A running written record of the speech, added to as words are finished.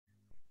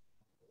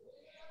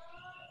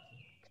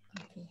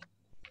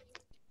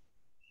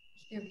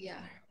Here we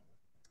are.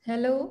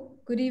 Hello,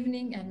 good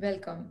evening, and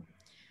welcome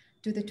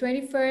to the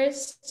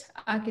 21st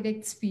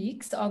Architect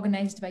Speaks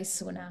organized by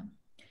SONA.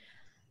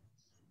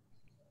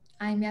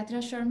 I'm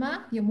Yatra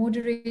Sharma, your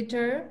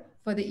moderator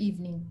for the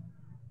evening.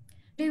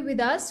 Today with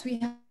us, we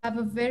have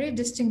a very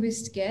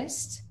distinguished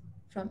guest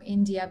from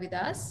India with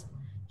us.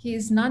 He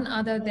is none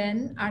other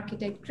than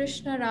architect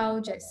Krishna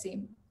Rao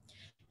Jaisim.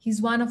 He's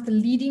one of the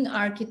leading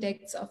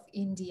architects of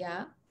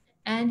India,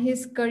 and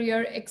his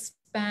career expands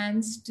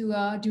to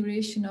a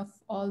duration of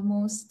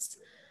almost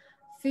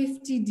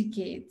 50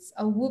 decades,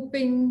 a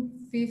whooping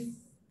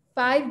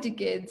 5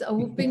 decades, a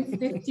whooping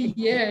 50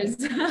 years.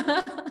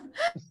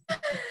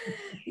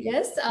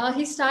 Yes,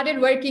 he started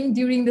working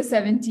during the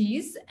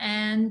 70s,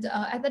 and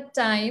at that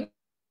time,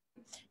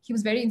 he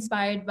was very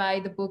inspired by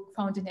the book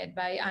Fountainhead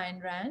by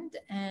Ayn Rand,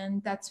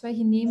 and that's why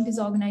he named his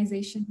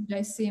organization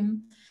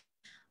Jaisim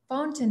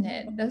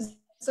Fountainhead. That's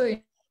so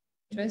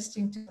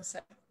interesting to know,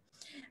 sir.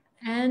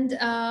 And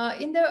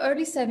in the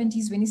early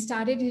 70s, when he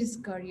started his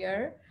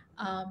career,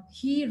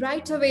 he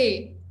right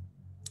away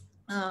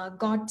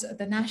got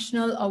the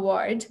national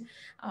award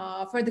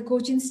for the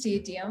Cochin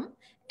Stadium,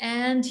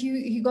 and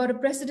he got a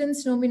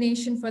president's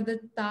nomination for the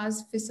Taj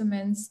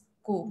Fisherman's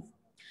Cove.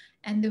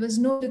 And there was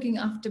no looking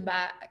after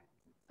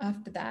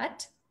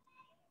that.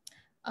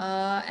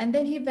 And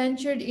then he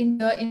ventured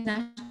into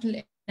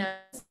international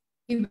arenas.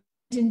 He went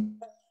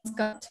into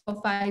Muscat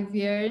for 5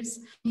 years.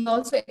 He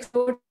also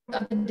explored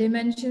other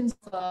dimensions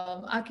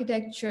of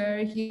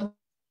architecture. He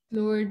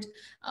explored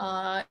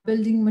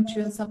building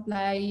material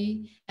supply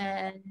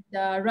and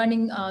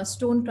running a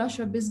stone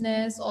crusher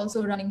business,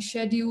 also running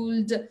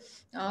scheduled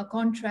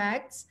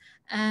contracts.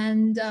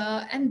 And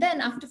then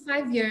after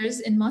 5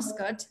 years in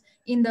Muscat,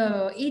 in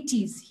the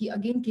 80s, he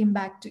again came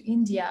back to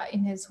India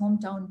in his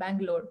hometown,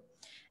 Bangalore.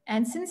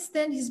 And since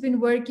then, he's been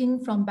working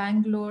from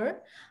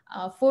Bangalore,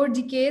 4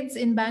 decades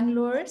in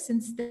Bangalore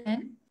since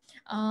then.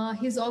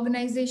 His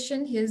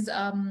organization, his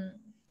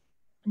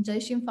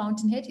Jaishim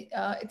Fountainhead,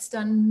 it's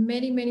done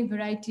many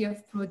variety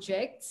of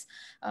projects,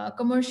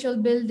 commercial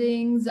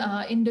buildings,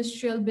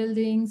 industrial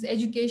buildings,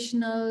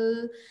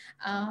 educational,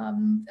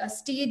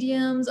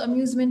 stadiums,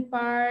 amusement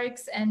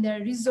parks, and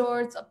their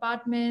resorts,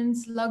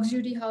 apartments,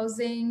 luxury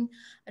housing,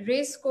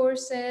 race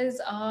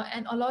courses,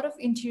 and a lot of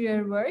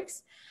interior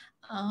works.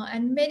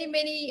 And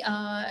many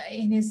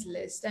in his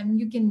list. I mean,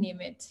 you can name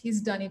it.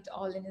 He's done it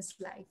all in his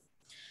life.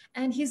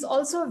 And he's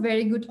also a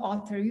very good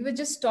author. We were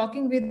just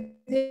talking with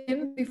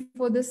him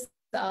before this,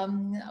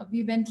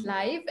 we went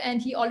live,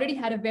 and he already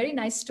had a very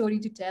nice story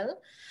to tell.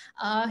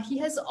 He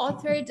has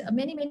authored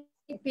many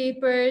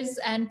papers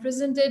and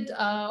presented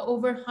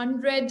over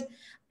 100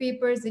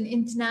 papers in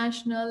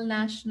international,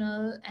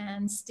 national,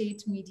 and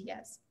state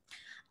medias.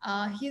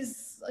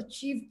 He's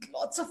achieved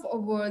lots of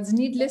awards,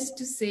 needless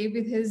to say,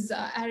 with his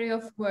array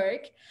of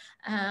work,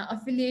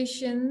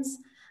 affiliations,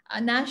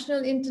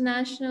 national,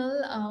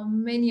 international,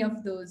 many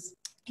of those.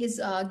 He's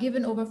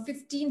given over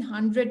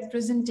 1,500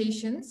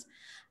 presentations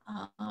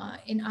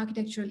in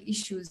architectural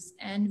issues,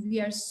 and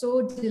we are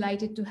so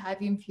delighted to have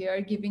him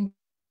here giving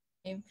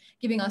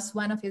us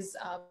one of his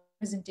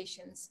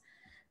presentations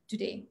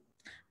today.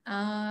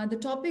 The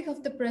topic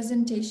of the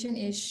presentation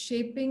is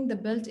shaping the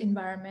built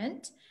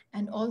environment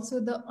and also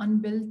the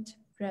unbuilt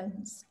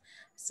realms.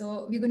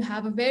 So we're going to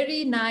have a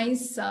very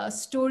nice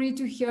story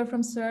to hear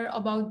from Sir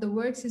about the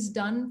works he's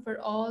done for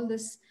all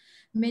this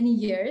many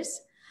years.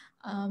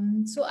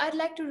 So I'd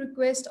like to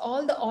request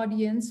all the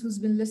audience who's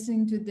been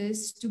listening to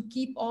this to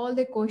keep all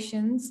the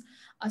questions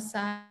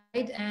aside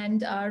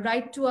and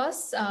write to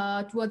us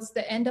towards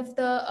the end of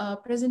the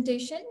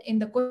presentation in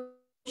the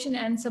question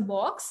answer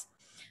box.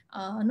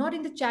 Not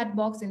in the chat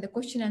box, in the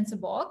question answer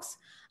box.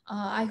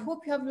 I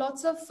hope you have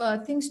lots of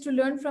things to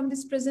learn from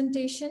this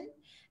presentation,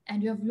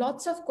 and you have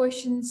lots of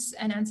questions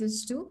and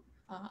answers to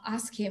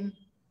ask him.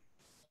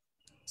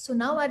 So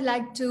now I'd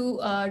like to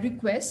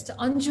request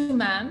Anju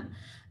ma'am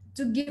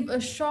to give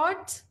a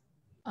short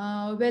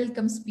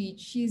welcome speech.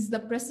 She's the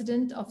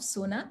president of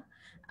SONA.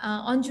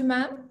 Anju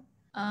ma'am,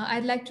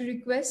 I'd like to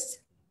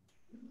request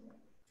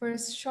for a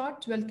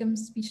short welcome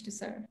speech to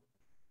sir.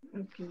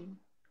 Okay.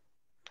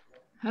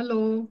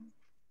 Hello.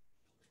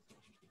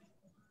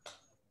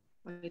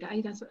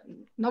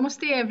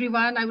 Namaste,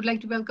 everyone. I would like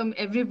to welcome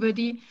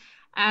everybody,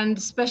 and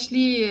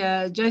especially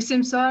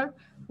Jaisim sir,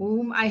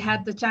 whom I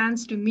had the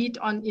chance to meet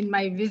in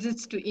my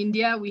visits to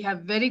India. We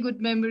have very good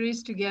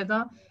memories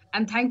together.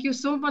 And thank you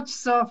so much,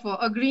 sir, for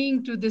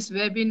agreeing to this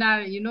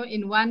webinar,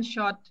 in one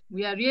shot.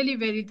 We are really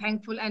very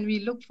thankful, and we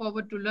look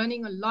forward to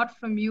learning a lot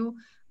from you.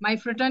 My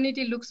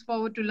fraternity looks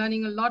forward to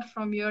learning a lot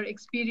from your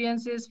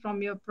experiences,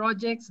 from your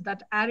projects,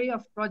 that array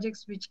of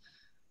projects which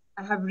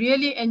I have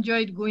really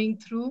enjoyed going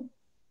through.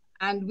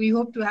 And we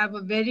hope to have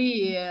a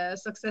very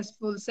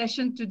successful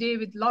session today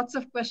with lots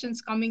of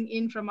questions coming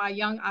in from our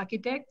young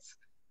architects.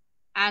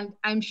 And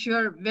I'm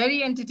sure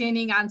very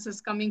entertaining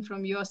answers coming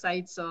from your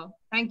side. So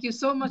thank you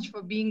so much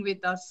for being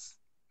with us.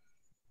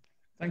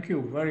 Thank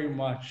you very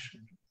much.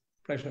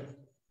 Pleasure.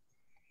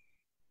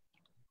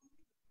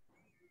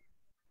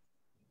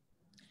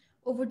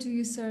 Over to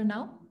you, sir,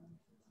 now.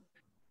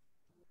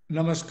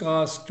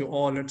 Namaskars to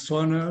all at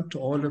SONA, to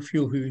all of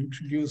you who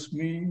introduced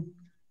me,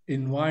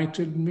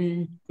 invited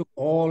me, to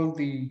all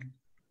the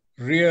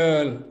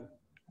real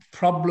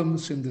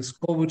problems in this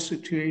COVID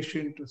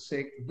situation to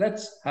say,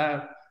 let's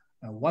have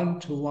a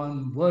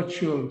one-to-one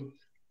virtual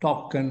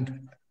talk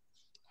and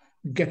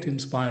get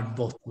inspired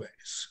both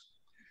ways.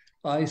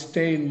 I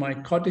stay in my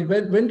cottage.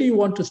 When do you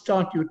want to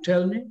start? You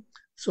tell me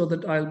so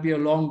that I'll be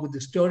along with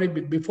the story.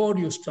 But before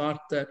you start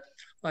that,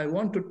 I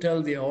want to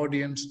tell the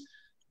audience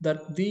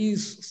that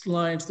these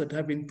slides that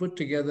have been put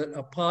together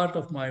are part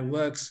of my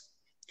works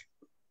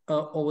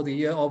over the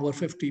year, over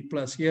 50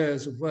 plus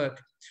years of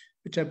work,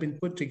 which have been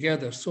put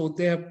together. So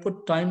they have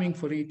put timing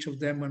for each of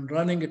them and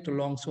running it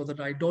along so that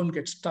I don't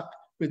get stuck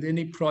with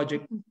any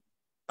project.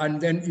 And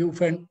then you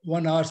find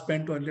 1 hour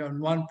spent only on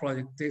one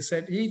project. They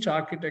said, each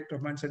architect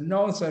of mine said,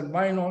 no, sir,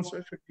 mine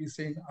also should be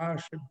seen,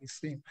 ours should be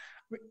seen.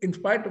 In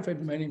spite of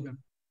it, many of them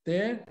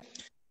there,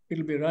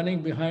 it'll be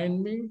running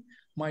behind me.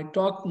 My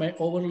talk may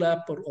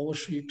overlap or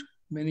overshoot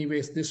many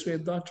ways, this way,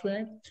 that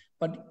way.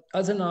 But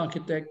as an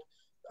architect,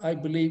 I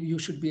believe you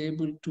should be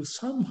able to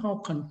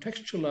somehow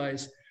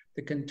contextualize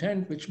the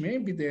content, which may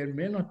be there,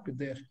 may not be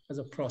there as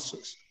a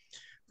process.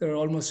 There are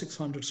almost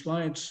 600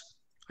 slides,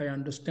 I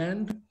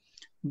understand.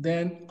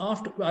 Then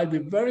after, I'll be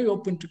very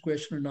open to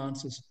question and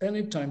answers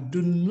anytime.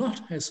 Do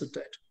not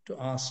hesitate to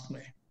ask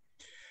me.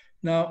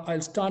 Now,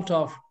 I'll start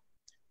off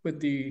with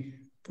the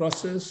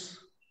process.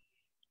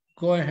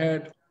 Go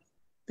ahead.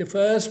 The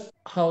first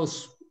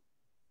house,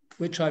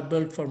 which I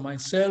built for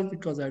myself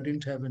because I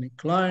didn't have any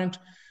client,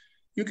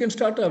 you can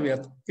start off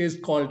with, is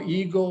called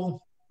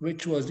Ego,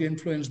 which was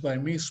influenced by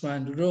Mies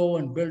van der Rohe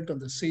and built on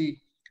the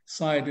sea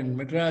side in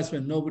Madras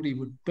where nobody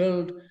would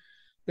build.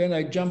 Then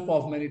I jump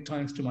off many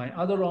times to my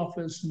other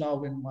office.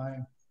 Now in my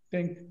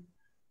thing,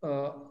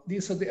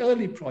 these are the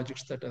early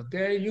projects that are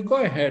there. You go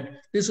ahead.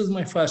 This is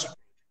my first.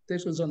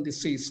 This was on the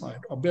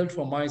seaside, or built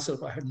for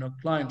myself. I had no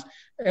clients.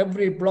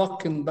 Every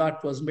block in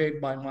that was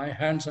made by my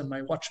hands and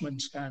my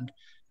watchman's hand,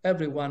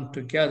 everyone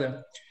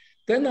together.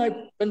 Then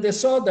when they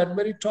saw that,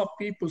 very top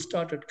people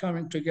started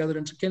coming together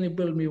and said, can you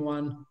build me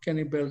one? Can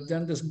you build?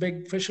 Then this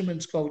big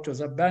fisherman's coach was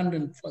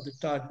abandoned for the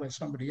tide by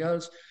somebody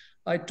else.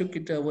 I took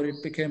it over,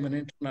 it became an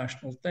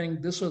international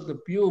thing. This was the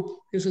view.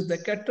 This is the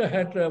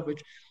Tetrahedra,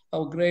 which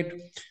our great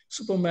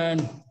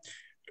Superman,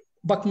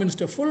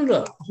 Buckminster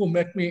Fuller, who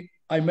met me,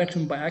 I met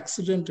him by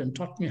accident and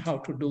taught me how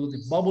to do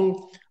the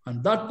bubble.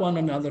 And that won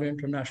another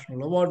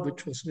international award,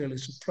 which was really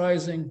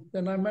surprising.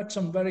 Then I met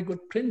some very good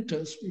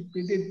printers.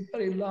 We did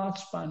very large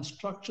span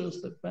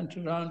structures that went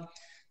around.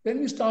 Then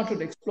we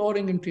started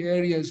exploring into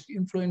areas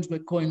influenced by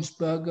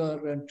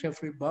Koensberger and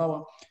Jeffrey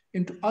Bauer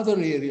into other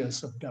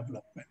areas of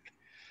development.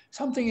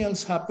 Something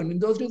else happened. In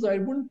those days, I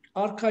wouldn't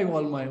archive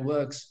all my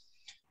works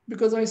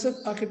because I said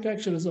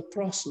architecture is a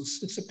process.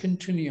 It's a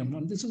continuum.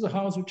 And this is a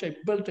house which I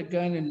built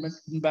again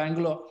in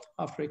Bangalore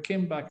after I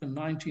came back in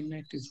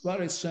 1980. It's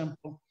very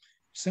simple.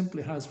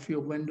 Simply has few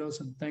windows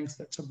and things.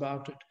 That's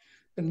about it.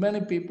 And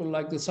many people,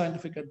 like the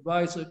scientific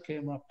advisor,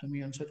 came up to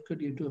me and said,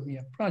 could you do me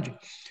a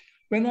project?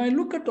 When I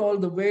look at all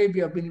the way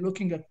we have been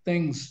looking at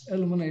things,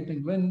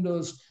 eliminating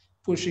windows,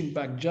 pushing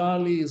back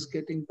jollies,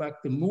 getting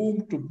back the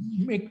moon to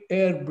make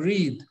air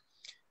breathe,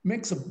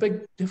 makes a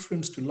big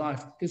difference to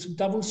life. It's a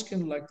double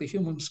skin like the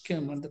human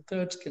skin and the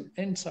third skin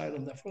inside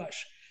of the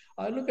flesh.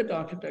 I look at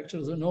architecture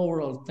as an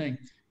overall thing,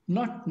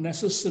 not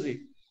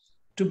necessary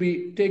to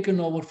be taken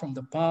over from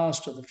the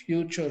past or the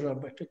future or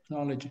by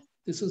technology.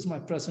 This is my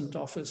present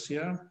office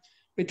here,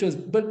 which was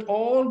built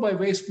all by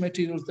waste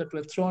materials that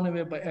were thrown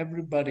away by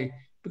everybody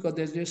because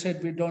they just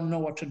said, we don't know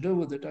what to do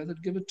with it. I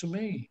said, give it to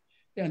me.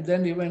 And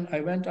then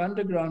I went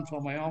underground for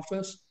my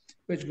office,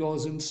 which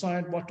goes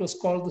inside what was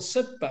called the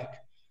setback.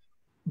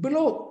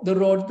 Below the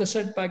road, the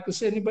setback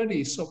is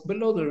anybody's. So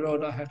below the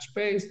road, I had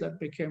space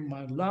that became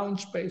my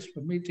lounge space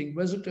for meeting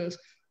visitors.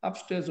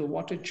 Upstairs are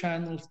water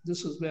channels.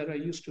 This is where I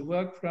used to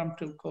work from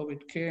till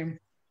COVID came.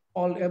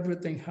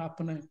 Everything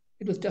happening.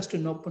 It was just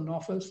an open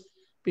office.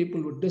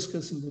 People would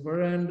discuss in the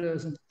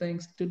verandas and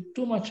things.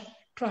 Too much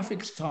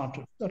traffic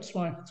started. That's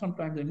why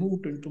sometimes I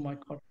moved into my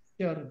cottage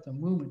here at the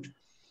moment.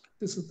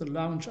 This is the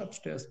lounge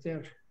upstairs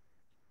there,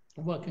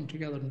 working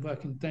together and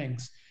working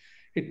things.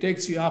 It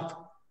takes you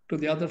up to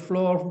the other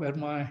floor where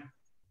my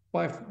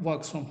wife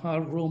works from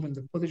her room in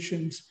the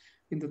positions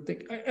in the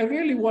thing. I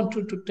really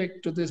wanted to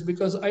take to this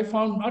because I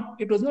found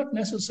it was not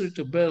necessary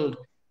to build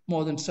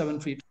more than 7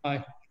 feet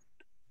high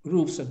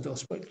roofs at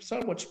those places. It's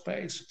about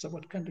space, it's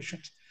about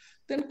conditions.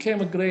 Then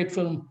came a great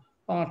film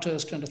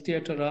artist and a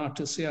theater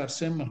artist, C.R.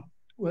 Simmer,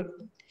 where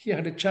he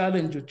had a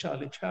challenge with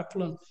Charlie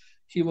Chaplin.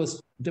 He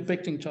was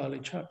depicting Charlie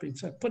Chaplin.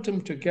 So I put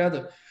them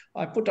together.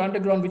 I put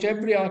underground, which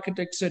every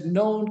architect said,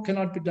 no,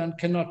 cannot be done,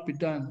 cannot be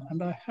done.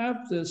 And I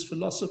have this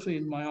philosophy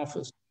in my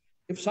office.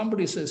 If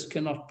somebody says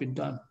cannot be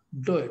done,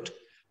 do it,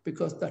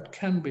 because that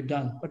can be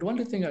done. But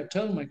one thing I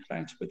tell my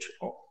clients, which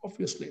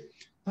obviously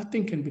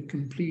nothing can be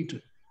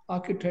completed.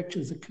 Architecture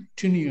is a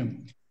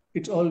continuum.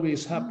 It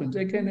always happens.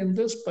 Again, in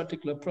this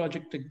particular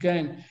project,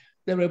 again,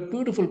 There were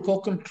beautiful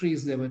coconut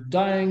trees. They were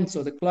dying.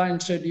 So the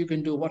client said, you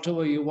can do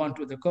whatever you want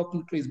with the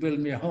coconut trees, build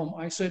me a home.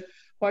 I said,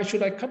 why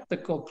should I cut the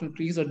coconut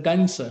trees? A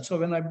dancer. So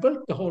when I built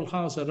the whole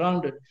house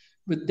around it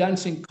with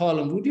dancing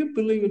column, would you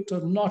believe it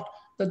or not,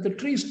 that the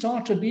trees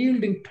started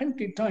yielding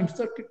 20 times,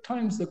 30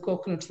 times the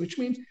coconuts, which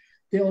means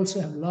they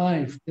also have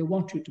life. They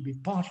want you to be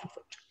part of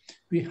it.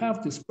 We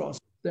have this process.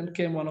 Then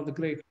came one of the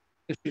great,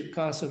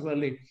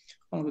 Kasarwalli,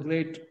 one of the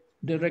great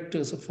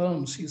directors of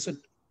films. He said,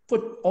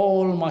 put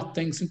all my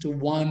things into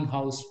one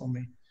house for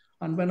me.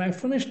 And when I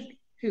finished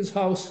his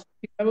house,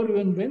 he never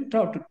even went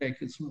out to take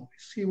his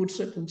movies. He would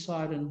sit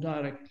inside and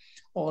direct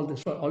all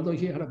this. Although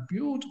he had a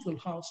beautiful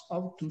house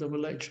out in the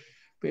village,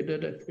 we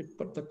did it. We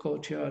put the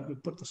courtyard, we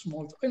put the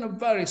small, in a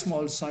very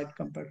small site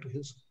compared to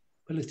his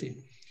ability.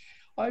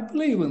 I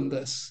believe in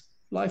this.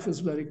 Life is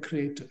very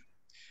creative.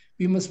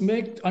 We must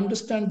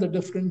understand the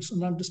difference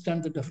and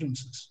understand the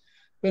differences.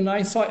 When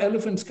I saw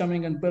elephants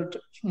coming and built a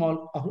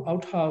small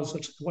outhouse, or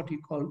what you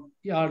call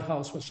yard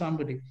house for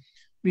somebody,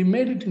 we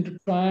made it into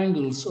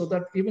triangles so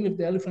that even if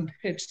the elephant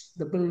hits,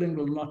 the building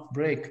will not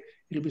break.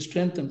 It'll be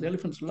strengthened. The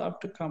elephants love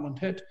to come and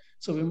hit.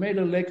 So we made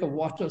a lake of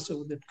water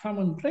so they'd come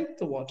and drink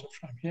the water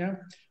from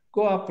here,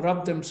 go up,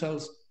 rub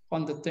themselves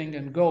on the thing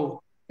and go.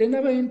 They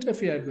never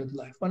interfered with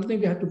life. One thing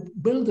we had to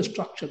build the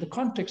structure. The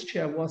context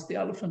here was the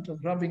elephant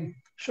rubbing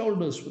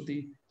shoulders with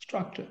the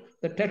structure.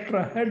 The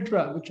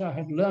tetrahedra, which I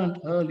had learned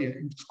earlier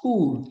in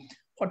school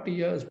 40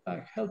 years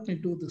back, helped me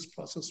do this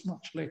process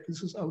much later.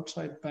 This is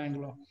outside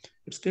Bangalore.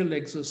 It still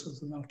exists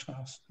as an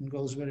outhouse and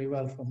goes very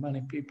well for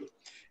many people.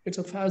 It's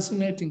a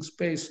fascinating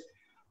space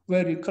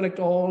where you collect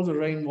all the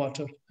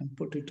rainwater and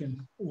put it in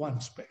one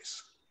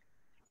space.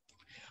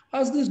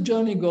 As this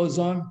journey goes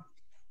on,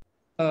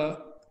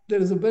 there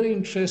is a very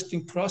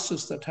interesting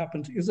process that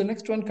happens. Is the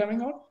next one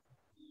coming out?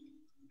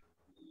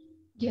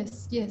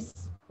 Yes,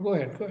 yes. Go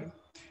ahead, go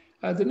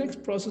ahead. The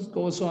next process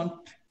goes on.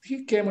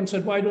 He came and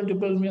said, why don't you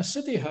build me a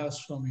city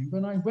house for me?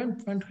 When I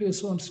went to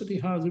his own city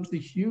house, it was a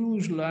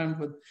huge land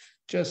with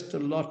just a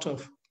lot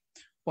of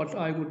what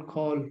I would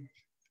call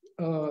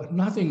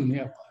nothing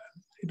nearby.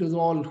 It was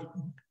all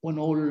one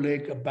old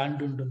lake,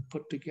 abandoned and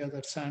put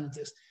together, sand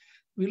this.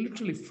 We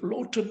literally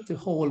floated the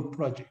whole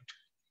project.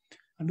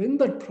 And in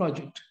that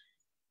project,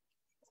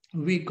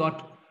 we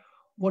got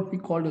what we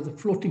called as the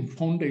floating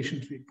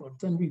foundations we put.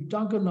 Then we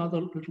dug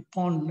another little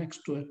pond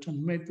next to it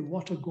and made the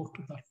water go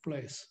to that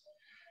place.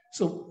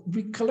 So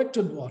we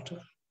collected water.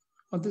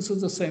 And this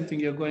is the same thing,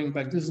 you're going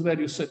back. This is where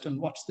you sit and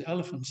watch the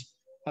elephants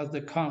as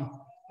they come.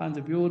 And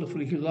the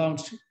beautifully he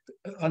launched,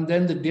 and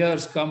then the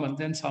deers come, and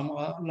then some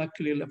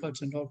luckily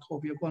leopards and all.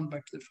 We have gone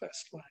back to the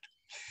first slide.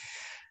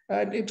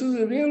 And it is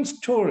a real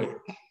story.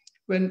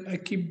 When I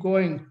keep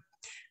going,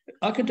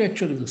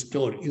 architecture is a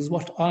story, is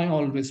what I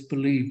always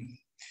believe.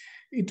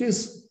 It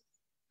is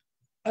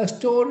a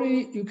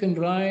story you can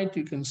write,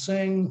 you can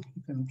sing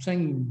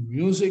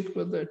music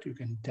with it, you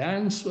can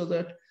dance with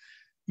it,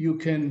 you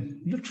can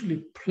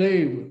literally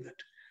play with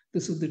it.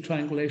 This is the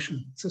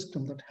triangulation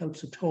system that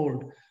helps it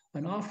hold.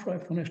 And after I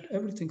finished,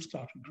 everything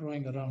started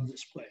growing around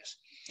this place.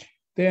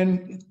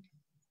 Then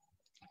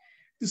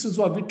this is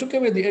what we took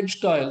away the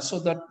edge tiles so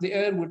that the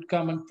air would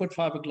come and put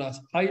fiberglass.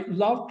 I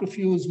love to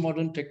fuse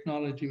modern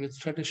technology with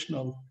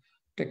traditional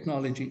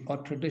technology or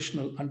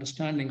traditional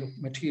understanding of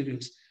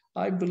materials.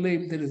 I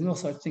believe there is no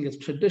such thing as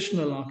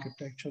traditional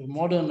architecture,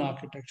 modern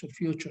architecture,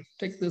 future.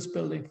 Take this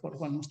building for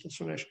one, Mr.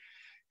 Suresh.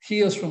 He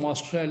is from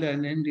Australia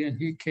and India, and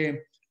he came,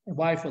 a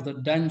wife was a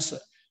dancer.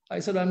 I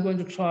said, I'm going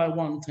to try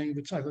one thing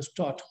which I was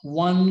taught.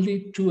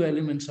 Only two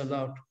elements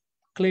allowed,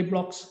 clay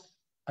blocks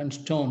and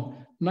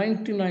stone.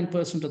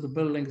 99% of the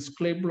building is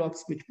clay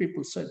blocks, which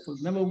people said will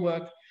never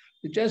work.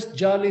 Just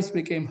jollies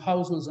became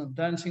houses and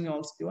dancing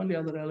halls. The only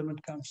other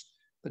element comes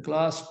the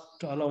glass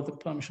to allow the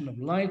permission of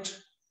light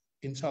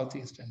in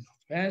southeast and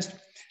northwest.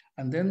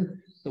 And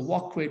then the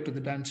walkway to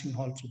the dancing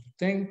hall through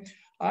the thing.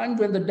 And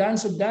when the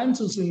dancer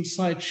dances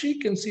inside, she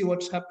can see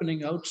what's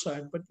happening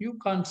outside, but you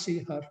can't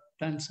see her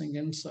dancing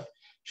inside.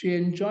 She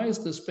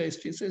enjoys the space.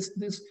 She says,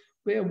 this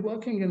way of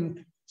working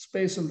in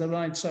space on the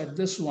right side,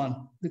 this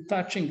one, the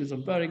thatching is a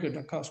very good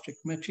acoustic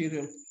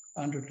material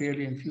and it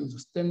really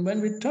infuses. Then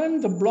when we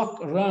turned the block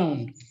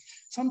around,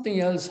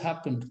 something else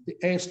happened. The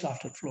air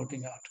started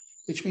floating out,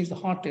 which means the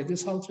hot air.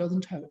 This house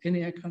doesn't have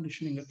any air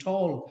conditioning at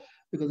all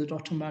because it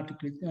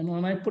automatically, and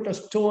when I put a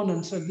stone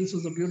and said, this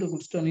is a beautiful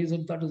stone, he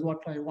said, that is what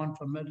I want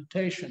for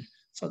meditation.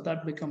 So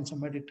that becomes a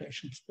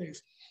meditation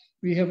space.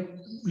 We have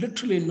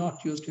literally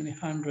not used any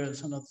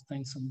handrails and other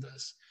things in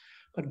this,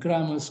 but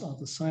grammars are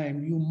the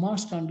same. You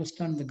must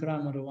understand the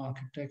grammar of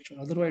architecture.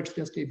 Otherwise, it's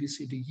just A, B,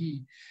 C, D,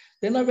 E.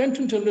 Then I went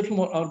into a little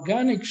more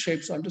organic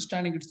shapes,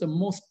 understanding it's the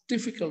most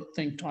difficult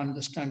thing to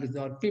understand. Is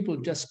that people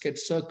just get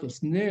circles.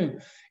 No,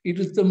 it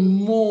is the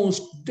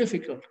most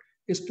difficult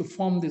is to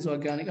form this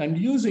organic and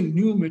using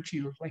new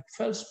materials like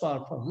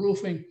feldspar for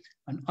roofing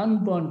and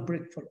unburned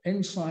brick for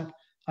inside,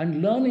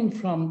 and learning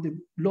from the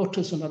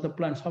lotus and other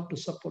plants how to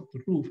support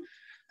the roof.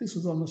 This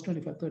was almost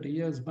 25, 30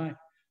 years back.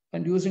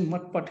 and using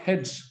mud pot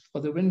heads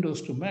for the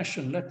windows to mesh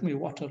and let me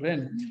water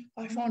in,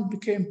 I found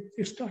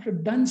it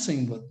started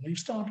dancing with me, it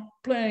started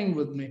playing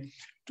with me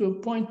to a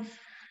point,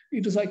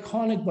 it is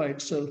iconic by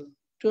itself.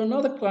 To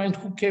another client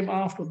who came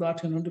after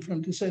that,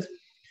 different, he says,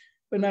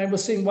 when I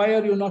was saying, why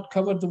are you not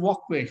covered the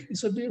walkway? He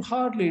said,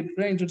 hardly it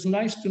rains. It's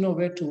nice to know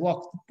where to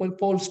walk. The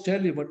poles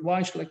tell you, but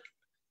why like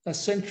a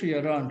century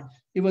around?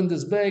 Even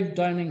this big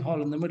dining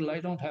hall in the middle, I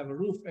don't have a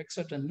roof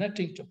except a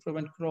netting to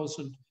prevent crows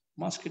and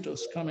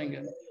mosquitoes coming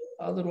in.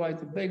 Otherwise,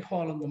 the big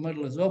hall in the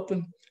middle is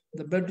open.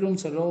 The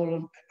bedrooms are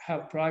all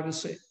have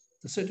privacy.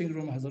 The sitting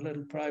room has a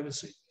little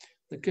privacy.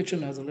 The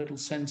kitchen has a little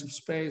sense of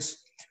space.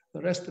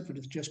 The rest of it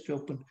is just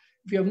open.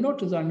 If you have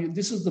noticed,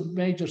 this is the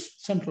major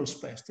central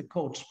space, the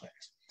court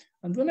space.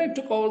 And when I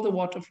took all the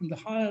water from the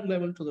higher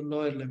level to the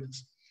lower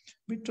levels,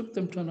 we took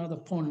them to another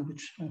pond,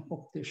 which I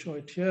hope they show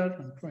it here.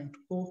 I'm trying to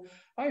go.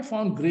 I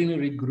found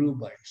greenery grew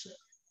by itself.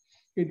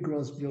 It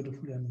grows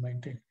beautifully and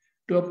maintained.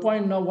 To a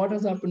point now, what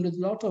has happened is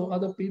a lot of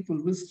other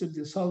people visited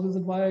this house and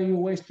said, why are you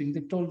wasting? They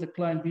told the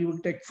client, we will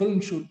take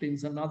film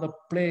shootings and other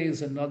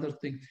plays and other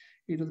things.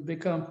 It has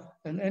become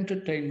an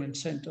entertainment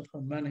center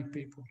for many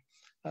people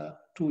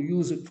to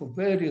use it for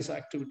various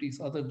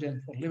activities other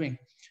than for living.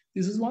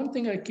 This is one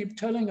thing I keep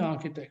telling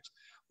architects.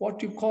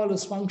 What you call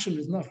as function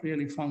is not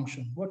really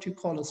function. What you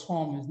call as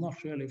form is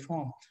not really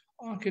form.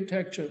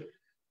 Architecture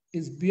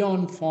is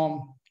beyond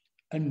form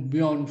and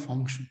beyond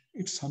function.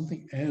 It's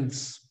something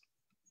else.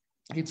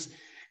 It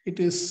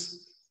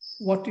is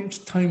what is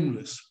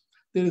timeless.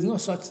 There is no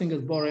such thing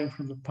as borrowing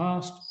from the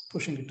past,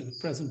 pushing it to the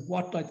present.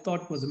 What I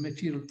thought was a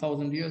material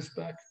 1,000 years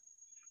back,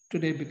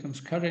 today becomes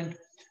current.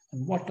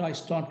 And what I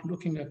start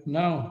looking at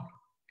now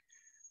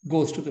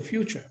goes to the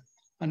future.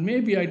 And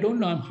maybe, I don't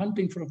know, I'm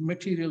hunting for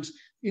materials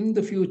in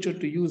the future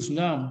to use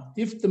now.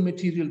 If the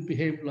material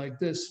behaved like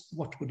this,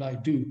 what would I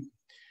do?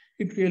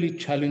 It really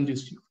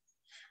challenges you.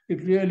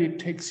 It really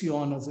takes you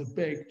on as a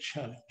big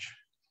challenge.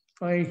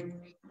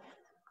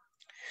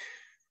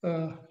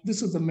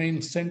 This is the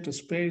main center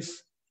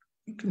space.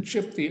 You can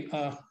shift the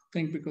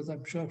thing because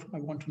I'm sure I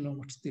want to know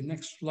what's the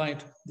next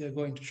slide they're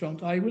going to show.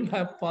 I will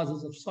have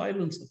pauses of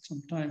silence at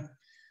some time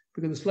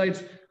because the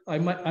slides, I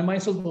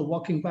myself was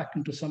walking back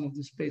into some of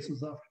these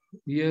spaces after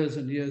years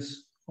and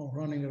years of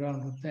running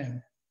around with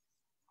them.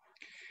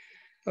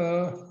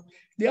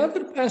 The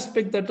other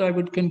aspect that I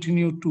would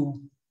continue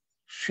to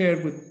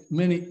share with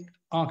many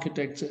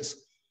architects is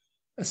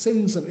a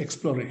sense of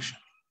exploration.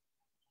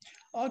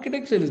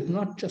 Architecture is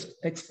not just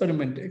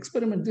experiment.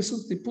 This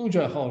is the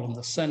puja hall in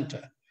the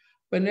center.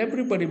 When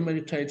everybody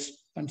meditates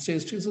and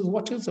says, Jesus,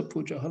 what is a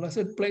puja hall? I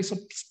said, place of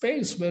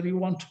space where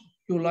you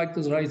like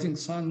this rising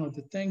sun or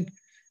the thing.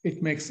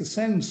 It makes the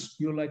sense.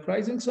 You like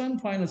rising sun,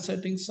 find a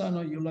setting sun,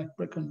 or you like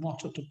brick and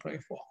mortar to pray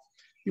for.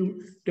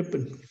 You dip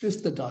in. This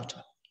is the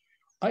data.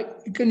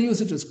 You can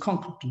use it as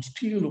concrete and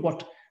steel,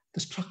 what the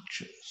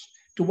structures,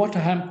 to what I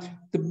have,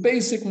 the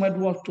basic mud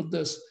wall to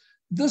this.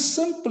 This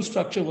simple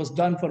structure was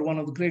done for one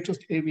of the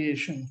greatest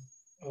aviation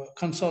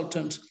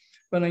consultants.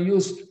 When I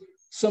used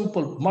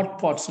simple mud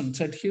pots and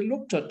said, he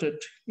looked at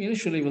it,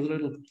 initially was a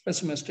little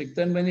pessimistic.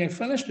 Then when I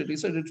finished it, he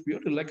said, it's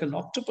beautiful, like an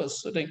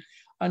octopus sitting,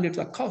 and it's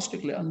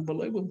acoustically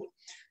unbelievable,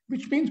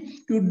 which means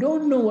you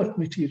don't know what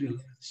material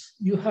is.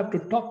 You have to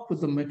talk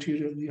with the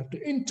material. You have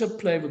to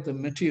interplay with the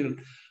material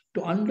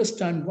to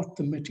understand what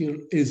the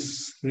material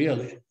is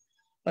really.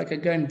 Like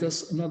again,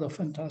 this another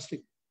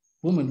fantastic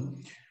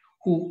woman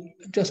who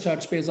just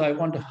had space. I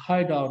want to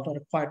hide out or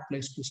a quiet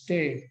place to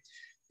stay.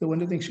 The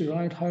only thing she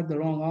hired the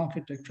wrong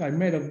architect. I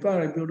made a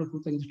very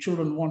beautiful thing. The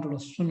children wanted a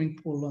swimming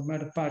pool. I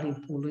made a paddle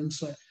pool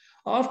inside.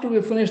 After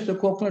we finished, the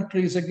coconut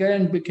trees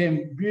again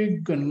became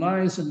big and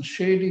nice and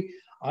shady,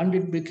 and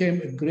it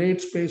became a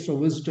great space for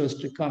visitors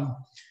to come.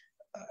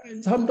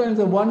 Sometimes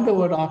I wonder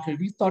what architect,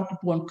 we thought it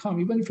won't come,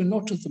 even if you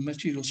notice the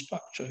material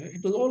structure.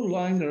 It was all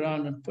lying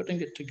around and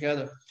putting it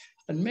together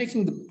and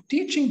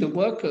teaching the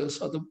workers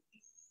or the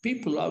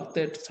people out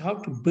there how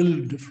to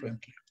build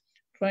differently,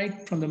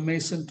 right from the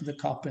mason to the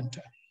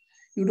carpenter.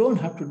 You don't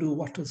have to do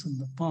what is in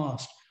the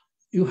past.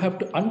 You have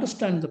to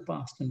understand the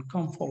past and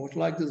come forward.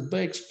 Like these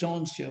big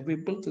stones here, we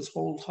built this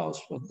whole house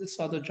for this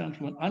other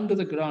gentleman under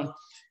the ground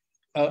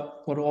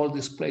for all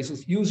these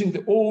places, using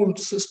the old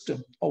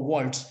system of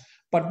vaults.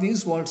 But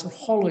these vaults are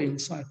hollow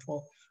inside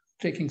for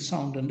taking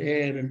sound and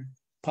air and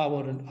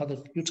power and other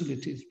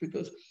utilities,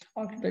 because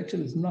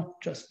architecture is not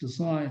just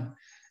design.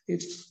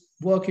 It's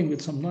working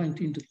with some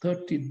 19 to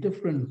 30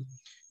 different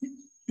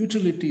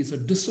utilities or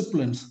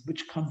disciplines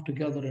which come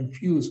together and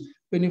fuse.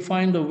 When you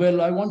find a well,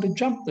 I want to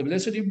jump the well. They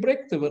said, you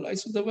break the well. I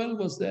said, the well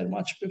was there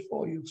much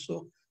before you.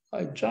 So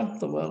I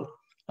jumped the well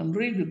and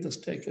redid the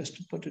staircase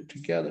to put it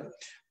together.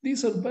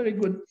 These are very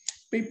good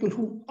people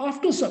who,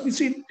 after some, you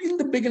see, in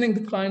the beginning,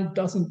 the client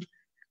doesn't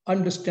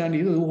understand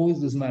either who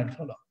is this mad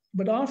fellow.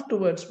 But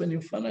afterwards, when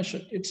you finish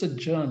it, it's a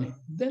journey.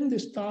 Then they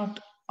start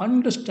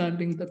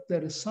understanding that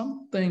there is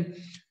something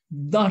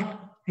that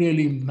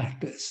really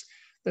matters,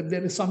 that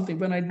there is something.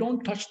 When I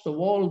don't touch the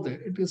wall there,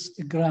 it is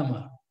a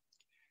grammar.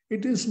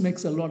 It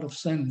makes a lot of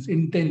sense,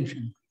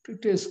 intention.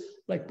 It is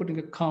like putting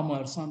a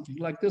comma or something.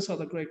 Like this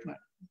other great man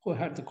who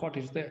had the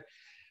cottage there.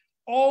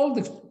 All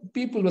the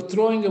people were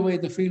throwing away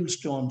the field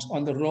stones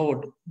on the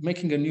road,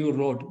 making a new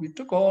road. We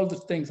took all the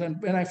things,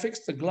 and when I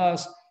fixed the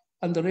glass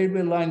and the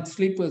railway line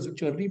sleepers,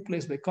 which were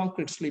replaced by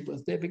concrete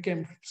sleepers, they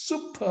became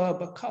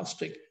superb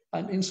acoustic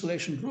and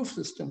insulation roof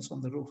systems on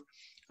the roof,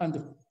 and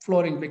the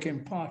flooring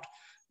became part.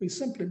 We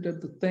simply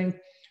did the thing,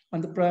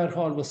 and the prayer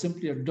hall was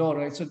simply a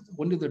door. I said,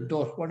 only the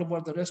door. What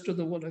about the rest of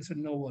the wall? I said,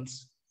 no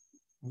walls.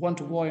 Want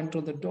to go into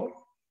the door?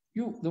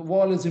 The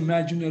wall is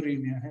imaginary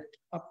in your head,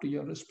 up to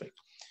your respect.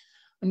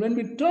 And when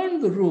we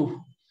turned the roof,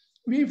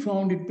 we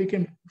found it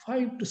became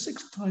 5 to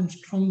 6 times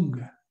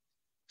stronger.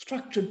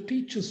 Structure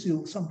teaches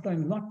you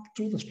sometimes not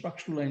through the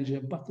structural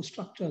engineer, but the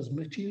structure as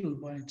material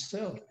by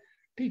itself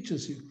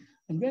teaches you.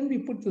 And when we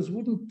put these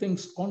wooden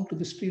things onto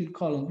the steel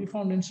column, we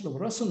found instead of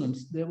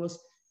resonance, there was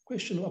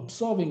question of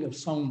absorbing of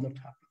sound that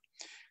happened.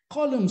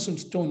 Columns and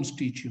stones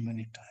teach you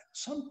many times.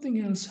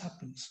 Something else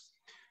happens.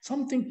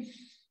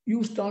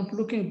 You start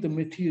looking at the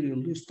material,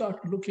 you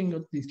start looking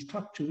at the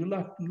structure, you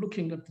start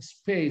looking at the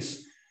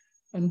space,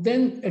 and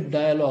then a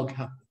dialogue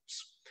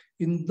happens.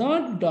 In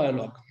that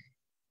dialogue,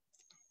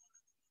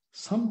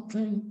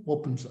 something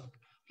opens up.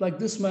 Like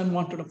this man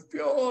wanted a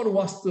pure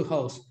Vastu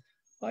house.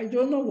 I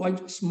don't know, I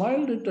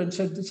smiled it and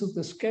said, this is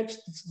the sketch,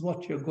 this is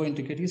what you're going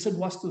to get. He said,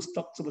 Vastu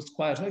talks about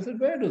squares. I said,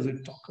 where does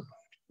it talk about?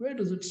 Where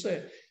does it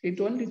say? It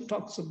only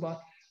talks about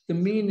the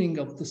meaning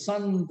of the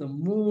sun, the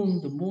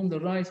moon, the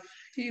rise.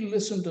 He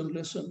listened and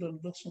listened and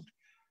listened.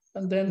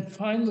 And then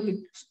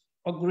finally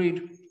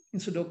agreed. He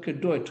said, okay,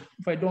 do it.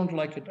 If I don't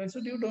like it, I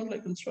said, you don't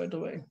like it straight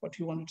away. What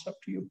you want, it's up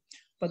to you.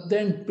 But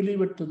then,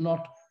 believe it or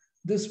not,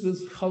 this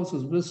house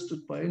is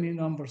visited by any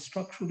number of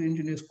structural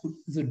engineers.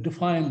 It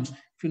defines,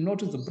 if you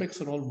notice, the bricks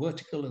are all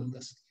vertical in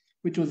this,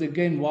 which was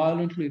again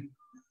violently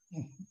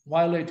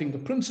violating the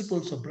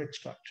principles of brick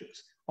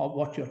structures of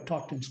what you're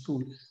taught in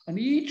school. And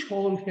each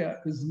hole here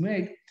is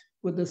made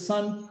with the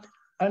sun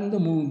and the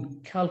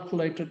moon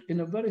calculated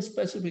in a very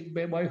specific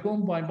way. By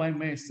whom? By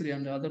Maestri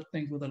and the other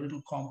things with a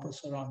little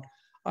compass around.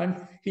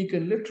 And he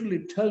can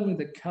literally tell me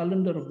the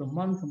calendar of the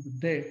month and the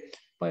day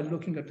by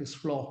looking at his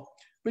floor,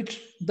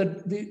 which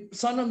the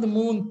sun and the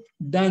moon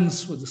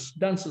dances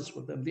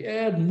with them. The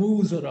air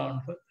moves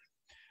around with them,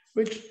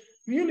 which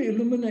really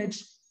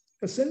illuminates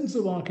a sense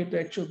of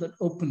architecture that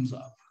opens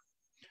up.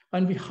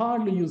 And we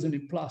hardly use any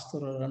plaster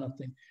or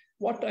anything.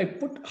 What I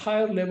put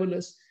higher level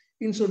is,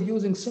 instead of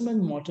using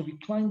cement mortar, we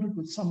climbed it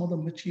with some other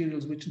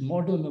materials which is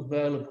modern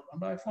available.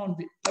 And I found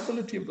the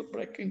ability of the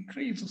brick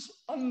increases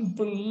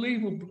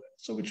unbelievably.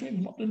 So which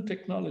means modern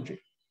technology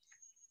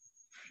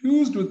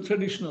fused with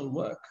traditional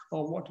work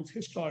or what is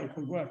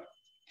historical work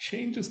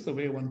changes the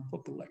way one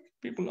people like.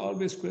 People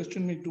always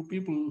question me, do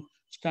people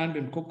stand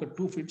and cook at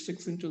 2 feet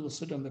 6 inches or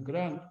sit on the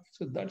ground? I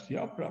said, that's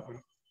your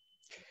problem.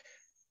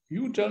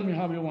 You tell me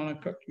how you want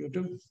to cook, you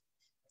do.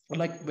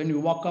 Like when you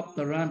walk up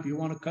the ramp, you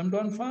want to come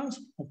down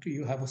fast? Okay,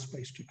 you have a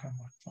space to come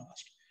down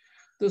fast.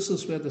 This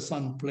is where the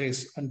sun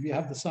plays, and we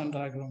have the sun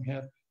diagram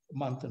here,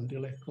 month and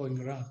delay going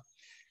around.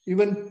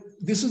 Even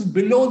this is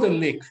below the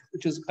lake,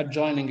 which is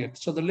adjoining it.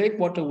 So the lake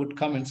water would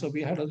come in. So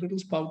we had a little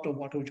spout of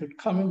water which would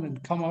come in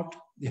and come out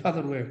the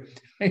other way.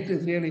 It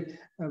is really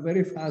a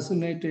very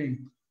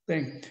fascinating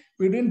thing.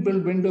 We didn't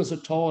build windows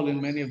at all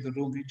in many of the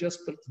rooms. We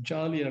just put the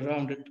jolly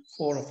around it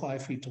 4 or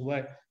 5 feet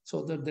away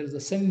so that there's a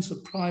sense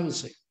of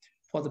privacy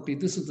for the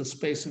people. This is the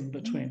space in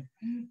between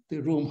the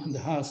room and the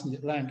house and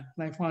the land.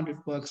 And I found it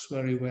works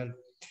very well.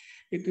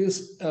 It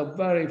is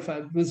very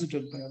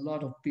visited by a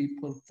lot of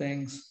people,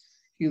 things.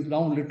 He's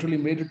now literally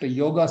made it a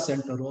yoga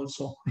center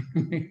also.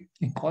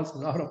 He calls a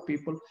lot of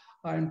people.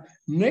 And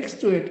next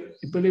to it,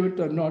 believe it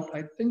or not,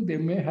 I think they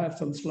may have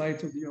some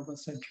slides of the yoga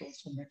center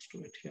also next to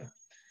it here.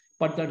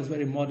 But that is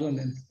very modern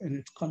and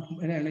it's,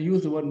 and I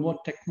use the word more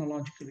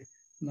technologically,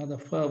 another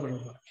fervor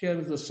of it. Here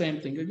is the same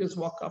thing. You just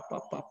walk up,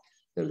 up, up.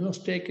 There's no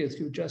staircase.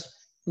 You just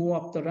move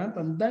up the ramp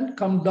and then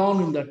come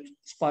down in that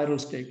spiral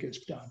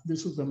staircase down.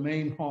 This is the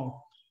main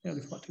hall,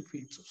 nearly 40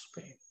 feet of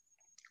Spain.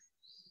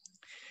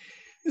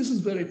 This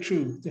is very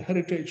true, the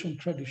heritage and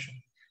tradition.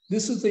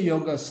 This is the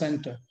yoga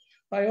center.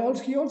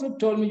 He also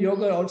told me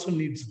yoga also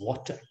needs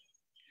water,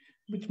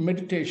 which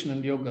meditation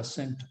and yoga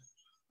center.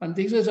 And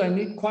he says, I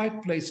need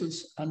quiet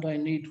places and I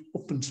need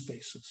open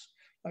spaces.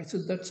 I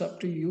said, that's up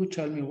to you.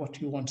 Tell me what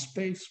you want.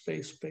 Space,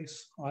 space,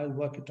 space. I'll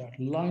work it out.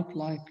 Light,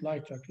 light,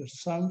 light.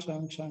 Sound,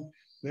 sound, sound.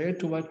 Where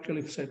to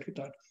vertically set it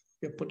out.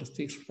 You put a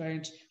 6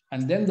 planes.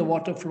 And then the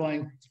water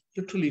flowing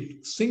literally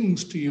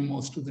sings to you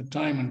most of the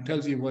time and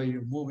tells you where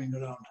you're moving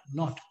around.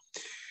 Not.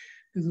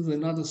 This is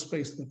another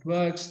space that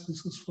works.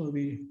 This is for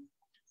the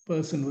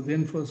person with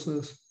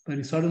Infosys. But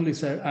he suddenly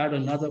said, add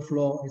another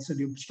floor. I said,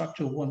 your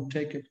structure won't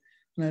take it.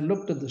 And I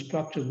looked at the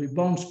structure. We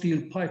bound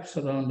steel pipes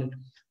around it.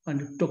 And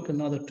it took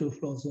another 2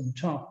 floors on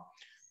top,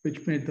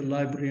 which made the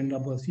library and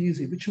others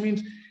easy, which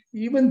means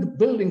even the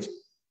buildings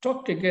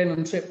talk again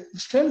and say,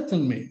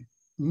 strengthen me,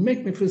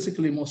 make me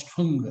physically more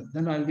stronger,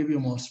 then I'll give you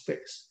more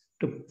space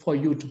for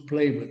you to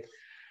play with,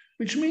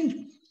 which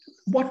means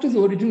what is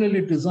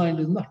originally designed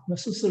is not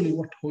necessarily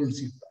what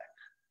holds you back.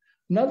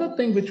 Another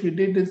thing which we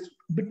did is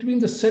between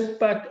the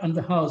setback and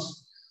the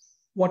house,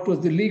 what was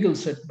the legal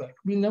setback?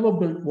 We never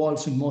built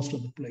walls in most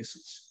of the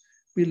places.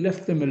 We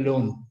left them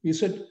alone. We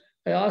said,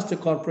 I asked the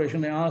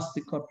corporation, I asked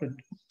the corporate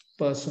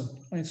person,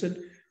 I said,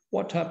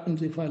 what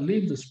happens if I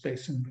leave the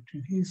space in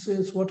between? He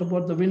says, what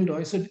about the window?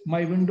 I said,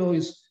 my window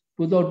is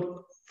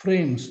without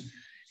frames.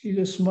 He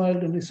just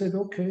smiled and he said,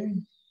 okay,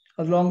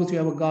 as long as you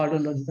have a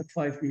garden and that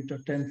 5 feet or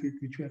 10 feet,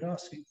 which we are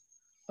asking.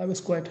 I was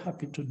quite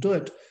happy to do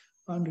it,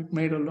 and it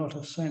made a lot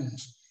of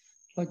sense.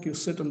 Like you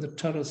sit on the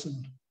terrace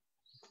and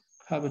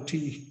have a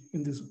tea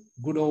in these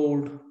good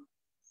old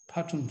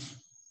patterns.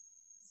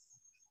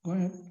 Go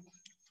ahead.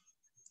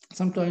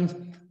 Sometimes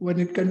when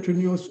it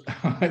continues,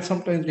 I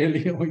sometimes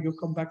really, you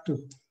come back to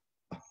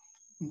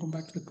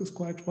the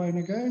quiet wine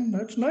again.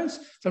 That's nice.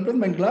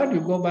 Sometimes I'm glad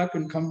you go back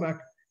and come back.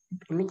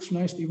 It looks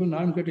nice. Even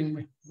I'm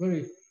getting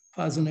very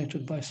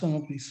fascinated by some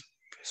of these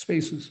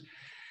spaces.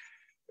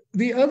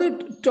 The other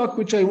talk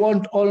which I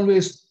want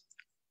always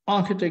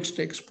architects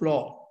to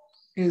explore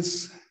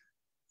is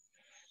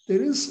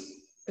there is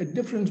a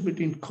difference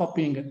between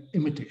copying and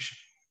imitation.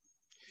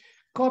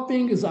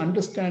 Copying is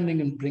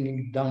understanding and bringing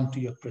it down to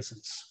your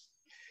presence.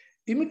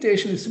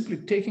 Imitation is simply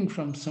taking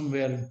from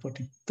somewhere and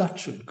putting that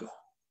should go.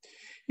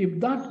 If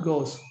that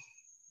goes,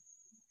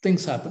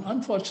 things happen.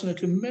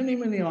 Unfortunately,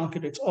 many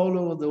architects all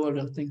over the world,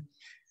 I think,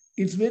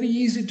 it's very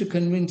easy to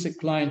convince a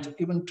client.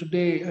 Even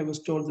today, I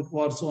was told that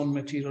war zone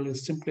material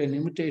is simply an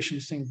imitation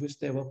thing which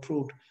they've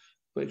approved,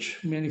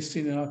 which many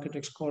senior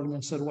architects called me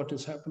and said, what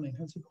is happening?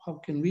 I said, how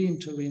can we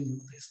intervene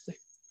in this thing?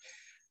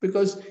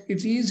 Because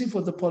it's easy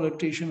for the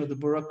politician or the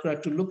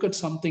bureaucrat to look at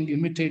something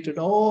imitated.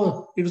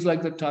 Oh, it is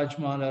like the Taj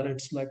Mahal or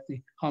it's like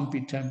the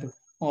Hampi temple.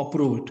 Or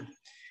prove it.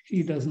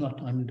 He does not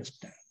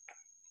understand.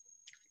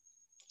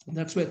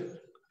 That's where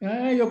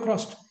you're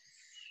crossed.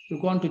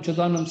 You've gone to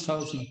Chidanand's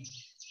house now.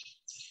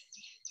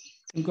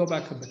 And go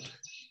back a bit.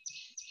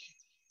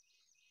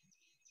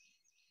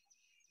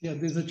 Yeah,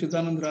 this is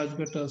Chidanand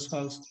Rajbhata's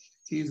house.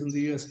 He's in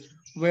the US.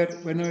 Where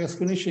when I was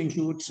finishing,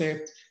 he would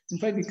say, in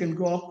fact, you can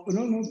go up.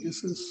 No,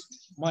 this is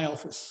my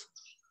office.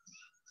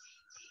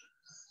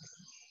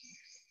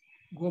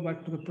 Go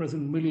back to the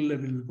present middle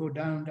level. Go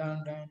down.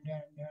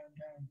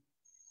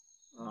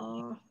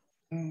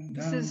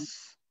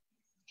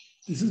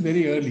 This is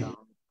very early.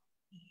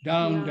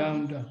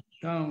 Down.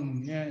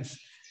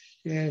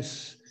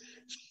 Yes.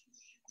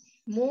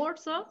 More,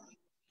 sir?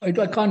 I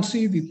can't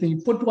see the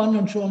thing. Put one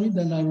and show me,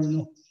 then I will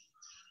know.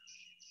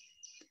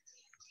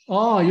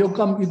 Oh, you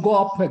go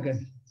up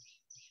again.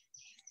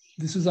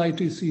 This is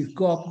ITC.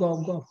 Go up.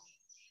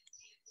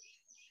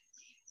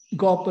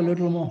 Go up a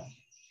little more.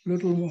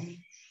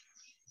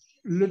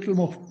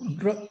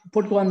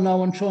 Put one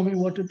now and show me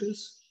what it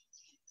is.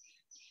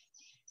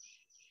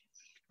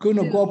 Go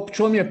up,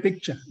 show me a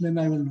picture, then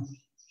I will know.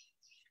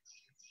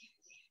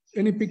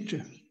 Any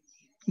picture.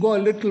 Go a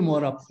little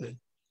more up there.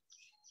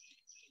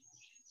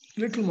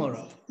 Little more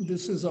up.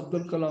 This is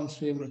Abdul Kalam's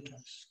favorite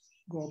house.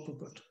 Go up a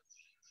bit.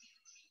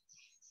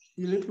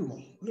 A little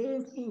more.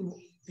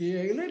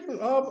 Yeah, a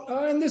little up.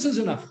 And this is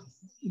enough.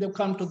 They've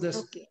come to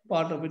this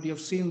part of it. You've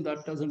seen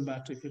that. Doesn't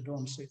matter if you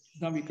don't see it.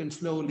 Now we can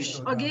slowly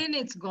go down. Again,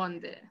 it's gone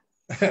there.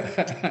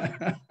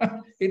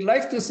 It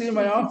likes to see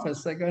my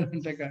office again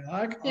and again.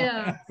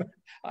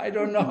 I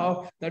don't know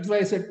how. That's why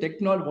I said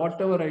technology,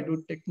 whatever I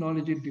do,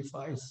 technology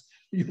defies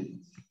you.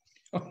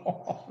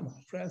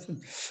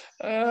 Present.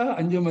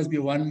 Anju must be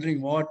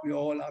wondering what we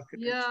all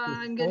architects do.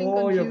 I'm getting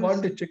confused. You're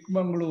gone to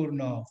Chikmagalur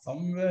now.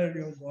 Somewhere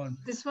you're gone.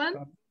 This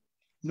one?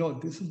 No,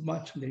 this is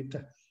much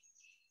later.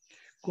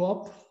 Go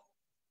up.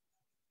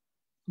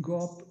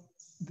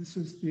 This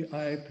is the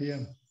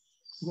IIPM.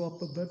 Go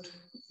up a bit.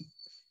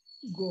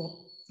 Go up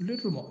a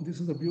little more. This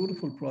is a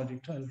beautiful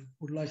project. I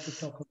would like to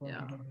talk about it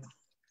a bit.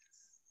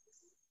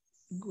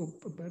 Go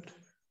up a bit.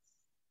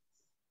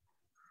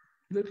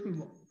 Little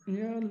more.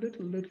 Yeah,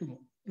 little more.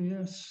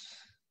 Yes,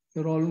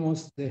 you're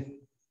almost there.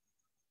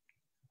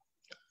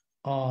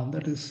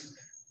 That is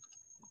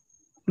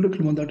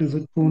little more. That is a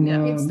Pune.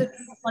 Yeah, it's the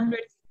 200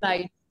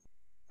 slide.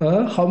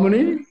 How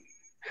many?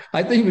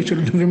 I think we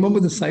should remember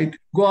the site.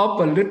 Go up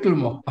a little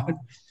more.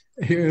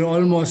 You're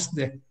almost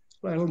there.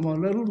 Little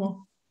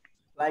more.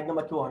 Slide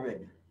number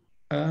 200.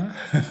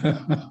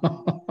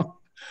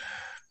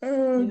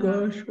 Oh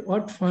gosh,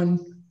 what fun.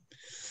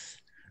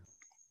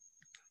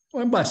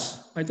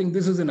 Bus. I think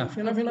this is enough.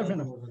 Enough.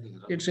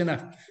 It's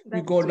enough.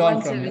 We go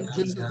down from here.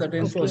 This is that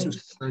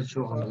Infosys.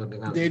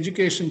 The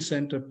education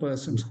center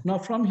persons. Now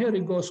from here,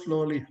 it goes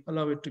slowly.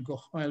 Allow it to go.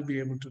 I'll be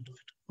able to do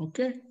it.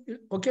 Okay?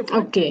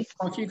 Okay.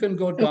 You can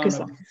go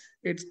down.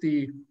 It's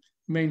the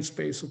main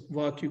space of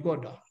work. You go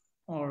down.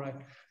 All right.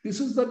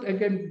 This is that,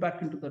 again,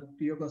 back into the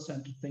yoga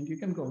center thing. You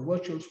can go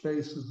virtual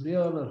space is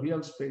real or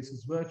real space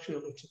is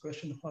virtual. It's a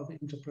question of how the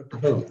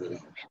interpretation.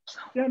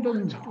 Yeah, it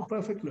doesn't matter.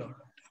 Perfectly all right.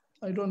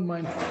 I don't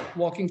mind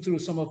walking through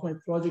some of my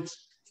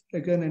projects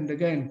again and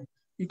again.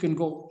 You can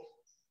go.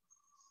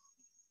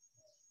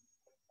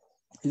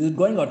 Is it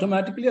going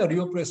automatically or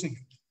you're pressing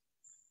it?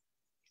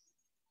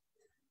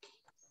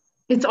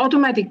 It's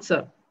automatic,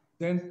 sir.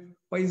 Then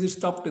why is it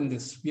stopped in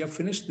this? We have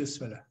finished this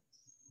fella.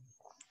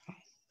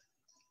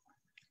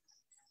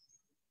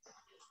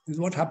 This is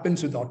what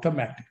happens with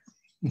automatic.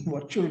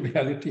 Virtual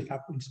reality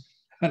happens,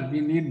 and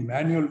we need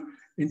manual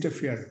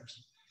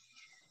interference.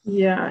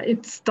 Yeah,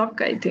 it's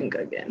stuck, I think,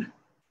 again.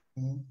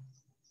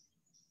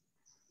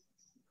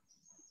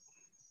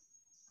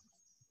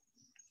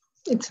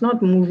 It's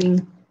not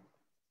moving.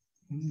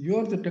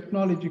 You're the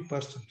technology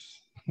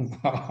persons.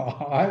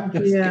 I'm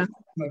just taking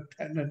my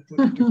pen and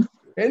putting it.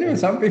 Anyway,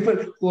 some people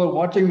who are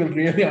watching will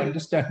really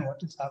understand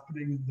what is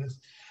happening in this.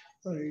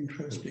 Very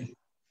interesting.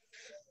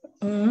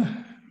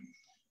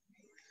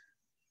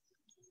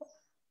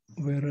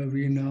 Where are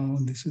we now?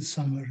 This is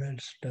somewhere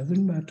else.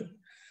 Doesn't matter.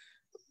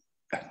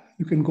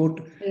 You can go.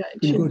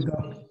 You can go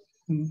down.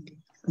 You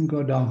can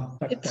go down.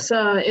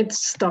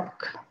 It's stuck.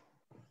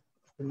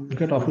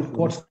 Get off. It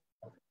got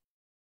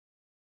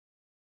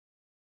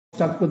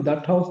stuck with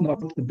that house,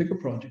 not with the bigger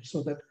project.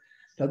 So that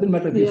doesn't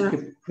matter if you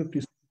skip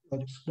 50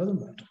 projects. Doesn't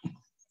matter.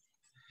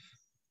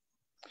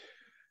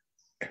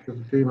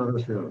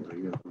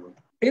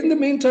 In the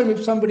meantime,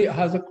 if somebody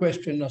has a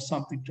question or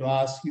something to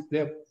ask,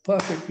 they're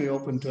perfectly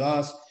open to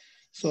ask,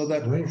 so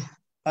that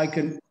I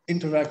can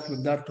interact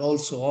with that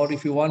also. Or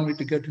if you want me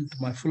to get into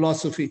my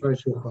philosophy,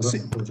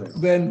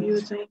 when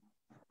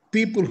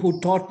people who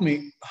taught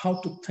me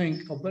how to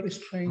think are very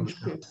strange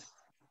people.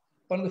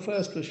 One of the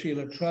first was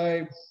Sheila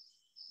Tribe,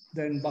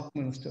 then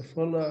Buckminster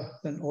Fuller,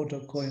 then Otto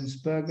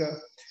Koensberger.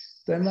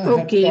 Then I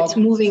had it's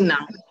moving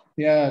now.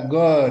 Yeah,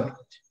 good.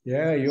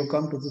 Yeah, you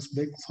come to this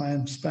big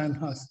fine span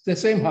house. The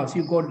same house,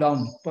 you go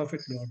down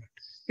perfectly all right.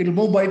 It'll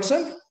move by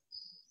itself.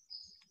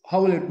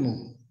 How will it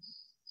move?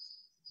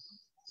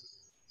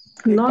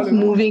 Not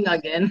moving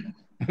again.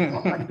 You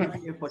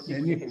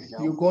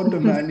go to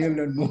manual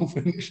and move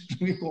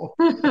instantly.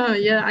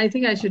 Yeah, I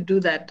think I should do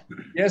that.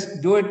 Yes,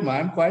 do it,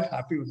 man. I'm quite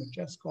happy with it.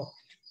 Just go.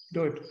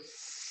 Do it.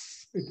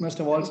 It must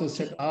have also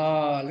said,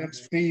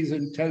 let's freeze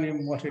and tell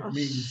him what it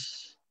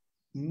means.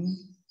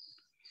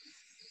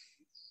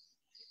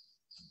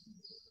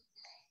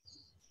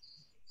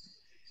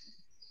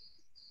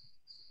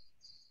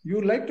 You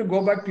like to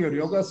go back to your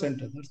yoga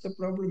center. That's the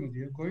problem with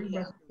you. You're going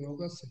back to the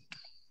yoga center.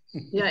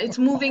 Yeah, it's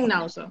moving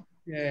now, sir.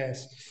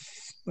 Yes.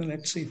 Well,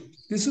 let's see.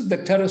 This is the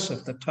terrace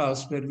of the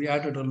house where we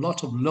added a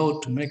lot of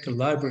load to make a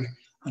library,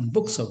 and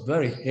books are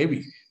very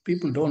heavy.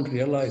 People don't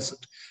realize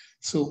it.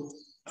 So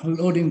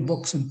loading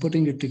books and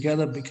putting it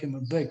together became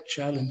a big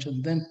challenge,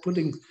 and then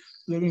putting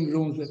living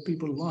rooms where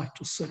people like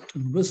to sit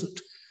and visit.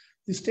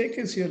 The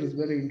staircase here is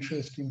very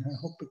interesting. I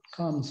hope it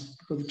comes,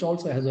 because it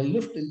also has a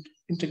lift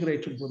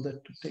integrated with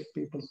it to take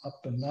people up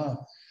and down.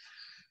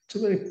 It's a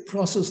very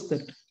process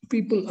that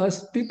people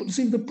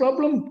see the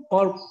problem,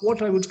 or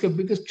what I would say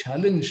biggest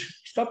challenge,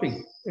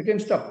 stopping. Again,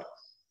 stop.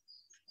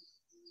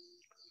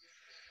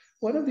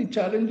 One of the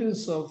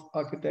challenges of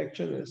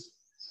architecture is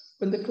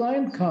when the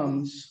client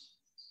comes,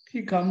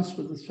 he comes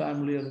with his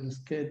family or his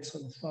kids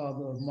or his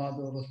father or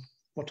mother or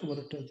whatever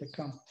it is they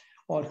come.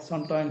 Or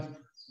sometimes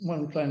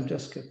one client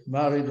just get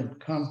married and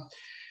come.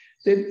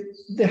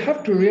 They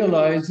have to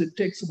realize it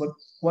takes about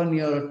 1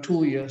 year or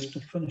 2 years to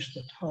finish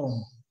that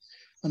home.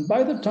 And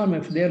by the time,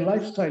 if their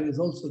lifestyle is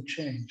also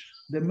changed,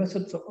 their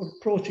methods of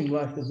approaching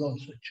life is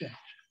also changed.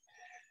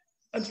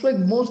 It's like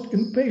most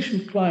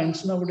impatient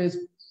clients nowadays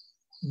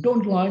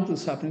don't like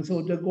this happening,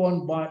 so they go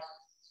and buy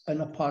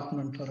an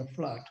apartment or a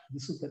flat.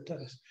 This is the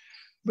terrace,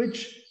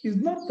 which is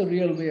not the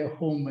real way a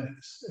home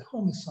is. A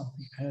home is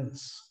something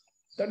else.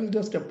 That is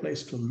just a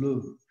place to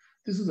live.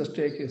 This is the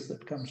staircase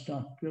that comes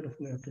down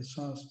beautifully at this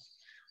house,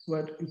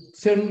 but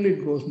certainly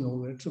it goes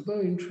nowhere. It's a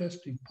very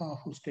interesting,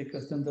 powerful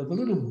staircase. Then there's a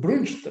little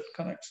bridge that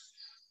connects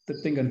the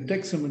thing and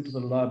takes him into the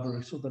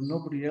library so that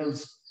nobody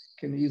else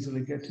can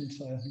easily get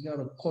inside. You got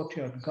a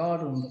courtyard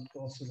garden that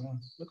goes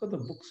around. Look at the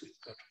books. It's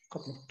got a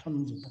couple of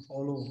tons of books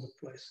all over the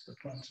place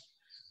that runs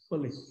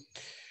fully.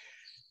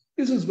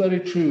 This is very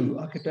true.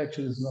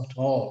 Architecture is not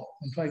all.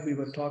 In fact, we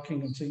were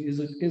talking and saying,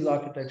 is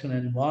architecture an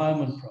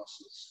environment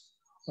process?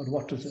 Or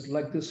what is it?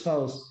 Like this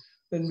house,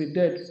 when we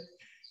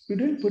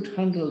didn't put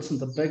handles in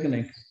the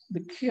beginning. The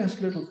kids,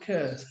 little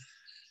kids.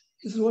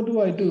 This is what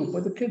do I do?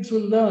 But the kids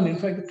will learn. In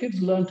fact, the kids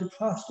learned it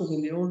faster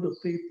than the older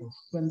people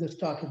when they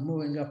started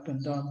moving up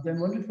and down. Then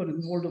only for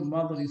an older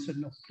mother, he said,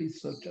 no, please,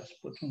 sir, just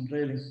put some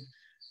railing.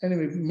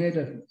 Anyway, we made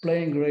a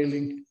playing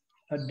railing,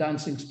 a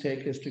dancing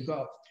staircase to go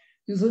up.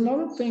 This is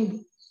another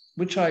thing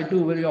which I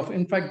do very often.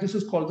 In fact, this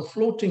is called the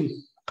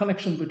floating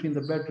connection between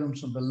the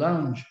bedrooms and the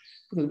lounge,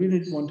 because we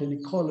didn't want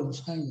any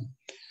columns hanging.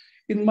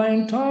 In my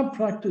entire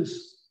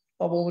practice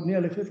of over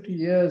nearly 50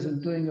 years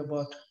and doing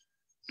about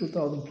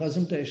 2,000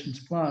 presentations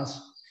plus,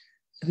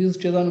 this is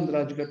Chidanand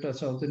Rajgatta's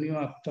house, the New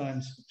York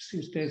Times.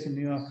 He stays in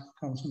New York,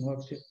 comes and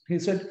works here. He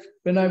said,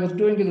 when I was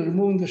doing it,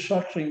 removing the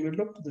shuttering, we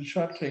looked at the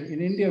shuttering.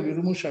 In India, we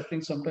remove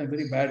shuttering sometimes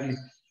very badly.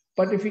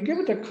 But if you give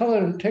it a color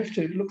and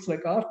texture, it looks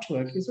like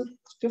artwork. He said,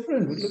 it's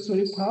different. It looks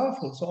very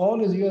powerful. So all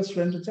his US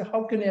friends would say,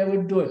 how can you ever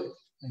do it?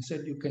 I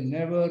said, you can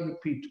never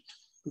repeat it,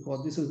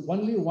 because this is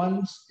only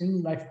once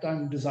in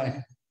lifetime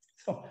design.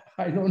 So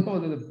I don't know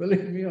whether they're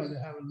billing me or they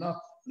have enough.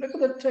 Look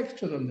at the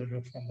texture on the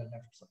roof on the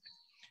left side.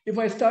 If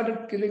I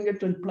started killing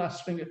it and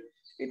plastering it,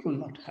 it will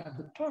not have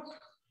the tuck.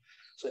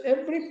 So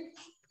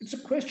it's a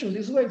question.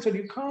 This is why I said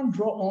you can't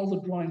draw all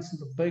the drawings in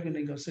the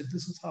beginning or say,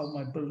 this is how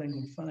my building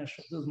will finish,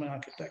 or this is my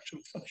architecture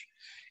will finish.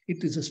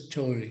 It is a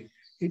story.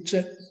 It's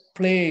a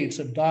play, it's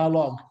a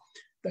dialogue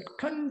that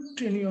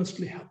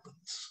continuously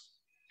happens.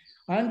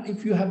 And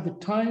if you have the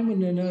time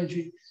and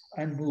energy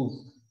and move.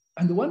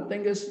 And the one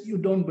thing is you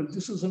don't build.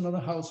 This is another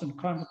house in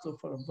Coimbatore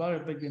for a very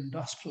big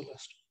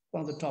industrialist,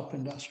 one of the top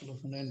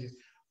industrialists in India,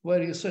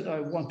 where he said,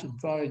 I want it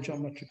very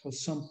geometrical,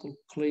 simple,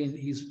 clean,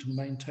 easy to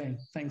maintain,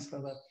 things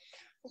like that.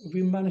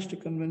 We managed to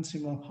convince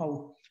him on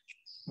how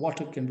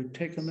water can be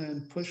taken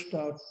in, pushed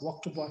out,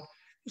 walked about.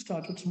 He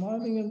started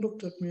smiling and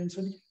looked at me and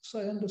said, yes,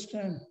 I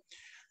understand.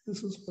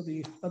 This is for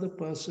the other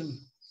person,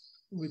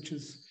 which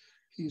is,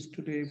 he's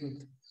today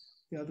with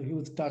the other, he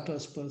was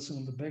Tata's person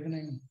in the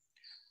beginning.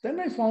 Then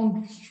I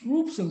found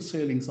roofs and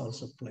ceilings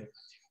also play with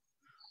you.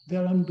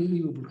 They're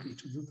unbelievable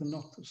creatures. This is the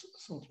north,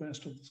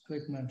 southwest of this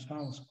great man's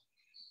house.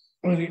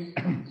 Really,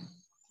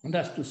 and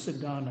that's to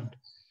sit down and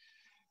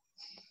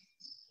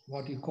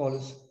what you call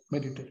is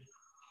meditate.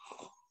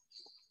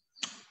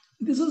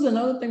 This is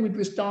another thing which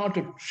we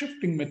started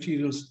shifting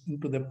materials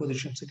into their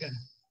positions again,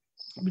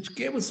 which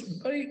gave us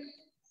very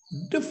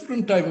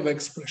different type of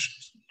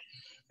expressions.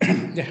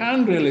 The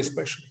handrail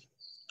especially,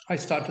 I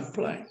started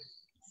playing.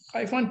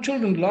 I find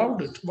children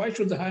loved it. Why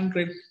should the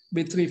handrail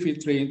be 3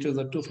 feet 3 inches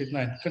or 2 feet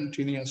 9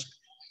 continuously?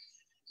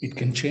 It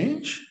can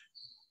change.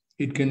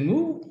 It can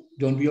move.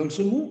 Don't we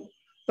also move?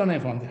 Then I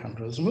found the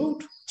handrails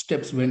moved.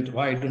 Steps went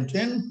wide and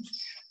thin.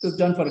 This is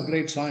done for a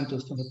great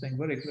scientist and a thing,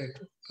 very great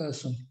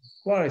person.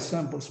 Very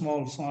simple,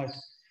 small site.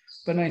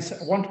 When I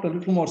wanted a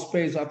little more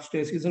space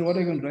upstairs, he said, what are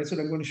you going to do? I said,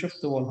 I'm going to shift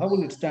the wall. How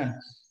will it stand?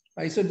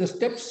 I said, the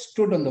steps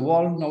stood on the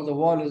wall. Now the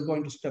wall is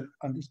going to step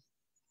on the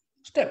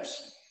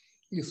steps.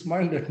 He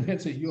smiled at me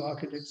and said, you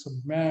architects are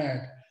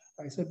mad.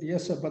 I said,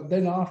 yes, sir. But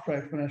then after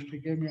I finished, he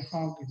gave me a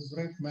hug. He was a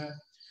great man.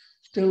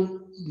 Still,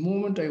 the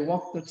moment I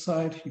walked that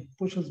side, he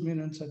pushes me in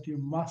and said, you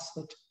must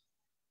sit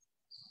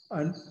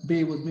and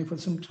be with me for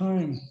some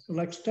time,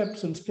 like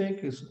steps and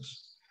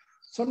staircases.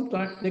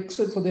 Sometimes,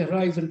 except for the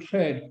rise and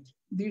tread,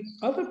 the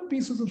other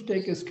pieces of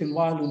staircase can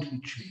violently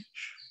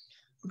change.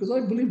 Because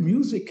I believe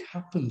music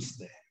happens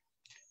there.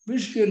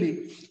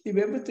 Visually, if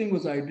everything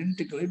was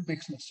identical, it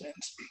makes no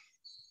sense.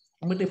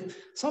 But if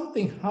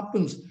something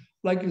happens,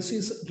 like you see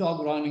a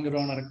dog running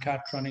around or a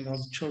cat running or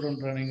children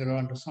running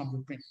around or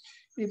something,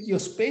 if your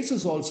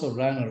spaces also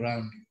ran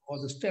around you,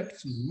 or the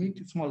steps, you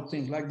meet small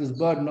things like this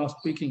bird now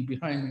speaking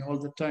behind me all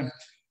the time,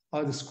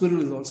 or the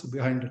squirrel is also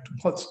behind it,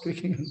 what's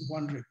speaking and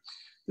wondering.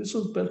 This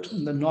was built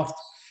in the north,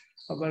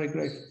 a very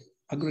great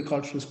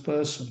agriculturist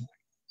person,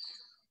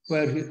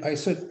 where I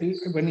said,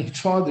 when he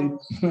saw the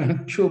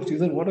tubes, he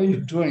said, what are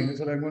you doing? He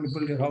said, I'm going to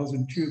build a house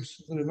in tubes.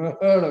 He said, I've never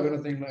heard of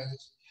anything like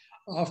this.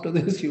 After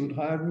this, he would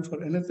hire me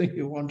for anything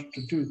he wanted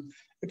to do.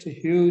 It's a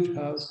huge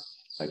house.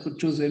 I could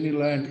choose any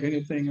land,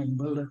 anything, and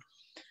build it.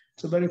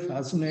 It's a very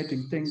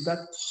fascinating thing that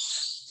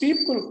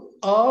people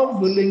are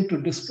willing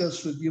to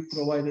discuss with you,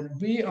 provided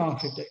we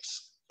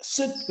architects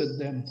sit with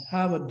them,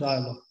 have a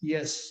dialogue.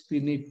 Yes, we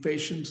need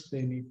patience.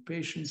 They need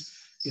patience.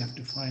 You have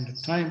to find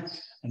a time.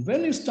 And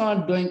when you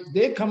start doing,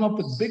 they come up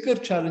with bigger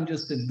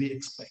challenges than we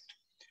expect.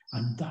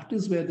 And that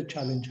is where the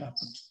challenge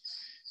happens.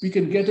 We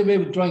can get away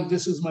with drawing,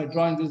 this is my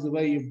drawing, this is the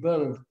way you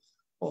build.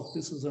 Oh,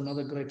 this is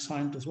another great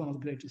scientist, one of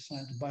the greatest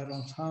scientists,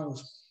 Byron's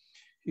house.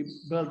 He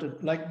built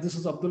it like this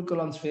is Abdul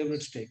Kalam's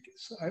favorite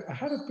staircase. I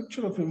had a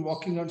picture of him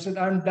walking out and said,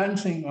 I'm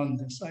dancing on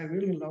this. I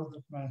really love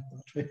that man.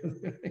 That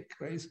was really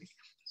crazy.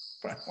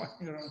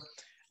 Walking around.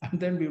 And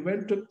then we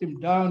went, took him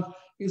down.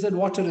 He said,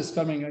 water is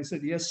coming. I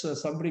said, yes, sir.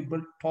 Somebody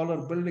built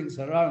taller buildings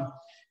around.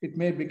 It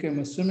may become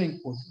a swimming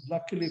pool.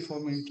 Luckily for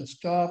me, it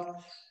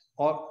stopped.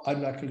 Or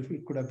unluckily,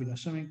 it could have been a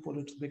swimming pool.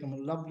 It's become a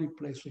lovely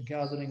place for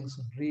gatherings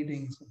and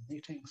readings and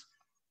meetings.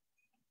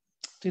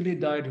 Till he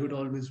died, he would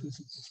always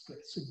visit this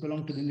place. It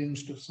belonged to the Indian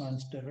Institute of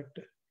Science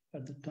director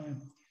at the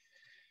time.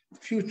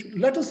 Future,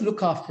 let us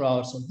look after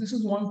ourselves. This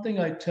is one thing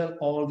I tell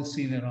all the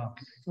senior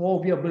architects.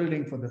 Oh, we are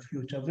building for the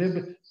future.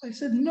 I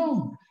said,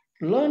 no,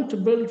 learn to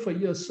build for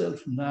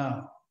yourself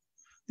now.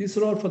 These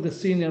are all for the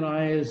senior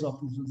IAS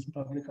officers,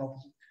 public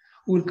officers,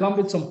 who will come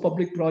with some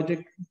public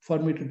project for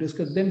me to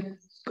discuss. Then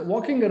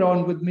walking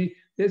around with me,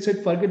 they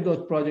said, forget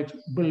those projects,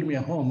 build me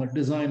a home or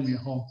design me a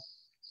home.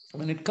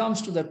 When it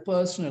comes to that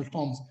personal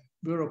homes,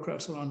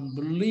 bureaucrats are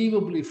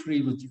unbelievably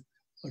free with you.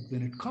 But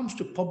when it comes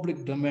to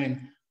public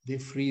domain, they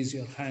freeze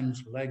your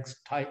hands, legs,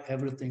 tie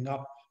everything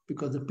up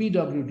because the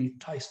PWD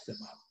ties them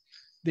up.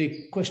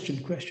 They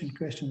question.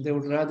 They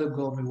would rather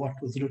go by what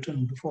was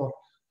written before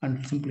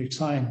and simply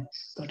sign.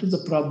 That is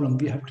the problem.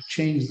 We have to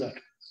change that.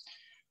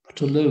 But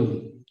to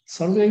live,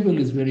 survival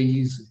is very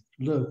easy.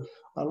 Live.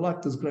 I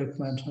like this great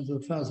man.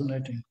 It's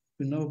fascinating.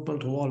 We never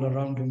built a wall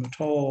around him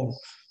at all.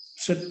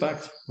 Sit back,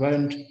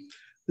 went.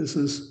 This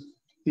is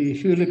the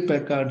Hewlett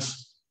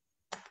Packard's.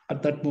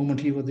 At that moment,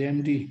 he was the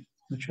MD,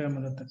 the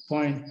chairman at that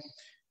point.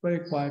 very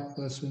quiet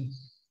person.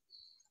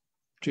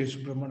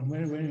 Jason Brahman,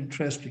 very, very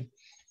interesting.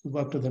 We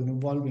worked with an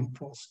evolving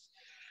process.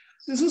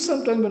 This is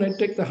sometimes when I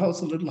take the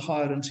house a little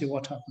higher and see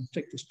what happens.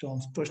 Take the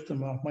stones, push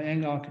them out. My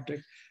young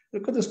architect,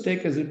 look at the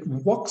stake as it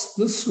walks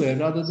this way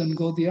rather than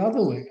go the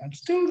other way. And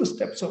still the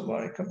steps are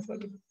very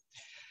comfortable.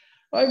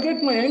 I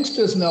get my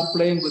youngsters now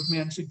playing with me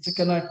and say,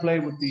 can I play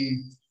with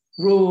the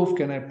roof?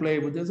 Can I play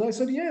with this? I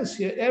said, yes,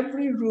 yeah,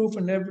 every roof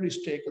and every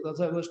stake.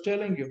 As I was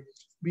telling you,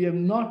 we have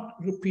not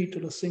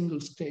repeated a single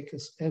stake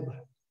as ever.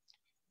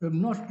 We have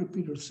not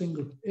repeated a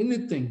single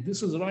anything.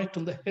 This is right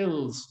on the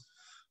hills.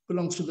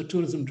 Belongs to the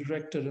tourism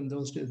director in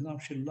those days. Now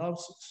she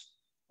loves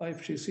it.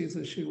 If she sees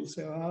it, she will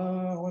say,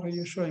 what are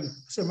you showing? I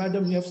said,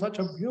 madam, you have such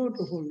a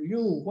beautiful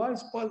view. Why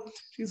spoil?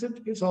 She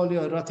said, it's all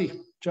your rati,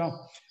 jam.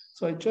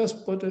 So I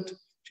just put it.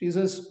 She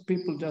says,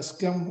 people just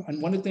come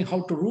and one thing,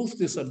 how to roof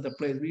this at the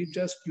place. We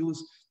just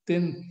use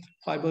thin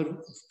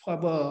fiberglass.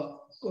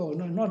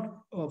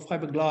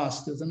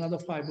 There's another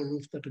fiber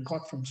roof that I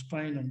got from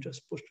Spain and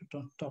just pushed it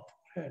on top of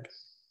her head.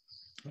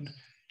 And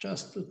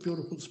just a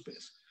beautiful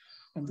space.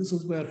 And this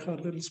is where her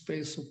little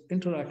space of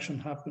interaction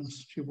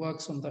happens. She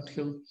works on that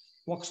hill,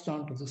 walks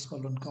down to this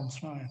hill and comes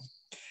down.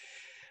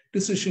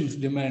 Decisions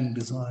demand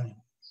design.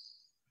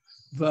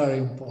 Very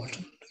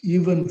important.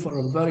 Even for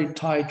a very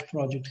tight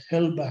project,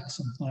 held back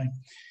some time.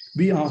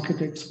 We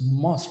architects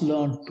must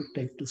learn to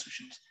take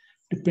decisions,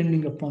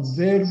 depending upon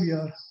where we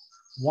are,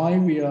 why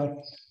we are,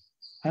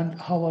 and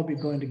how are we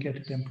going to get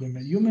it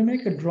implemented. You may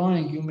make a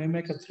drawing, you may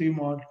make a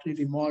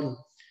 3D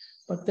model,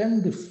 but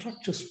then the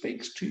structure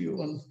speaks to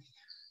you on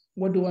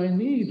what do I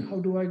need? How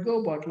do I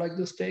go about? Like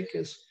the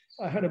staircase,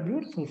 I had a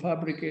beautiful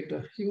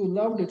fabricator. He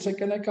loved it. So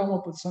can I come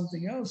up with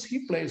something else?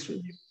 He plays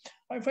with you.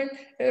 I find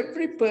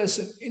every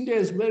person, India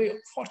is very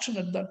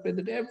fortunate that way,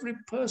 that every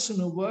person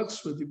who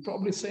works with you,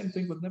 probably same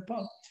thing with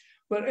Nepal,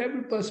 where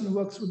every person who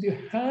works with you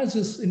has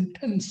his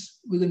intents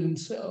within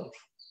himself.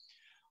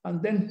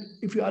 And then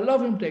if you allow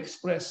him to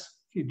express,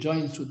 he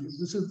joins with you.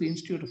 This is the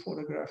Institute of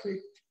Photography,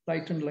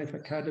 Light and Life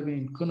Academy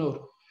in Kannur,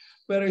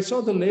 where I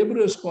saw the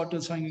laborers'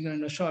 quarters hanging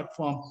in a short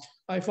form.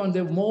 I found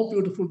they're more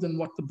beautiful than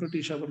what the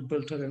British ever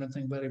built or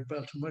anything, very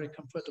built and very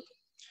comfortable.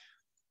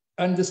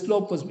 And the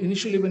slope was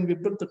initially when we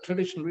built the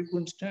traditional, we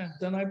couldn't stand.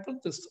 Then I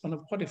built this on a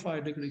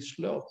 45-degree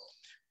slope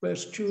where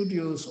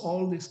studios,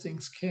 all these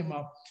things came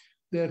up.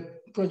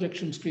 Their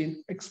projection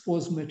screen,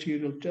 exposed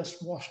material,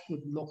 just washed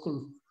with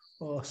local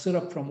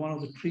syrup from one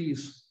of the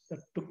trees that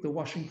took the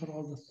washing for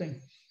all the thing.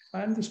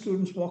 And the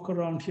students walk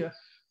around here.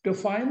 To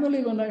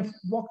finally, when I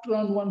walked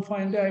around one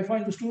fine day, I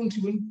find the students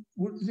even,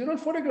 they're not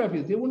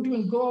photographers, they won't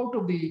even go out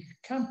of the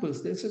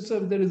campus. They said, sir,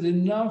 there is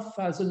enough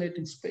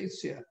fascinating space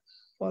here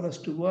for us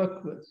to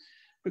work with,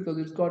 because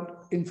it's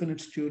got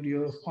infinite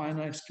studio,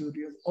 finite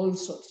studio, all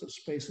sorts of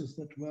spaces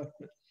that work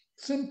with.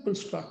 Simple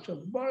structure,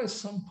 very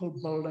simple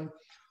building,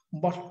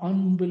 but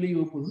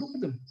unbelievable. Look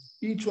at them,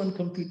 each one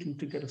competing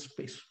to get a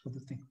space for the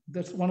thing.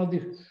 That's one of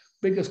the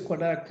biggest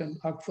Kodak and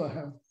Agfa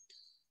have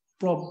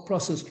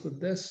processed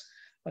with this,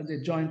 and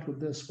they joined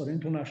with this for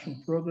international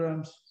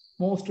programs.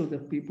 Most of the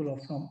people are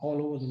from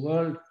all over the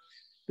world.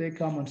 They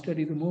come and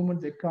study the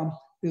movement. They come,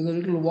 there's a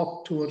little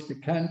walk towards the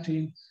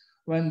canteen.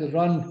 When the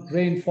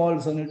rain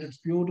falls on it, it's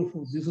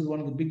beautiful. This is one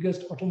of the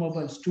biggest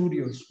automobile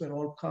studios where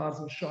all cars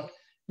are shot.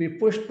 We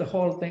pushed the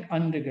whole thing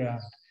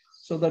underground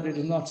so that it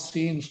is not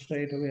seen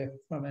straight away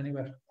from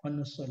anywhere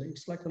unnecessarily.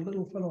 It's like a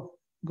little fellow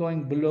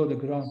going below the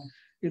ground.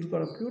 It's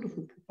got a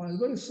beautiful profile,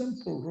 very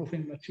simple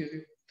roofing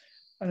material.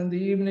 And in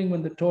the evening,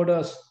 when the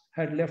Todas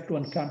had left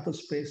one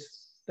campus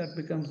space, that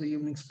becomes the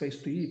evening space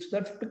to eat.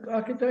 That's the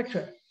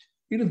architecture.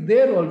 It is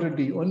there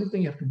already. Only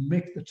thing you have to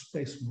make that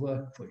space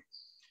work for you.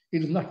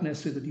 It is not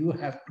necessary that you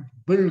have to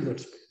build that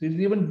space. It is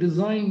even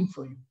designed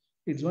for you.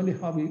 It's only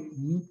how we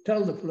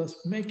tell the fellows,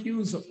 make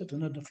use of it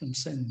in a different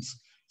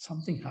sense.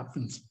 Something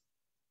happens.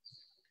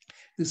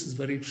 This is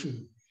very true.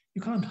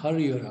 You can't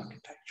hurry your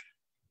architecture.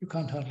 You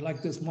can't hurry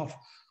like this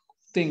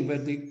thing where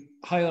the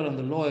higher and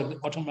the lower, the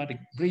automatic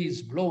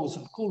breeze blows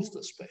and cools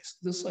the space.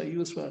 This I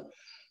use for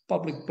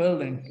public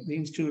building, the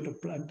Institute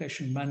of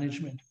Plantation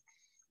Management,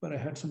 where I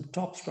had some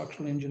top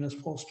structural engineers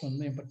post on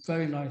me, but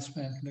very nice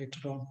man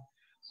later on,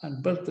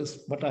 and built this,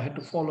 but I had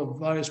to follow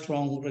very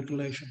strong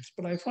regulations.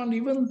 But I found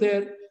even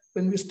there,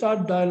 when we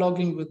start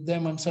dialoguing with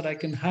them and said, I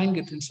can hang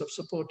it instead of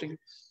supporting it,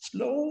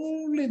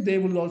 slowly they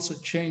will also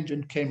change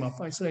and came up.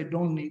 I said, I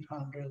don't need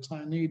handrails.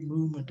 I need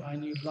movement. I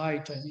need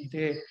light. I need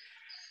air.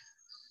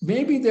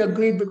 Maybe they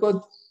agreed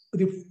because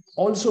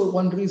also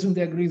one reason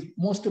they agreed is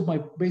most of my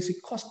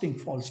basic costing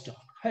falls down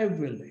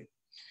heavily.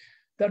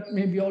 That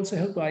maybe also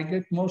help. I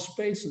get more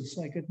spaces.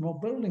 I get more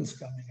buildings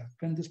coming up.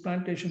 And this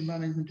plantation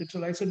management,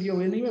 I said, you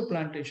have anyway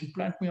plantation,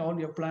 plant me all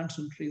your plants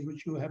and trees,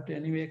 which you have to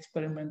anyway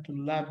experiment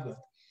and lab with.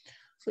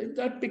 So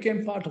that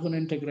became part of an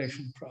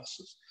integration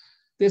process.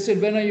 They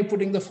said, when are you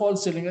putting the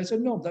false ceiling? I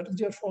said, no, that is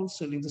your false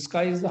ceiling. The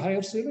sky is the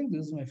higher ceiling.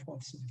 This is my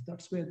false ceiling.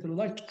 That's where the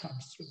light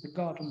comes through. The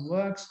garden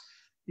works.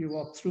 You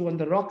walk through and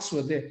the rocks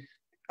were there.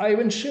 I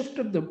even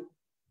shifted the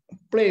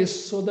place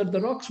so that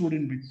the rocks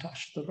wouldn't be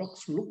touched. The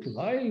rocks look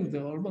live. They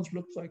almost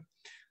look like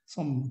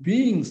some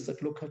beings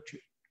that look at you.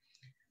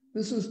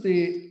 This is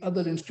the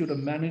other Institute of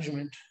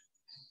Management.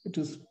 It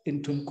is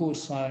in Tumkur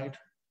side,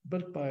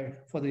 built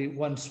for the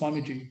one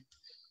Swamiji,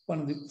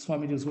 one of the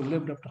Swamijis who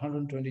lived up to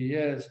 120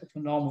 years, a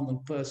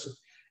phenomenal person.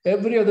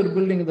 Every other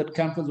building in that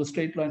campus was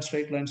straight line,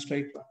 straight line,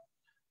 straight line.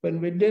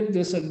 When we did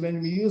this and when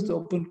we used the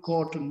open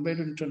court and made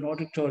it into an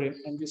auditorium,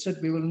 and we said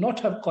we will not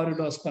have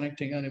corridors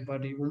connecting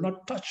anybody, we will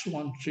not touch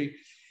one tree,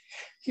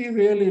 he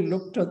really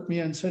looked at me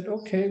and said,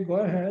 okay, go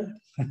ahead.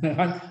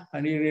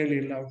 And he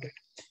really loved it.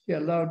 He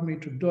allowed me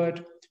to do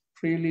it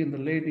freely, and the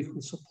lady who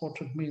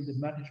supported me, the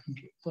management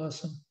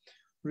person,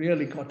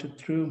 really got it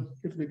through.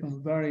 It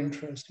became very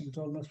interesting. It's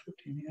almost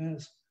 15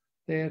 years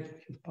there.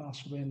 He's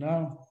passed away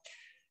now.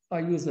 I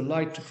used the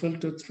light to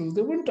filter through.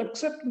 They wouldn't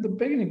accept in the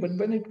beginning, but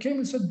when it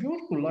came, it's a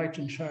beautiful light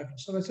and shadow.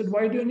 So I said,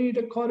 why do you need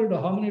a corridor?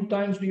 How many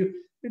times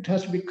it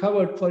has to be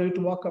covered for you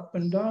to walk up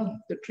and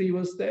down? The tree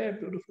was there,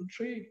 beautiful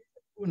tree.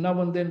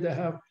 Now and then they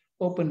have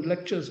open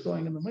lectures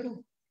going in the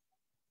middle.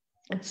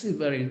 It's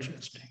very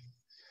interesting.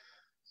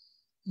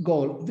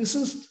 Goal. This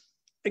is,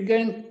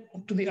 again,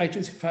 to the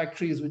ITC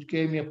factories, which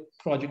gave me a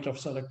project of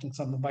selecting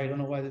something, but I don't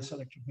know why they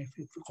selected me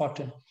for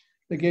cotton.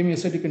 They gave me,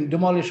 said you can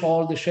demolish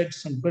all the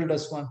sheds and build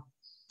us one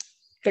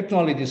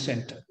technology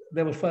center.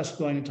 They were first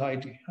going into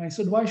IT. I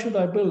said, why should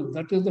I build?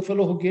 That is the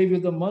fellow who gave you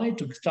the money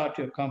to start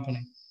your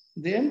company.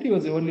 The MD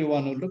was the only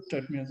one who looked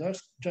at me and said,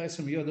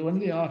 Jason, you're the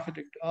only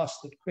architect to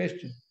ask that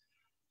question.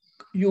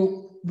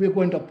 We're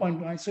going to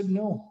appoint me. I said,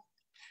 no.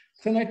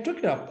 Then I took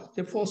it up.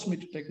 They forced me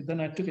to take it. Then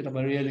I took it up.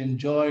 I really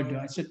enjoyed it.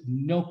 I said,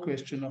 no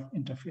question of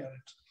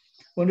interference.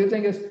 Only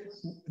thing is,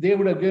 they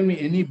would have given me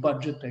any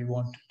budget I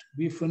wanted.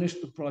 We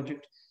finished the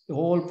project, the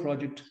whole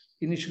project,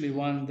 initially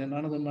one, then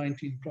another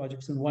 19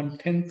 projects, and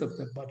 1/10 of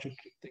the budget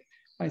thing.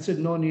 I said,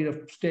 no need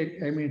of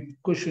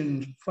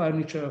cushions,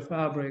 furniture,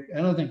 fabric,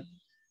 anything.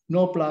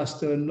 No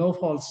plaster, no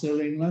false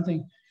ceiling,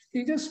 nothing.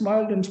 He just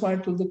smiled and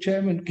smiled till the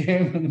chairman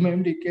came and the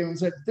MD came and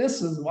said,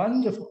 this is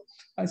wonderful.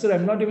 I said,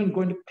 I'm not even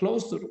going to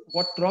close the room.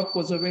 What rock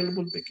was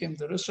available became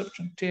the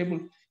reception table.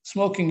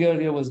 Smoking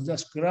area was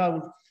just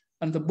ground.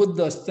 And the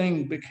Buddha's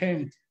thing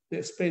became the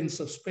expense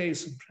of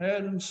space and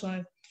prayer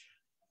inside.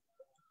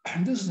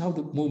 And this is how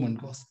the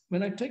movement goes.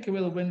 When I take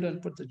away the window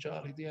and put the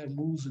jolly, the air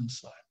moves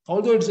inside.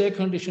 Although it's air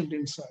conditioned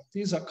inside,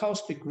 these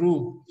acoustic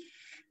room,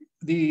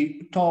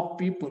 the top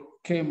people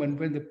came and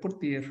when they put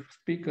the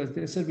speakers,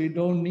 they said, we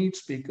don't need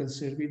speakers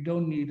here. We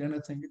don't need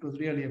anything. It was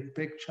really a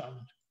big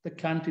challenge. The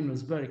canteen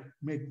was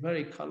made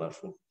very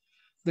colorful.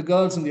 The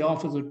girls in the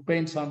office would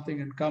paint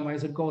something and come. I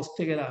said, go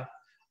stick it out.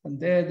 And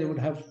there they would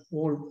have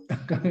all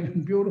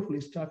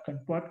beautifully stuck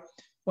and put.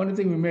 One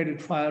thing, we made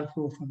it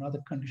fireproof and other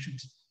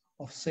conditions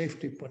of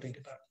safety putting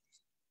it up.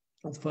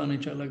 Of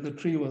furniture, like the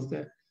tree was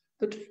there.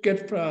 The tree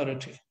gets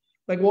priority.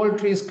 Like all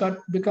trees cut,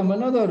 become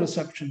another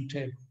reception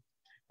table.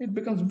 It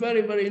becomes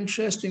very, very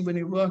interesting when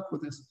you work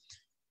with this.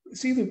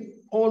 See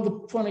all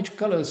the furniture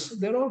colors,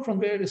 they're all from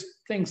various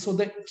things. So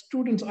the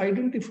students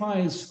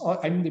identifies,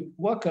 the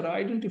worker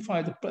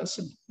identifies the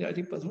person, the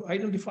IT person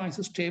identifies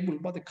his table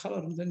by the color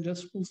and then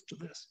just moves to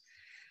this.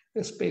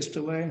 They're spaced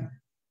away,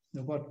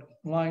 they've got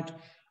light,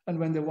 and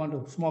when they want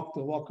to smoke,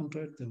 they walk into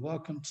it, they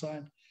work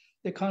inside.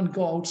 They can't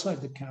go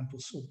outside the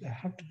campus, so they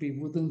have to be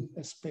within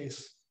a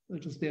space.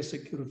 It is their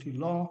security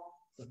law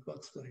that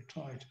works very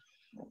tight.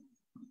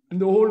 In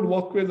the old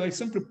walkways, I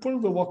simply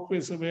pulled the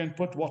walkways away and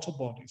put water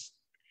bodies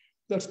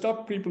that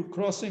stopped people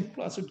crossing,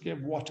 plus it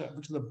gave water,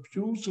 which is a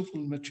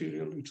beautiful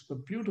material, which is a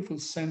beautiful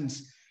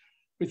sense,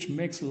 which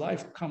makes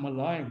life come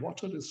alive.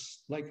 Water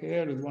is like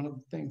air, is one of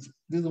the things.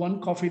 This is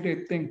one coffee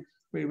day thing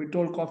where we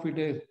told coffee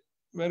day,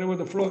 wherever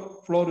the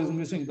floor is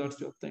missing, that's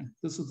your thing.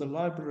 This is the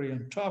library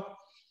on top.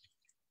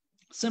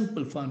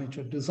 Simple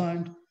furniture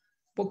designed,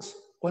 books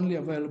only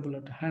available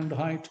at hand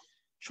height,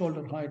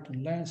 shoulder height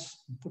and less,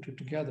 and put it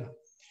together.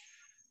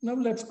 Now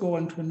let's go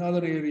into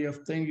another area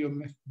of thing you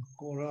may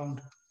go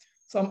around.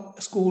 Some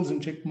schools in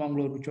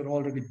Chikmagalur which are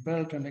already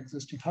built and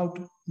existing, how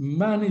to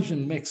manage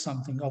and make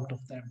something out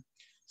of them.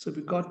 So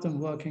we got them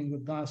working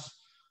with us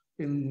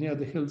near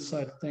the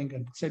hillside thing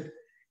and said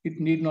it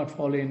need not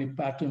follow any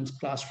patterns.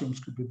 Classrooms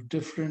could be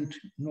different.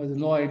 There's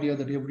no idea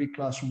that every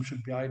classroom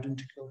should be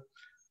identical.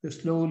 They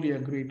slowly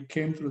agreed,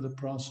 came through the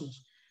process.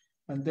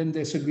 And then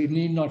they said, we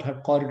need not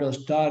have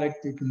corridors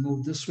direct. They can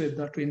move this way,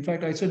 that way. In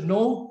fact, I said,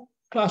 no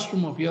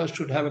classroom of yours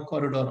should have a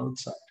corridor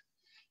outside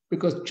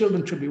because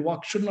children should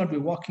not be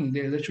walking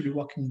there. They should be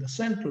walking in the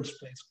central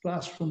space.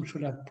 Classrooms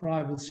should have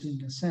privacy in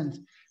the sense.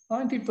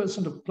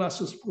 90% of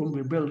classes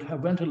we build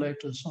have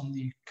ventilators on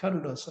the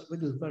corridors,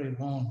 which is very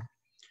wrong.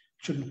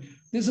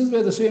 This is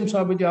where the same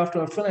Sabiji,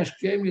 after I finished,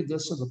 gave me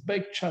this as a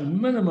big challenge,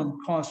 minimum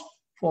cost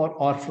for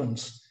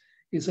orphans.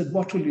 He said,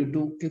 what will you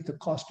do if the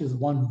cost is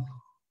 1/2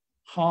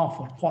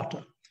 or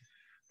quarter?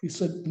 He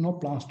said, no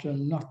plaster,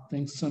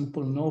 nothing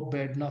simple, no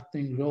bed,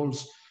 nothing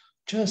rolls.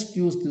 Just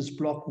use this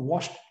block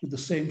washed with the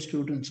same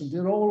students, and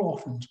they're all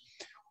orphans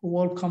who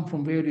all come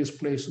from various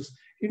places.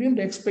 He didn't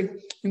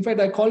expect, in fact,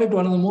 I call it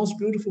one of the most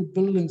beautiful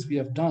buildings we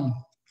have done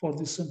for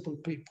these simple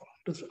people.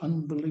 It was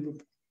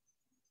unbelievable.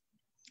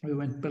 We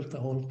went, built the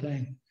whole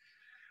thing.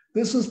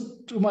 This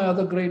is to my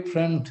other great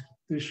friend,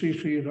 the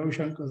Sri Ravi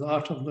Shankar's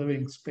Art of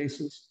Living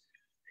Spaces.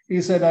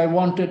 He said, I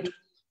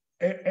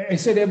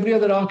said, every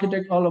other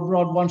architect all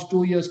abroad wants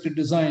 2 years to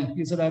design.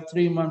 He said, I have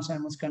 3 months, I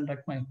must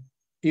conduct my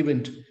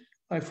event.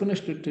 I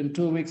finished it in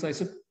 2 weeks. I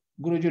said,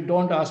 Guruji,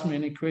 don't ask me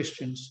any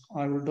questions.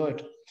 I will do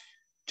it.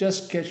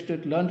 Just sketched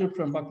it, learned it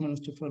from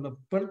Buckminster Fuller,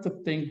 built the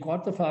thing,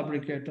 got the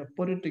fabricator,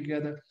 put it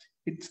together.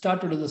 It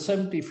started with a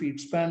 70 feet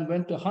span,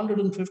 went to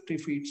 150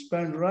 feet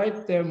span,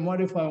 right there,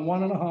 modified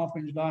 1.5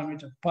 inch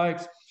diameter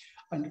pipes,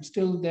 and it's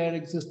still there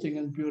existing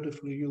and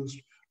beautifully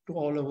used to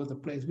all over the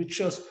place, which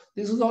shows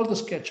this is all the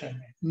sketch I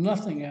made,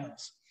 nothing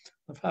else.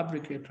 The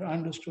fabricator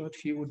understood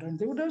he would, and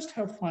they would just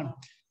have fun.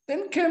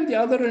 Then came the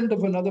other end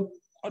of another,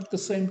 at the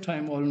same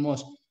time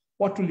almost,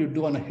 what will you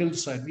do on a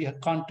hillside? We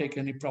can't take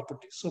any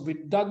property. So we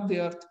dug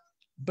the earth,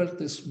 built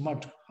these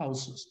mud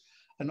houses.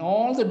 And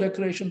all the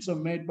decorations are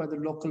made by the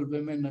local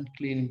women and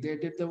cleaning. They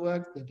did the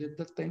work, they did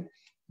the thing.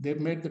 They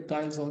made the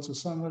tiles also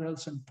somewhere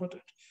else and put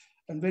it.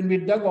 And when we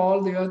dug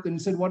all the earth and he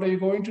said, what are you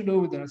going to do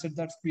with it? I said,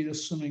 that's be the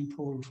swimming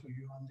pool for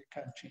you on the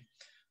canteen.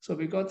 So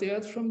we got the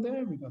earth from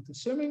there, we got the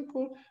swimming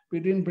pool. We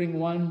didn't bring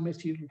one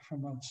material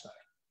from outside.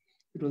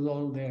 It was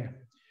all there,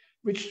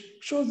 which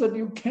shows that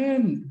you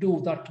can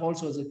do that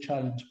also as a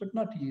challenge, but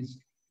not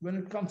easy. When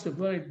it comes to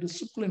very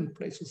disciplined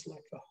places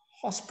like a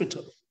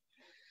hospital,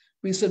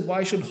 we said,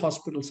 why should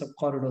hospitals have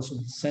corridors in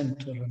the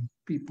center and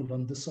people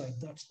on this side,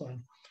 that side?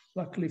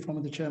 Luckily,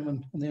 from the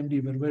chairman and the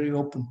MD were very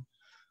open.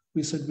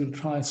 We said, we'll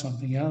try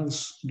something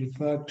else. And it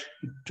worked.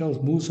 It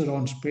just moves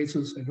around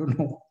spaces. I don't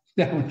know.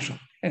 They haven't shown.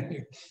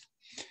 Anyway,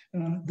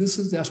 this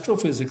is the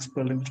astrophysics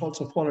building, which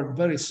also followed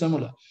very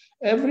similar.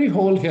 Every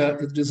hole here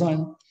is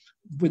designed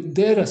with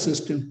their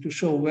assistant to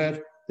show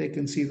where they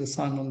can see the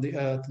sun on the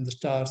earth and the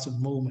stars and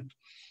movement.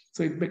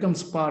 So it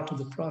becomes part of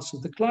the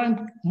process. The client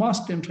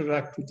must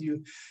interact with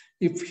you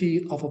if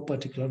he of a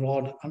particular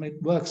order, and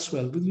it works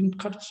well. We didn't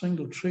cut a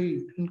single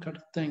tree, didn't cut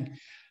a thing,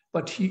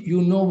 but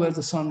you know where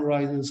the sun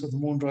rises or the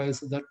moon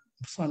rises, that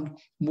sun,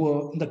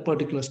 that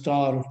particular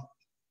star or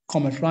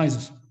comet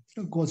rises.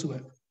 It goes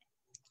away.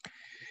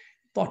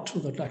 Thought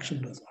through that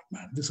action does not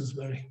matter. This is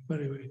very,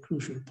 very, very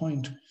crucial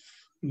point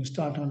when you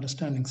start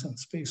understanding some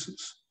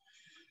spaces.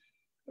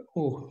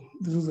 Oh,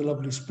 this is a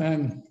lovely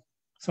span.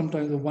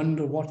 Sometimes I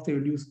wonder what they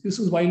will use. This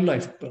is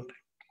wildlife building,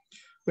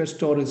 where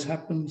storage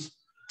happens.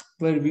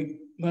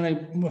 When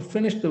I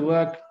finished the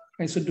work,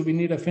 I said, do we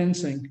need a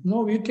fencing? No,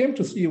 we came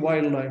to see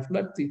wildlife.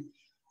 Let the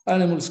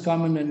animals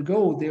come in and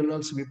go. They'll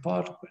also be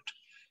part of it.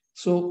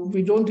 So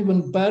we don't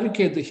even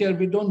barricade here.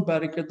 We don't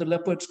barricade. The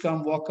leopards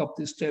come, walk up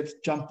the steps,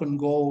 jump and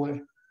go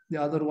away.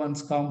 The other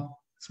ones come,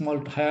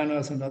 small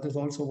hyenas and others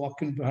also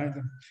walking behind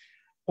them.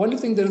 Only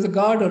thing, there is a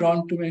guard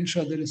around to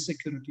ensure there is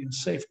security and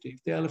safety.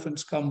 If the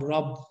elephants come,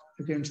 rub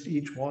against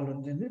each wall,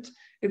 and then it's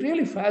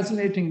really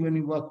fascinating when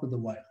you work with the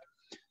wild.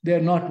 They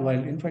are not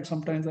wild. In fact,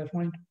 sometimes I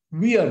find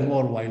we are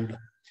more wild.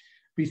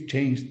 We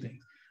change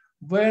things.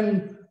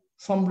 When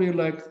somebody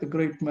like the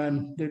great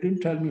man, they didn't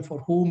tell me for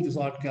whom this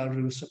art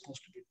gallery was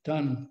supposed to be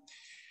done.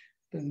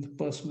 Then the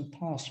person who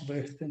passed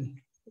away, then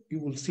you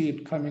will see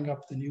it coming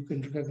up, then you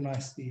can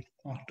recognize the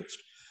artist.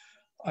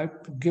 I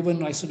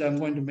said, I'm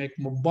going to make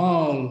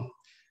mobile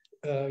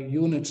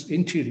units,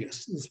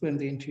 interiors. This is when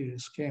the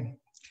interiors came.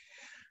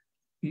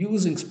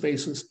 Using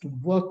spaces to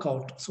work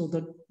out so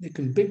that they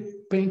can big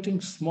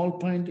paintings, small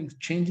paintings,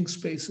 changing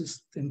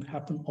spaces then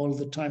happen all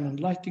the time, and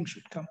lighting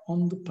should come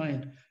on the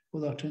paint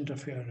without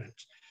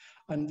interference.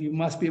 And you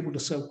must be able to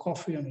serve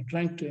coffee and a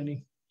drink to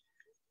any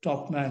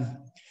top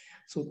man.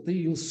 So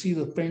you see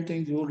the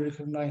paintings, you will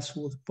recognize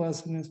who the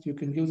person is. You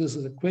can use this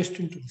as a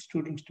question to the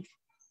students to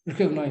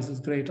recognize this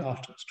great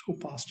artist who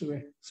passed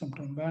away some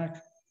time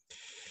back.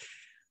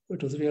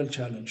 It was a real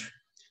challenge.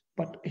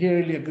 But he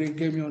really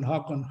gave me a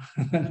hug on.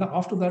 And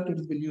after that, it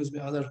has been used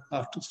by other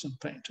artists and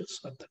painters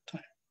at that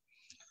time.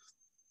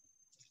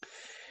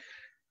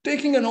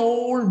 Taking an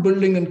old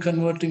building and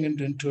converting it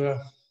into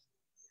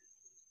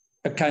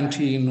a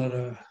canteen or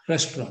a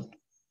restaurant.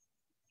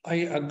 I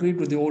agreed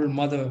with the old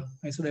mother.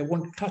 I said, I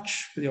won't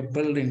touch with your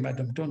building,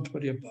 madam. Don't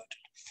worry about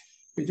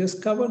it. We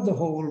just covered the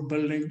whole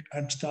building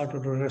and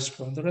started a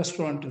restaurant. The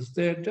restaurant is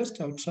there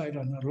just outside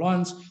on our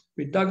lawns.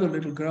 We dug a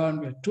little ground.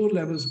 We had 2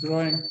 levels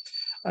growing.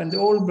 And the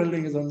old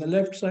building is on the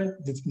left side.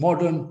 This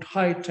modern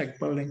high-tech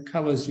building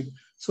covers you.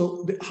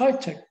 So the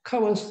high-tech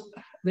covers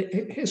the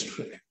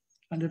history,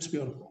 and it's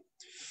beautiful.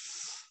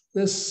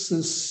 This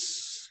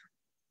is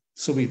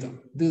Suvidha.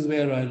 This is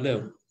where I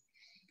live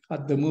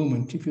at the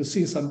moment. If you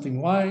see something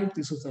wide,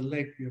 this is a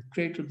lake we have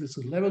created. This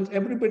is levels.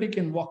 Everybody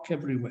can walk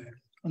everywhere.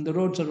 And the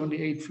roads are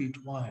only 8 feet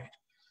wide,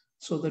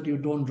 so that you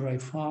don't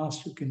drive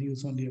fast. You can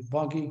use only a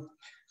buggy.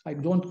 I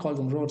don't call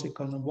them roads, I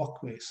call them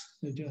walkways.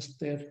 They're just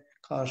there.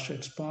 Car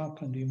sheds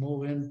park and you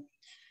move in.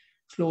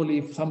 Slowly,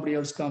 if somebody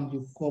else comes,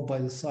 you go by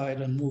the side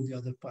and move the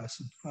other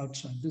person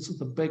outside. This is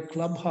the big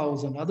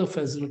clubhouse and other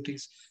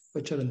facilities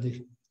which are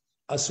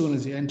as soon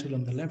as you enter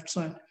on the left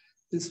side.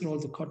 These are all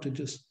the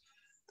cottages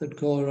that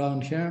go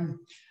around here.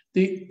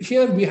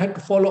 Here we had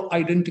to follow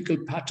identical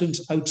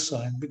patterns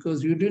outside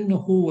because you didn't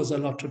know who was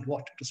allotted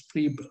what. It was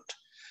pre-built.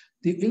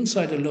 The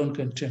inside alone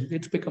can change.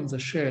 It becomes a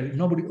share.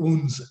 Nobody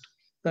owns it.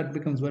 That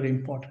becomes very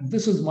important.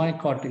 This is my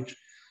cottage.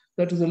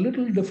 That is a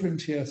little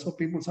different here. So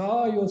people say,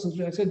 yours is,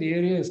 I said, the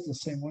area is the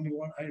same. Only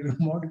one, I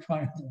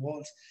modified the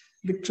walls.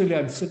 Literally,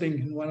 I'm sitting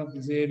in one of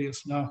these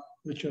areas now,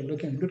 which you're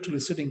looking, literally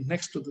sitting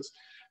next to this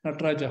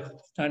Nataraja,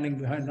 standing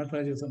behind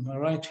Nataraja is on my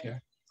right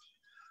here.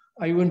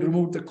 I even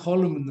removed the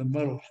column in the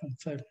middle and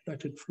said,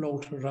 let it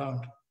float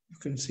around. You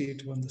can see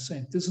it on the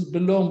same. This is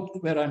below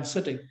where I'm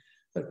sitting,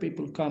 where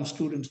people come,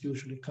 students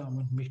usually come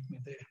and meet me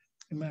there.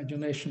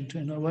 Imagination to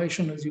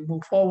innovation as you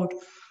move forward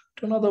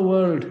to another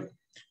world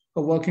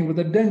of working with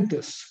a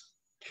dentist.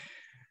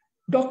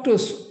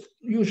 Doctors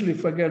usually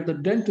forget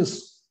that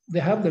dentists, they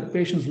have their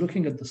patients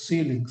looking at the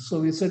ceiling. So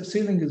we said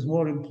ceiling is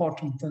more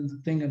important than the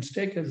thing, and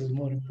staircase is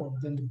more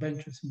important than the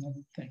benches and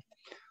other thing.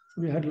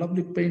 So we had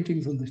lovely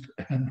paintings on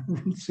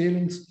the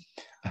ceilings,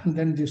 and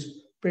then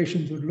these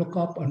patients would look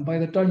up, and by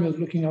the time he was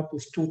looking up,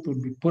 his tooth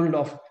would be pulled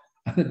off,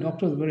 and the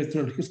doctor was very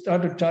thrilled. He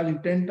started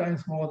charging 10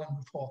 times more than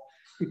before.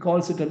 He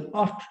calls it an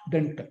art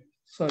dental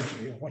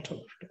surgery or whatever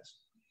it is.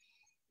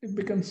 It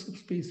becomes a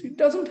space. It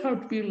doesn't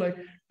have to be like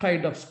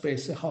tied up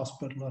space, a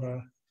hospital or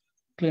a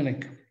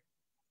clinic.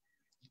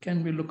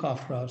 Can we look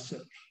after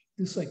ourselves?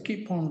 This I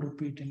keep on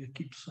repeating, I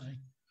keep saying.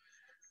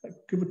 I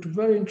give it to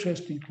very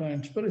interesting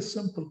clients, very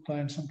simple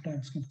clients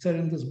sometimes.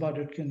 Considering this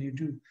budget, can you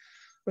do?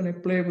 When I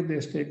play with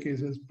their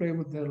staircases, play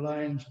with their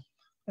lines,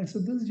 I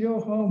said, this is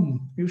your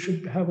home. You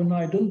should have an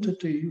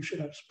identity. You should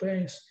have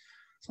space.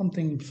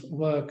 Something's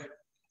work.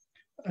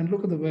 And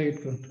look at the way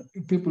it goes.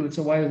 People would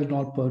say, why is it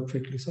not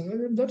perfectly? So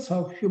that's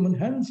how human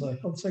hands are.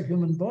 That's how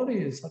human body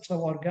is. That's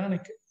how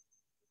organic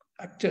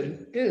actually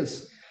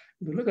is.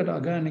 If you look at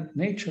organic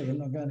nature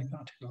and organic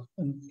article,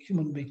 and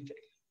human beings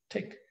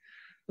take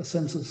the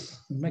senses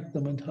and make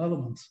them into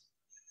elements.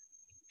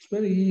 It's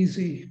very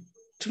easy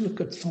to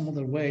look at some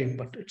other way,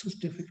 but it's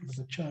just difficult as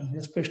a challenge,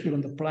 especially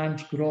when the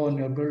plants grow in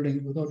your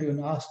building without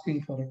even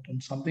asking for it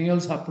and something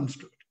else happens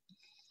to it.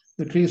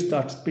 The trees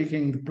start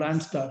speaking, the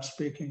plants start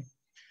speaking,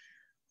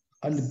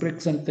 and the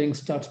bricks and things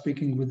start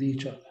speaking with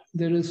each other.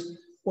 There is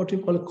what you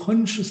call a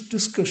conscious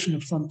discussion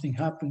if something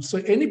happens. So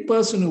any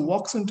person who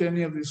walks into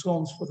any of these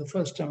homes for the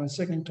first time or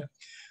second time,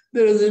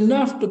 there is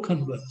enough to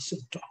converse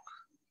and talk.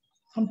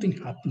 Something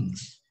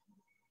happens.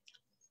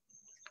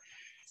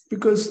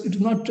 Because it's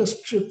not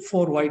just strip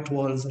for white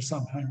walls or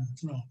something.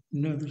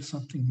 No, there's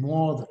something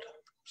more that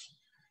happens.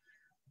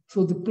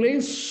 So the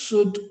place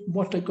should,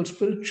 what I call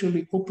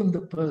spiritually, open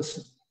the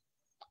person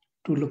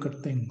to look at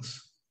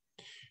things.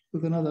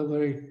 With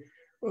another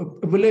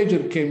a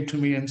villager came to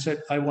me and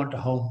said, I want a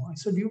home. I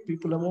said, you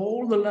people have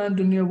all the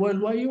land in your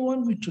world. Why you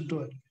want me to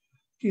do it?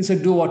 He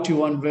said, do what you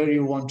want, where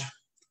you want.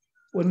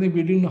 When we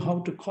didn't know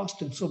how to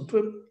cost him. So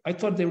I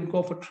thought they would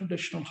go for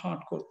traditional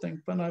hardcore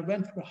thing. When I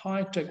went for a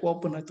high-tech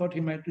open, I thought he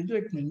might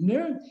reject me.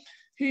 No,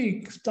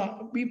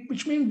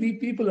 which means we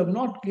people have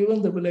not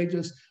given the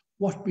villagers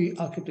what we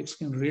architects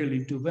can really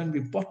do. When we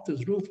bought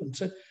this roof and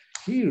said,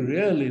 he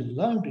really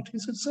loved it. He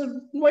said,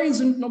 sir, why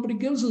isn't nobody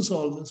gives us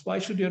all this? Why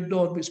should your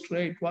door be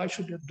straight? Why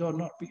should your door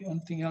not be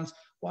anything else?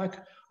 Why?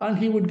 And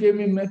he would give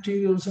me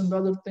materials and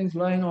other things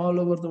lying all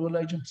over the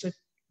village and say,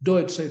 do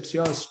it, so it's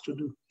yours to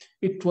do.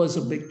 It was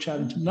a big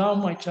challenge. Now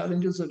my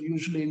challenges are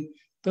usually in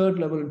third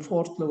level and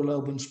fourth level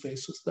urban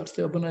spaces. That's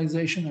the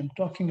urbanization I'm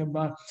talking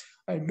about.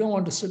 I don't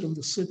want to sit in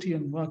the city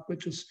and work,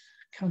 which is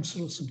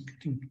cancerous and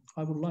getting.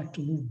 I would like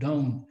to move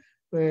down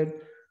where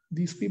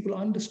these people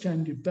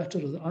understand you better.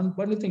 And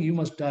one thing, you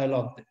must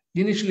dialogue them.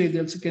 Initially,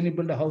 they'll say, can you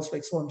build a house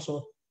like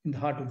so-and-so in the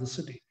heart of the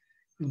city?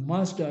 You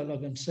must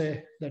dialogue and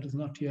say, that is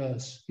not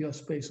yours. Your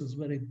space is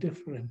very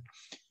different.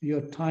 Your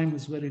time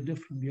is very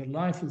different. Your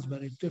life is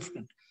very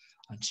different.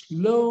 And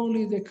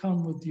slowly they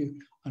come with you.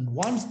 And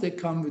once they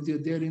come with you,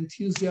 their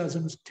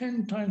enthusiasm is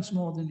 10 times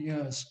more than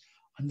yours.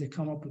 And they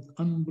come up with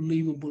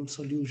unbelievable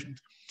solutions.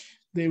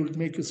 They will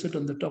make you sit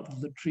on the top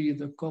of the tree,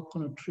 the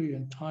coconut tree,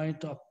 and tie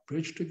it up,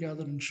 bridge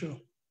together and show.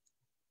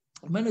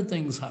 Many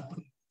things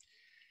happen.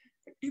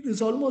 It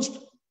is almost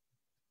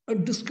a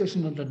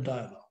discussion and a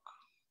dialogue.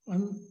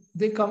 And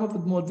they come up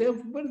with more. The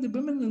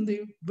women in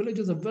the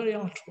villages are very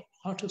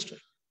artistic.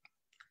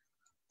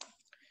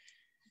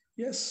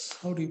 Yes,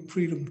 how do you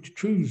freedom to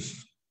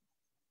choose?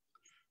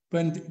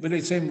 When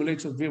the same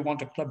village says, we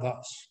want a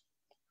clubhouse.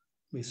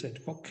 We said,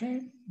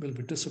 okay, we'll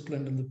be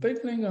disciplined in the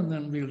beginning, and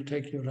then we'll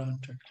take you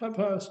around to a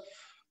clubhouse,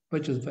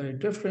 which is very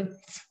different.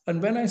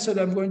 And when I said,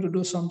 I'm going to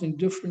do something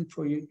different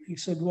for you, he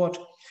said, what?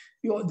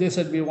 They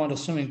said, we want a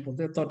swimming pool.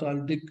 They thought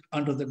I'll dig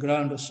under the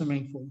ground a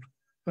swimming pool.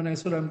 When I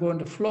said, I'm going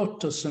to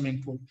float to a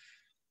swimming pool,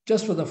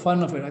 just for the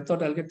fun of it, I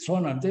thought I'll get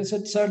thrown out. They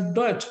said, sir,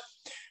 do it.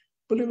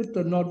 Believe it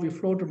or not, we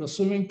floated a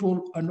swimming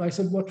pool. And I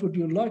said, what would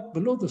you like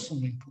below the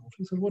swimming pool?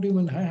 He said, what do you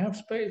mean? I have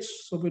space.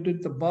 So we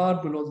did the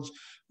bar below this.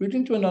 We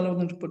didn't even allow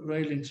them to put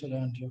railings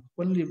around here.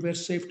 Only where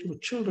safety for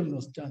children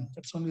was done.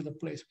 That's only the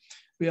place.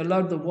 We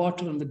allowed the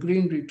water and the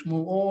greenery to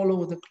move all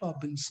over the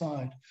club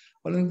inside.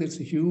 I think there's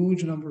a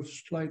huge number of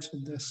slides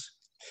in this.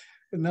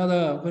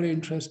 Another very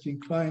interesting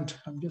client,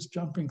 I'm just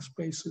jumping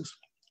spaces.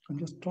 I'm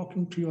just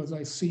talking to you as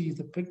I see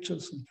the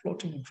pictures and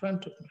floating in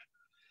front of me.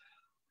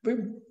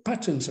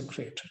 Patterns are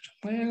created.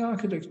 My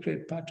architects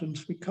create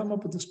patterns. We come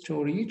up with a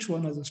story. Each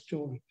one has a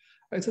story.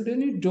 I said,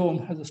 any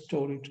dome has a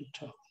story to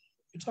tell.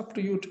 It's up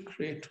to you to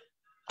create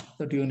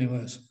that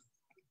universe.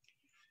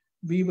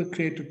 We were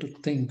created to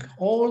think.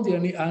 All the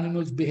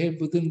animals behave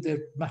within their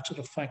matter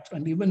of fact.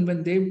 And even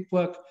when they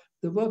work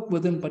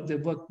within, but they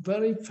work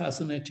very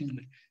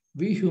fascinatingly.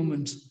 We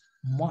humans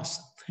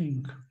must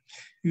think.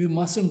 You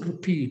mustn't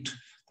repeat.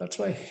 That's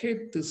why I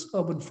hate this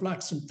urban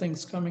flats and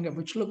things coming up,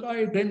 which look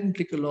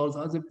identical, all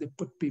as if they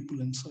put people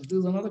inside. This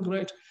is another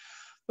great,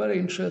 very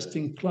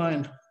interesting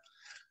client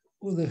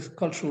with a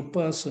cultural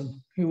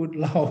person. He would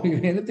allow you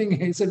anything.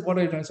 He said, what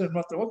I said,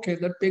 okay,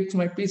 that takes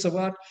my piece of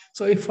art.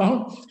 So he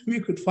found we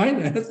could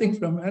find anything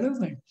from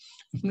anything.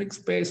 Big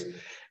space.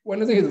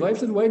 One thing, his wife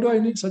said, why do I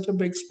need such a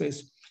big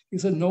space? He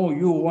said, no,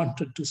 you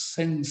wanted to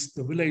sense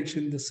the village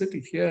in the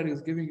city. Here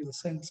he's giving you the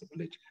sense of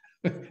village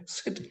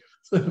city.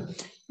 So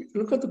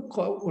look at the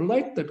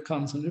light that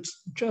comes in.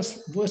 It's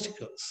just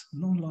verticals,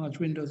 no large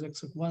windows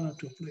except one or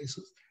two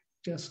places.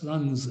 Just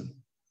runs in.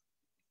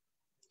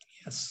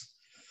 Yes.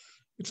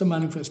 It's a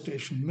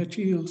manifestation.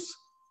 Materials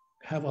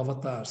have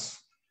avatars.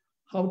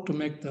 How to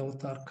make the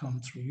avatar come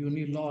through? You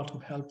need a lot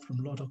of help from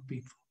a lot of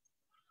people.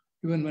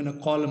 Even when a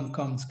column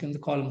comes, can the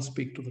column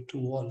speak to the two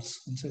walls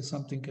and say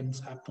something can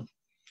happen?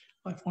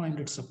 I find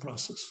it's a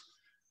process.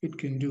 It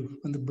can do.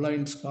 When the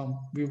blinds come,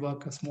 we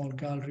work a small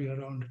gallery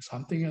around it.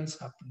 Something else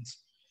happens.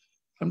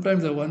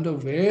 Sometimes I wonder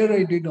where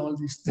I did all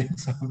these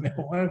things.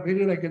 Where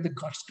did I get the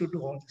guts to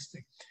do all these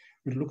things?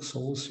 It looks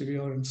so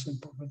severe and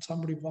simple. When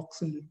somebody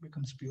walks in, it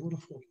becomes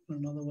beautiful in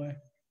another way.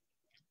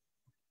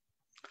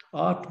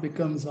 Art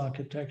becomes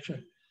architecture.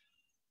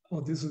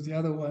 Oh, this is the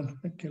other one.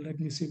 Okay, let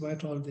me see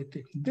what all they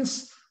take.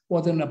 This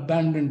was an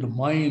abandoned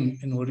mine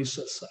in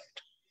Orissa site,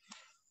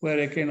 where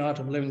again Art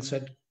of Living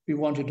said, we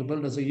wanted to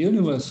build as a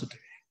university.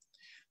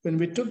 When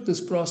we took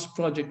this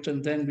project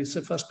and then we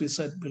said, first we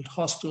said build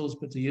hostels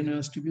with the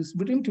university.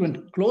 We didn't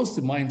even close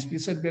the mines. We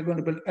said we're going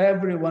to build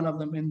every one of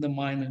them in the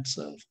mine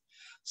itself.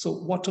 So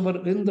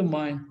whatever in the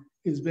mine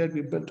is where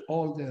we built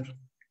all their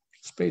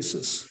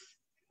spaces,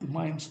 the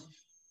mines.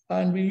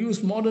 And we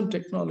use modern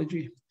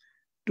technology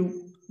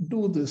to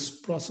do this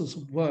process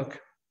of work,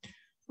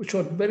 which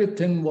are very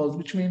thin walls,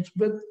 which means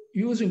with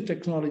using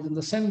technology in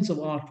the sense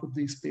of art with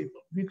these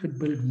people, we could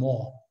build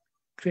more,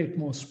 create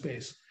more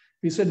space.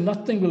 We said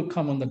nothing will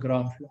come on the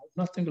ground floor,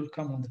 nothing will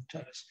come on the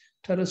terrace.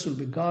 Terrace will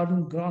be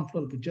garden, ground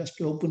floor will be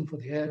just open for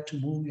the air to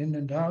move in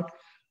and out.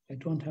 I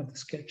don't have the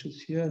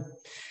sketches here.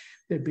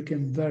 They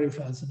became very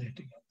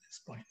fascinating at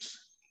these points.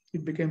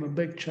 It became a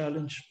big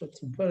challenge, but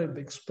a very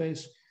big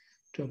space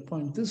to a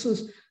point. This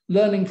is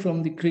learning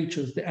from the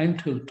creatures. The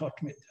anthill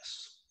taught me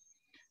this.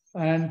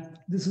 And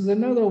this is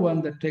another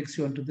one that takes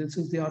you into this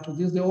is the art of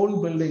this is the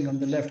old building on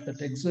the left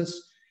that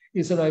exists.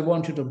 He said, I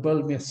want you to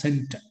build me a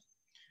center.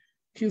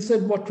 He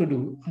said, what to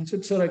do? I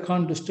said, sir, I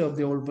can't disturb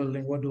the old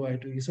building. What do I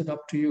do? He said,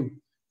 up to you.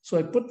 So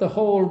I put the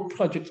whole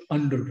project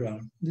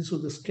underground. These were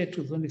the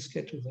sketches, only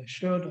sketches I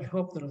showed. I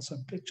hope there are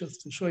some pictures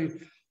to show you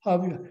how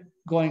we're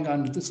going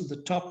under. This is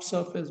the top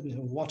surface. We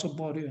have water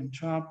body on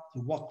top,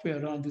 the walkway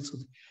around.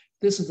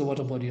 This is the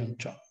water body on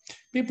top.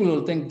 People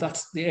will think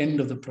that's the end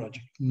of the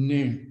project.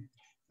 No.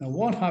 Now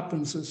what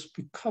happens is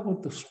we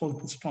covered this whole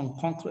with strong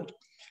concrete.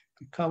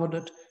 We covered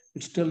it.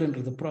 It's still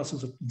into the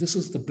process of, this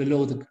is the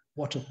below the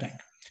water tank,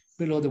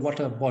 below the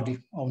water body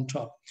on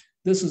top.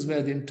 This is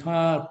where the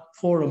entire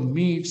forum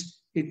meets.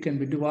 It can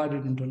be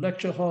divided into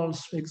lecture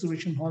halls,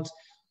 exhibition halls.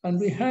 And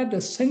we had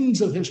a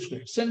sense of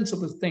history, sense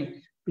of a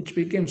thing, which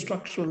became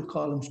structural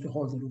columns to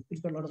hold the roof.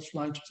 It's got a lot of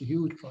slides. It's a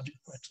huge project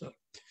by itself.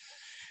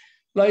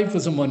 Life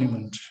is a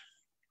monument.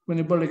 When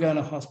you build again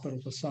a hospital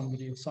for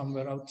somebody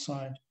somewhere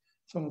outside,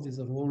 some of these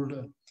are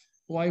older.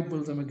 Why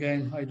build them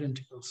again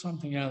identical,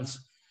 something else?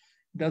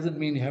 Doesn't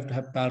mean you have to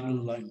have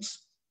parallel lines.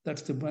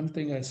 That's the one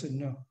thing I said,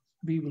 no.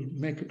 We will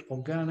make it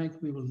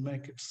organic. We will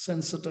make it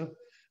sensitive.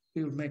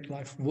 We will make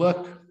life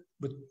work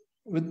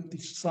with the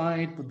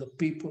site, with the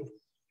people.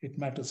 It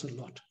matters a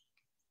lot.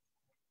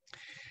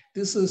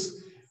 This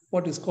is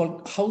what is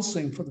called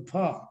housing for the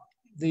poor.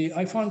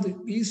 I found the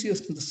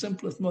easiest and the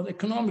simplest, most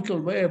economical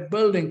way of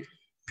building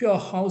pure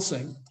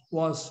housing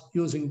was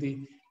using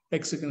the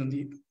hexagon and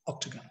the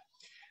octagon.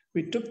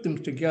 We took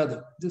them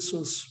together. This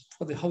was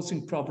for the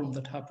housing problem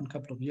that happened a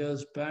couple of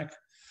years back,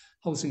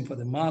 housing for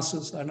the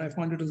masses. And I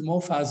find it is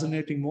more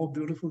fascinating, more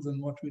beautiful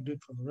than what we did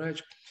for the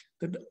rich.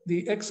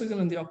 The hexagon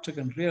and the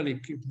octagon really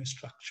give me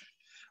structure.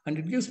 And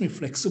it gives me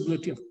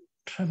flexibility of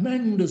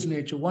tremendous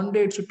nature. One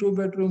day it's a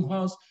 2-bedroom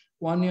house.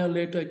 1 year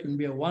later, it can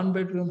be a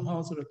 1-bedroom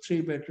house or a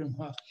 3-bedroom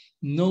house.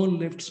 No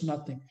lifts,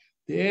 nothing.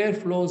 The air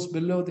flows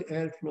below, the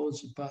air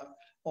flows above.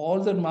 All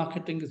the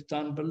marketing is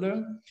done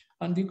below.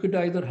 And you could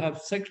either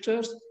have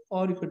sectors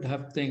or you could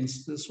have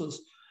things. This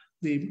was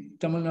the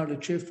Tamil Nadu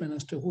chief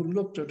minister who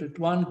looked at it.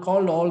 One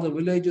called all the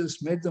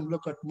villagers, made them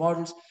look at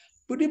models.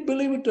 Would you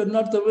believe it or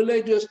not, the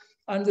villagers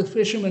And the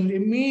fishermen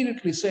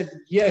immediately said,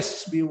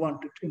 yes, we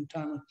want it in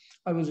time.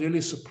 I was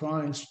really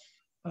surprised,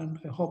 and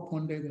I hope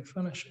one day they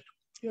finish it.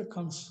 Here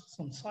comes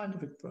some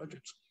scientific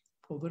projects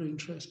for very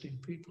interesting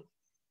people.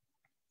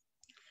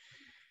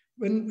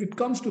 When it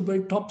comes to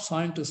very top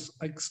scientists,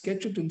 I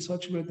sketch it in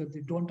such a way that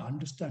they don't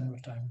understand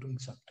what I'm doing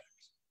sometimes.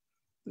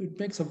 It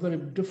makes a very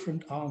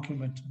different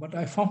argument, but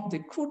I found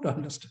they could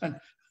understand.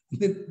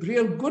 The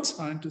real good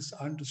scientists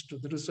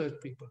understood, the research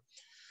people.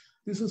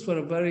 This is for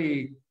a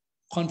very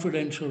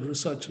confidential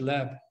research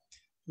lab,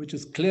 which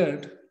is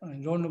cleared. I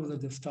don't know whether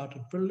they've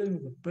started building,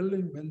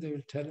 when they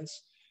will tell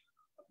us.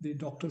 The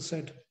doctor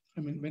said,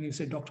 I mean, when you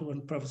say doctor,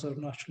 when Professor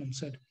Nachalam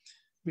said,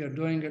 we are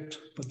doing it,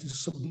 but this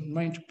is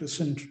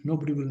 90%,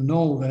 nobody will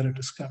know where it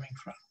is coming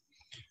from.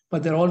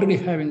 But they're already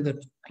having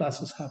that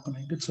classes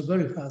happening. It's a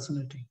very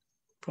fascinating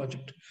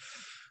project.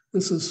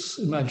 This is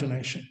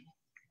imagination.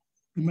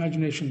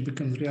 Imagination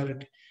becomes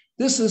reality.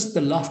 This is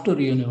the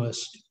Laughter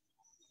University.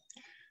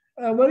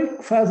 A very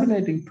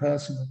fascinating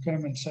person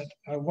came and said,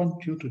 I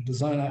want you to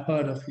design. I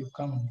heard of you,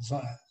 come and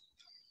design.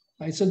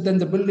 I said, then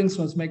the buildings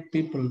must make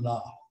people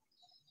laugh.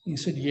 He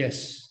said,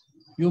 yes,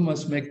 you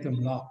must make them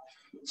laugh.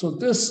 So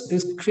this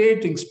is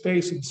creating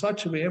space in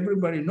such a way,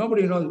 nobody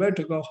knows where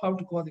to go, how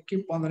to go. They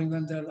keep wondering,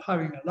 then they're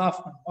having a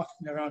laugh and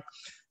walking around.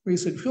 We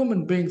said,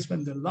 human beings,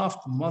 when they laugh,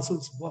 the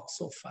muscles work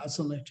so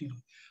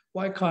fascinatingly.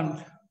 Why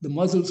can't the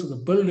muscles of the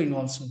building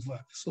also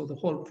work? So the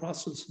whole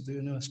process of the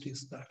university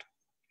is that.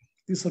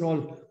 These are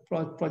all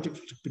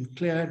projects which have been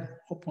cleared.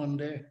 Hope one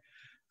day.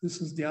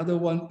 This is the other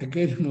one,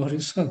 again in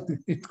Orissa.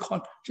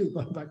 She's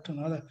gone back to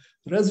another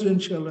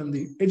residential and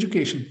the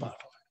education part of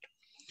it.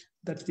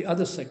 That's the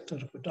other sector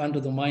of it, under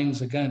the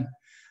mines again,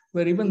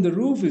 where even the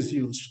roof is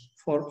used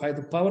for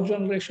either power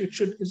generation.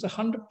 It's a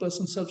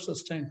 100%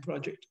 self-sustained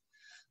project,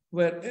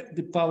 where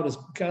the power is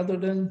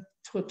gathered in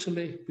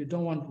totally. We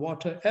don't want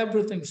water.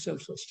 Everything is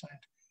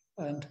self-sustained.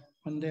 And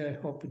one day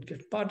I hope it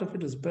gets, part of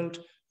it is built,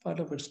 part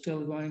of it's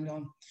still going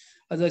on.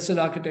 As I said,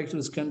 architecture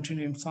is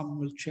continuing. Some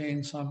will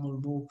change, some will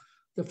move.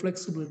 The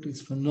flexibility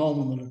is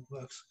phenomenal, it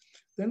works.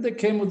 Then they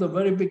came with a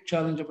very big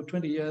challenge about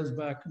 20 years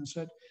back and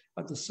said,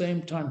 at the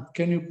same time,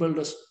 can you build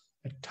us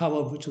a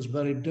tower which is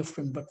very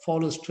different but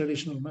follows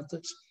traditional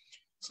methods?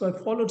 So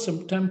I followed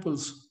some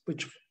temples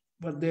which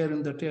were there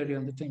in that area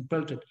and the thing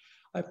built it.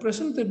 I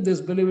presented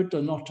this, believe it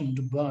or not, in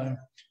Dubai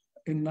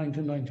in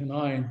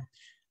 1999.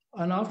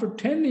 And after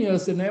 10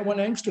 years, then one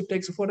youngster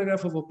takes a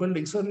photograph of a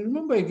building. So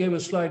remember, I gave a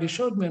slide. He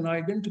showed me an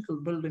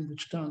identical building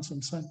which turns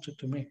and sent it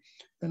to me.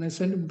 Then I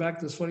sent him back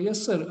this photo.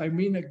 Yes, sir, I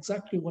mean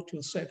exactly what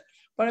you said.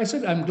 But I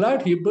said, I'm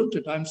glad he built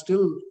it. I'm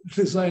still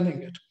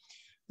designing it.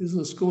 This is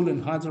a school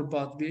in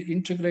Hyderabad. We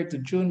integrate the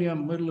junior,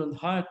 middle, and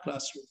higher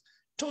classroom,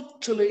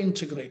 totally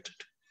integrated,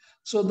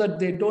 so that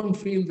they don't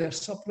feel they're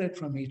separate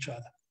from each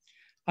other.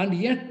 And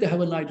yet they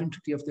have an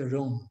identity of their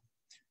own.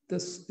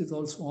 This is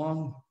also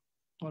on,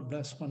 God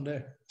bless, one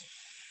day.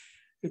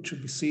 It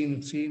should be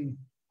seen.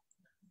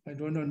 I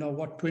don't know now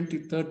what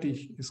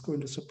 2030 is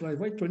going to supply.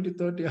 Why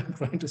 2030? I'm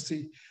trying to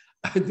see.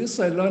 This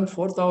I learned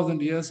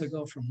 4,000 years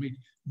ago from me.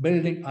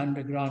 Building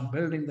underground,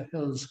 building the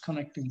hills,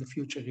 connecting the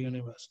future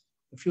universe,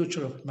 the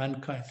future of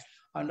mankind.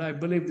 And I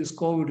believe this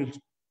COVID will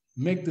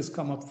make this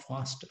come up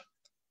faster.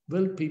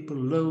 Will people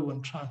live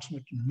and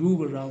transmit and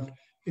move around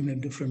in a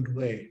different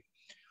way?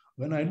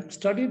 When I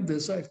studied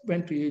this, I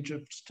went to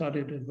Egypt,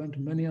 studied it, went to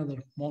many other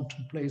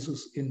mountain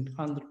places in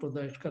Andhra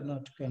Pradesh,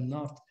 Karnataka, and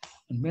North,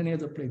 and many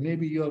other places.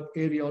 Maybe your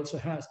area also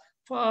has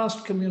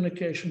fast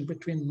communication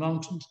between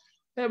mountains.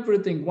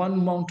 Everything,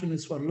 one mountain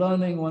is for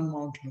learning, one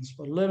mountain is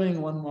for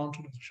living, one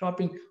mountain is for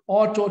shopping,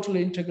 or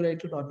totally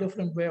integrated, or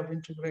different way of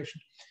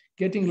integration.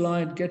 Getting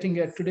light, getting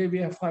air. Today we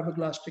have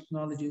fiberglass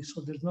technology,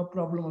 so there's no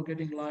problem of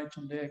getting light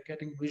and air,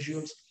 getting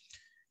visuals.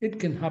 It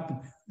can happen.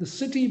 The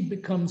city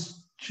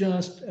becomes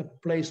just a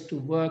place to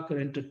work or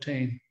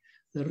entertain.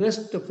 The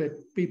rest of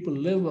it, people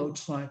live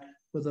outside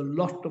with a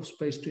lot of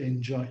space to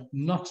enjoy,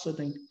 not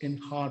sitting in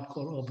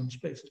hardcore urban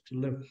spaces to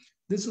live.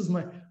 This is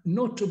my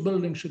note to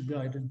building should be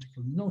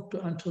identical. Note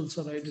to anthills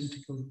are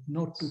identical.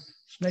 Note to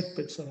snake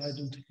pits are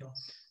identical.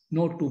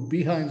 Note to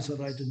beehives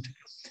are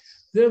identical.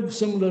 There,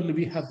 similarly,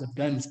 we have the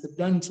dens. The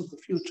dens of the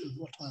future is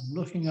what I'm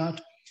looking at.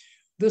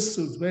 This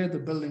is where the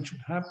building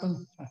should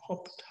happen. I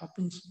hope it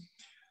happens.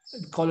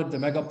 We call it the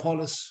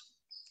megapolis.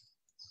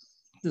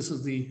 This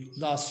is the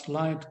last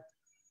slide.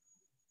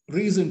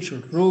 Reason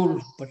should rule,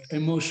 but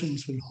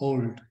emotions will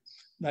hold.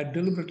 I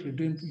deliberately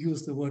didn't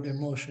use the word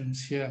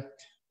emotions here,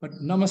 but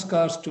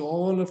namaskars to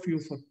all of you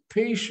for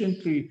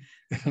patiently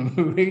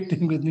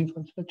waiting with me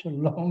for such a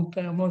long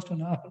time, almost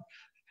an hour.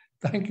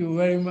 Thank you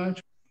very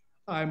much.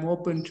 I'm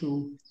open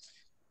to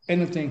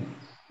anything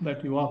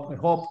that you offer. I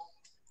hope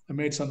I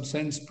made some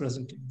sense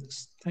presenting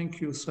this.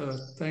 Thank you, sir.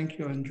 Thank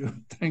you, Andrew.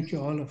 Thank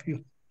you, all of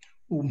you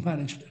who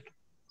managed it.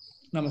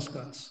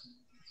 Namaskars.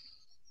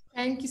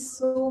 Thank you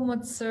so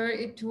much, sir.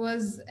 It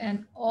was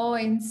an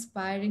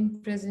awe-inspiring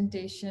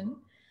presentation.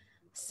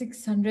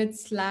 600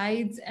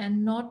 slides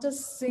and not a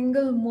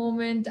single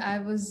moment I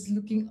was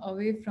looking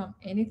away from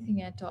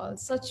anything at all.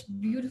 Such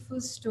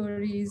beautiful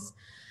stories.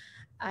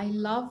 I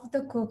love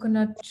the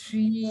coconut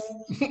tree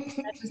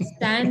that was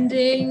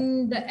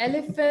standing, the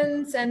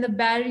elephants and the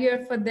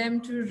barrier for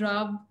them to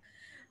rub,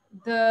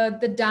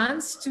 the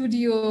dance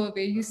studio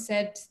where you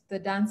said the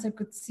dancer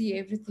could see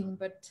everything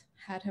but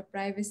had her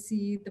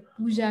privacy, the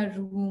puja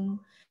room,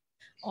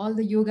 all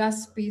the yoga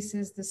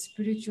spaces, the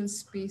spiritual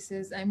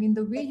spaces. I mean,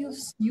 the way you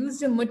use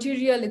the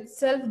material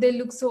itself, they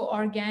look so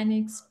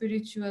organic,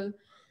 spiritual.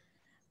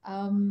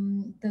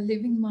 The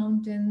living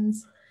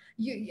mountains,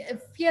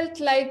 it felt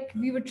like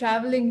we were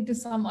traveling to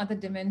some other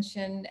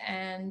dimension,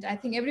 and I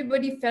think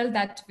everybody felt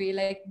that way,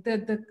 like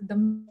the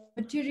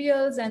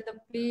materials and the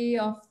play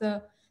of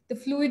the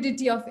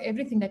fluidity of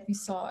everything that we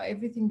saw,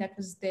 everything that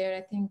was there.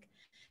 I think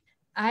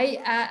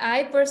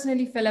I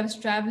personally felt I was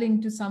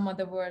traveling to some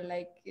other world,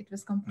 like it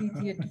was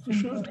completely a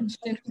different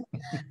dimension.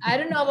 I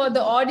don't know about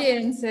the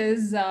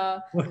audiences.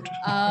 What?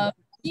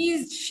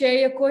 Please share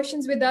your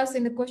questions with us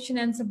in the question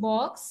answer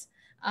box.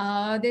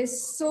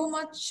 There's so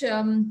much.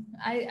 I'm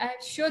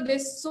sure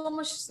there's so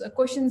much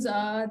questions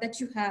that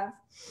you have.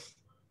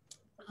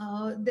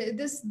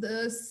 This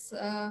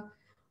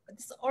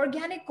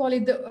organic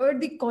quality, the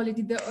earthy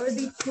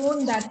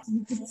tone that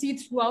you could see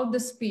throughout the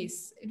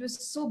space. It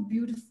was so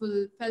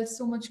beautiful, felt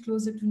so much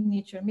closer to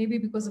nature. Maybe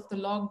because of the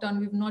lockdown,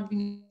 we've not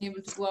been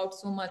able to go out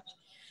so much.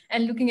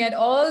 And looking at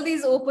all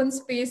these open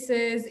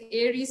spaces,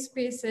 airy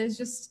spaces,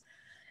 just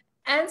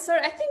answer.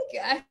 I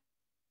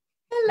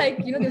feel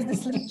like, there's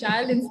this little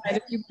child inside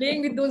of you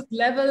playing with those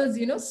levels,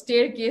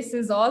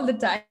 staircases all the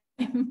time,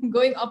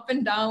 going up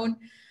and down,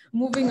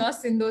 moving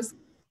us in those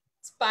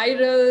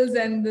spirals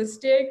and the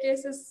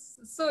staircases.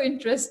 So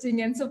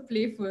interesting and so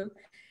playful.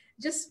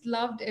 Just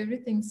loved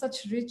everything.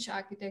 Such rich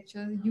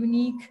architecture,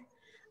 unique.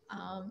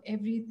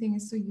 Everything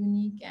is so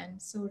unique and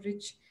so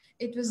rich.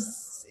 It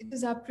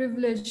was our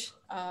privilege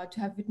to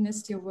have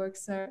witnessed your work,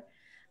 sir.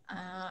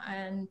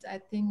 And I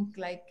think,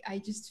 like, I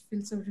just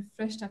feel so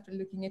refreshed after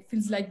looking. It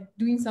feels like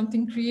doing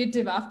something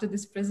creative after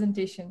this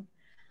presentation.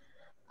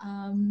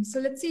 So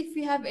let's see if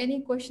we have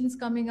any questions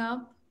coming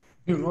up.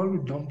 You're all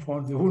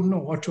dumbfounded. They wouldn't know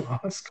what to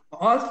ask.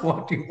 Ask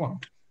what you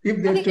want. If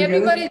I they're think together,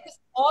 everybody just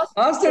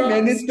ask them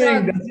anything.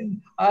 struck.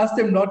 Ask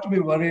them not to be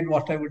worried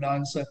what I would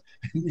answer.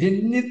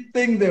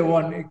 Anything they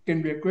want. It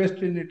can be a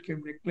question, it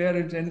can be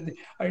clearance, anything.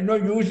 I know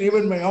usually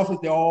even in my office,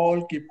 they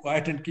all keep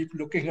quiet and keep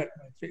looking at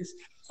my face.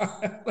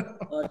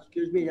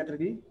 Excuse me,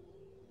 Yatraki.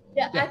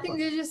 Yeah, I think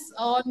they're just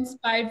all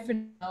inspired for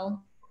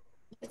now.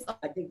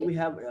 I think we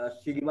have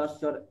Srinivas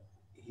sir.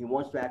 He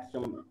wants to ask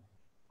some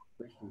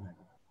questions.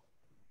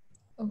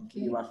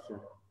 Okay. Srinivas sir.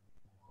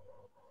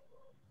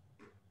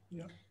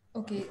 Yeah.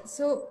 Okay.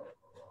 So,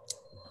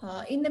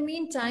 in the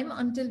meantime,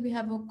 until we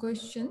have our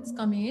questions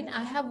coming in,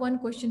 I have one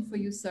question for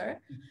you, sir.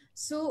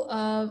 So,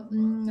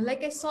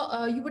 like I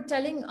saw, you were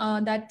telling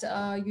that,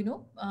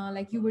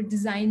 like you were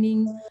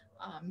designing,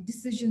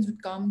 decisions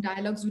would come,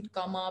 dialogues would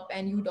come up,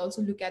 and you would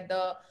also look at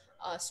the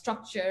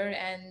structure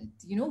and,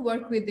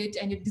 work with it,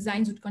 and your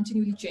designs would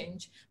continually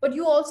change. But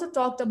you also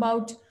talked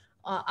about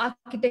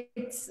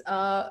architects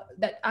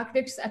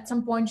at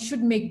some point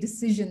should make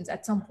decisions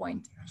at some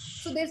point.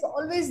 So there's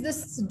always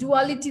this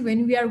duality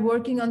when we are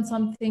working on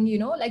something,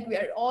 like we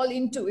are all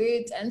into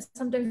it, and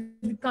sometimes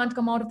we can't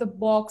come out of the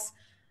box.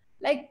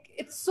 Like,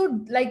 it's so,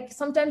 like,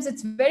 sometimes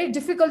it's very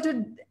difficult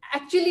to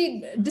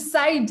actually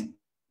decide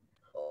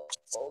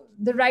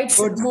the right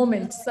Good.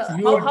 moment. So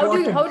You how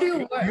do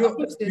you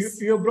approach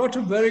this? you brought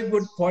a very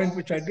good point,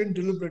 which I didn't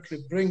deliberately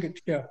bring it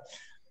here.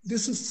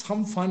 This is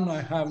some fun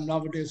I have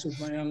nowadays with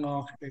my young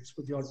architects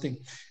with your thing.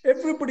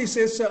 Everybody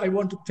says, I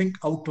want to think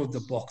out of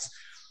the box.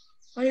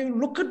 I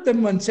look at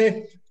them and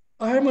say,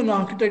 I am an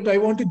architect. I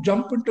want to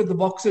jump into the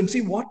box and see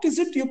what is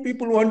it you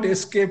people want to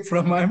escape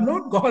from. I have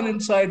not gone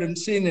inside and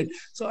seen it.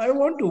 So I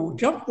want to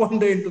jump one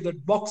day into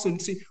that box and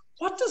see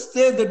what is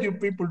there that you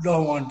people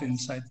don't want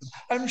inside them.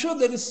 I'm sure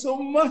there is so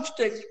much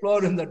to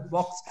explore in that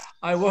box.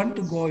 I want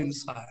to go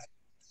inside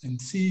and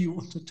see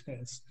what it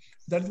is.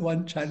 That's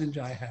one challenge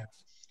I have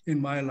in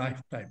my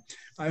lifetime.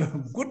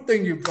 Good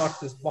thing you brought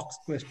this box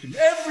question.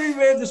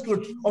 Everywhere this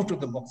good out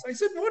of the box. I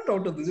said, what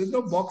out of this? There's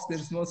no box,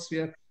 there's no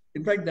sphere.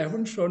 In fact, they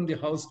haven't shown the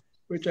house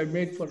which I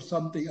made for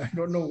something. I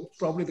don't know,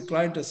 probably the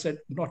client has said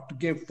not to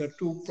give. The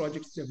two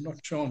projects they have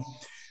not shown,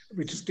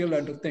 which is still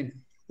under thing.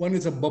 One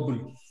is a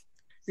bubble.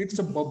 It's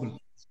a bubble.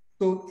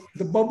 So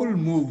the bubble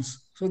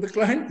moves. So the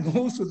client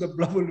moves with the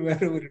bubble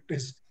wherever it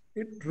is.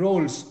 It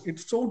rolls.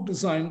 It's so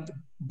designed. The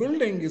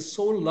building is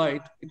so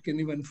light, it can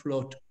even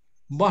float.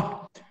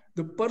 But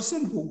the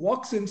person who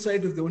walks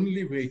inside is the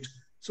only weight.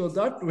 So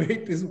that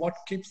weight is what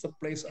keeps the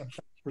place at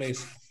that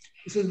place.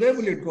 He says, where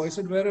will it go? I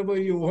said, wherever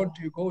you want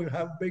to go, you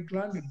have big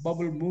land, the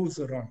bubble moves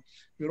around.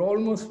 We're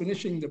almost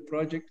finishing the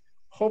project.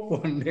 Hope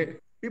one day.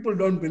 People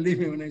don't believe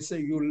me when I say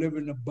you live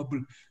in a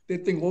bubble. They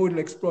think, oh, it'll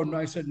explode. No,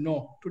 I said,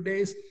 no.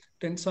 Today's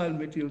tensile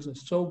materials are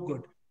so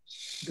good.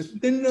 The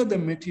thinner the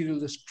material,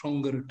 the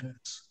stronger it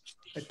is.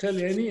 I tell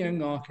any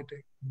young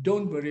architect,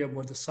 don't worry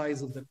about the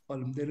size of the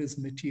column. There is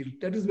material.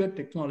 That is where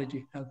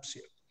technology helps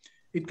you.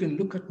 It can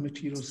look at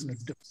materials in a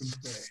different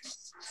way.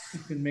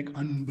 It can make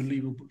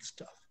unbelievable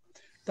stuff.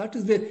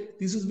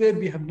 This is where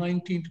we have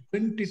 19 to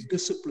 20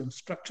 disciplines.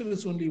 Structure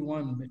is only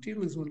one,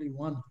 material is only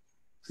one,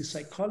 the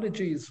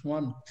psychology is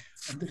one.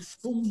 And there's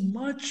so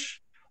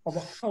much of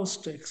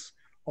acoustics,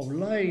 of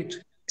light,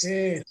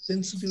 air,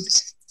 sensitivity,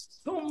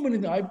 so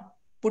many. I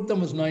put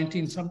them as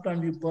 19.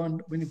 Sometimes you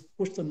burn, when you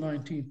push the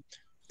 19,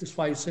 there's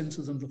 5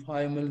 senses and the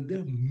 5 million, there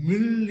are a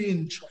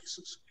million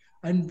choices.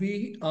 And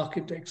we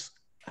architects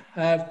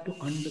have to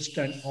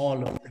understand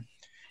all of them.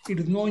 It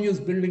is no use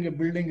building a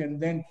building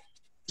and then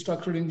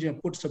structural engineer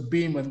puts a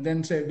beam and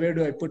then say, where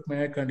do I put my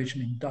air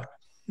conditioning duct?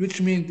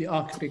 Which means the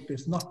architect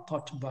is not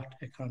thought about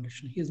air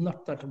conditioning. He is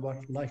not thought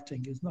about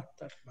lighting. He is not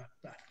thought about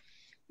that.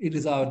 It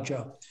is our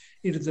job.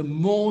 It is the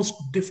most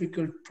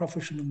difficult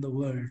profession in the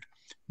world.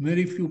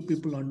 Very few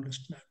people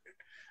understand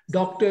it.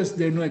 Doctors,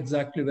 they know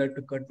exactly where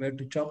to cut, where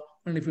to chop.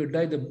 And if you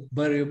die, they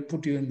bury you,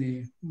 put you in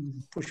the,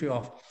 push you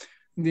off.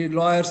 The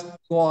lawyers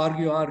go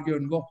argue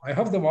and go. I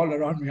have them all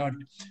around me.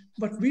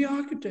 But we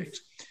architects,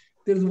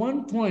 there is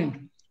one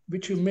point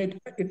which you made.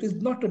 It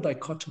is not a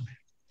dichotomy.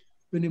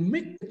 When you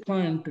meet the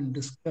client and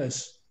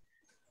discuss,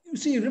 you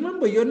see,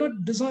 remember, you're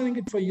not designing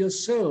it for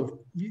yourself.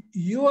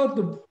 You are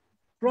the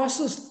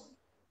process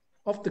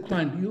of the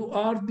client. You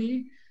are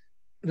the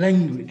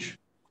language.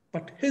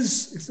 But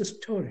his is the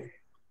story.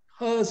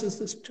 Hers is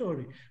the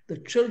story. The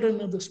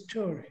children are the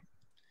story.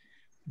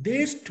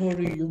 Their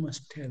story you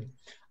must tell.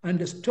 And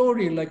a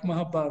story like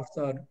Mahabharata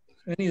or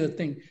any other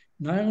thing,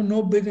 now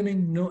no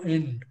beginning, no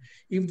end.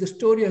 If the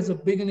story has a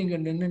beginning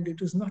and an end,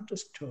 it is not a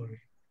story.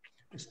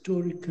 The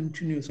story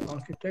continues,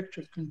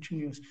 architecture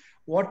continues.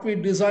 What we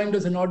designed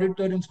as an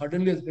auditorium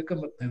suddenly has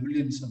become a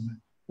pavilion somewhere.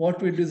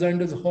 What we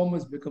designed as a home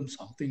has become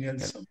something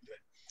else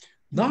somewhere.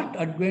 That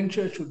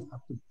adventure should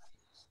happen.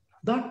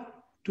 That,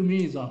 to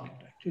me, is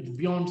architecture. It's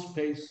beyond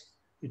space,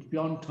 it's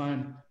beyond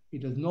time.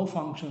 It has no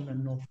function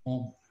and no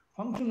form.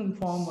 Function and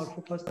form are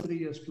for first 3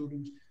 year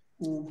students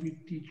who we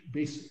teach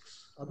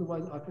basics.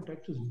 Otherwise,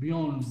 architecture is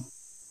beyond.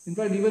 In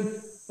fact, even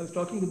I was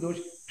talking to those,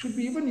 should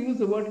we even use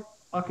the word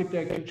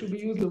architecture? Should we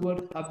use the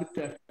word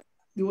habitat?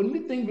 The only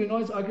thing we know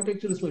is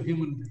architecture is for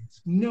human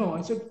beings. No,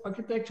 I said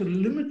architecture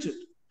limited,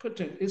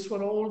 is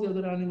for all the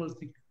other animals.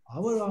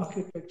 Our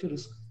architecture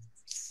is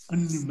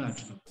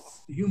unimaginable.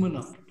 The human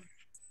architecture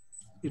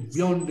is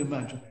beyond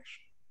imagination.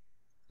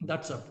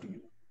 That's up to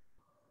you.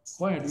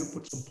 Why do you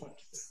put some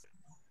points there?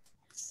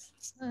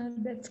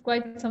 That's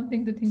quite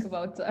something to think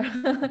about, sir.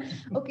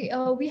 Okay,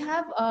 we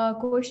have a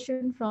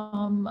question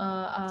from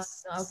a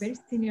very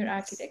senior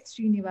architect,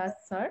 Srinivas,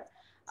 sir.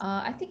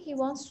 I think he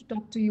wants to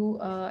talk to you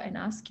and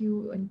ask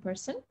you in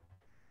person.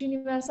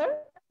 Srinivas, sir,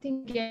 I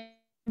think you can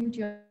mute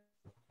yourself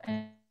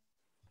and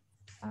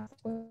ask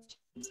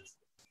questions.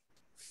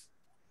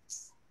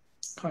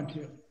 Can't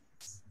hear.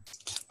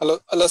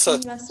 Hello, sir.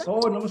 Srinivas, sir.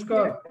 Oh,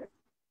 namaskar.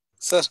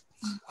 Sir,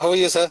 how are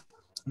you, sir?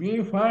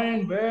 We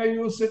fine. Where are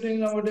you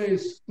sitting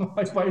nowadays?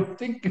 I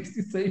think it's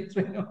the same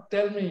thing.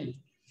 Tell me.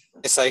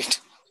 A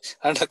site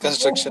under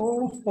construction.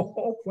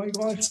 Oh my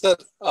gosh. Sir,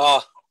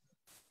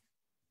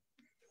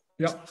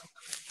 yeah.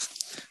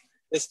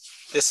 Yes,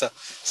 sir.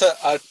 Sir,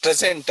 at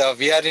present,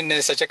 we are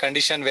in such a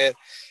condition where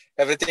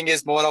everything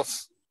is more of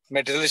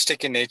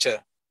materialistic in nature.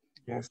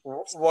 Yes.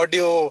 What do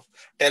you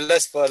tell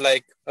us for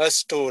like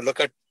us to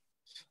look at,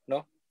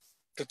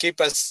 to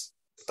keep us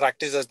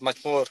practice as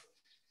much more?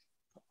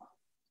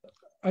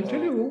 I'll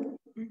tell you,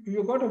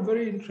 you got a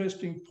very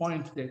interesting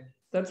point there.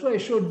 That's why I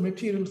showed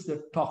materials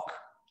that talk.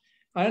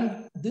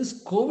 And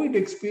this COVID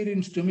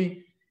experience to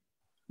me,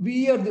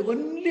 we are the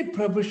only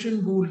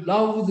profession who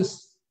love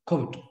this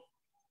COVID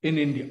in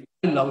India.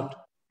 I love it.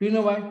 Do you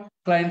know why?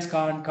 Clients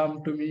can't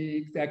come to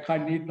me. I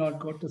need not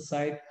go to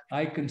site.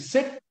 I can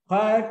sit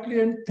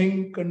quietly and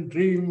think and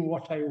dream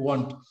what I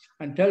want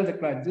and tell the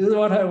client, this is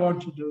what I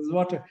want to do. This is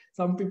what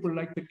some people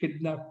like to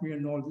kidnap me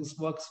and all. This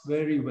works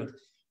very well.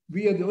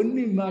 We are the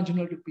only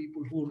imaginative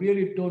people who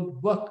really don't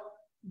work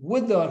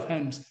with our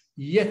hands,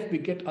 yet we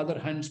get other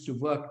hands to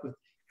work with.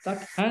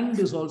 That hand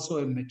is also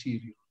a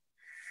material.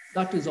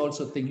 That is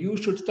also a thing. You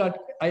should start.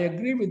 I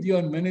agree with you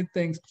on many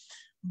things.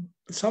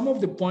 Some of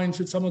the points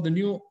with some of the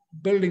new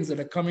buildings that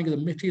are coming, the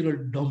material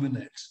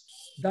dominates.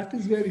 That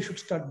is where you should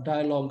start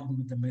dialoguing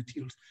with the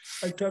materials.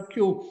 I'll talk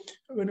you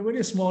a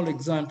very small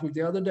example.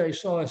 The other day I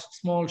saw a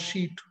small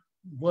sheet,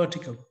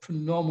 vertical,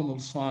 phenomenal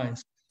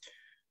size.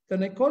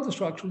 Then I called the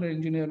structural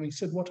engineer and he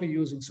said, what are you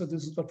using? So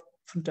this has got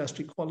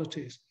fantastic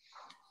qualities.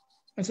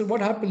 I said,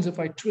 what happens if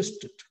I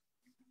twist it?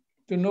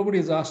 So nobody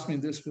has asked me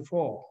this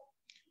before.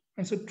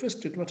 I said,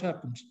 twist it, what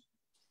happens?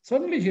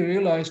 Suddenly he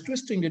realized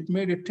twisting it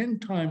made it 10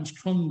 times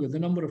stronger, the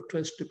number of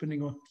twists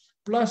depending on.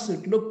 Plus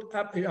it looked,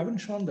 I haven't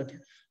shown that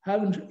yet.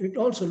 It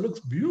also looks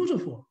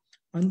beautiful.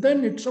 And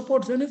then it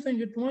supports anything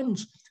it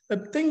wants. A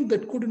thing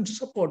that couldn't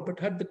support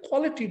but had the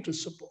quality to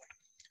support.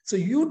 So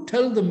you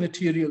tell the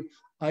material,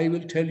 I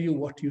will tell you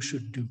what you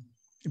should do.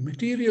 The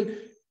material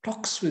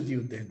talks with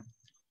you then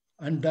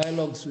and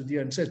dialogues with you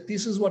and says,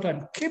 this is what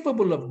I'm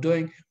capable of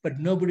doing, but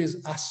nobody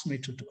has asked me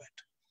to do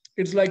it.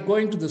 It's like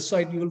going to the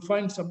site. You will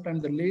find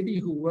sometimes the lady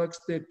who works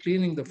there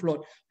cleaning the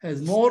floor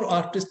has more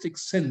artistic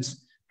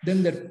sense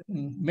Then the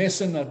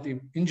mason or the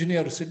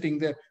engineer sitting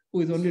there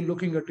who is only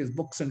looking at his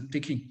books and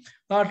ticking.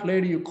 That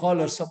lady, you call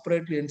her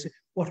separately and say,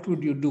 what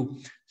would you do?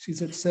 She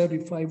said, sir,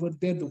 if I were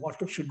there, the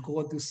water should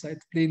go this side,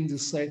 clean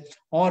this side,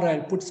 or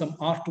I'll put some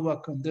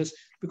artwork on this,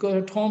 because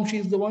at home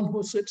she's the one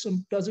who sits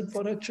and does it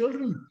for her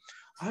children.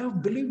 I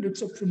have believed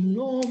it's a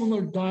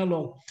phenomenal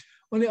dialogue.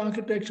 Only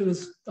architecture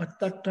is at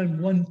that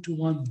time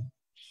one-to-one,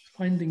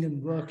 finding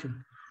and working.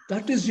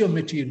 That is your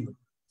material,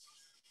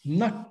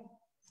 not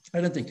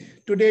anything.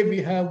 Today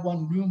we have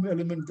one new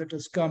element that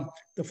has come,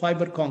 the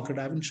fiber concrete.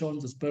 I haven't shown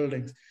this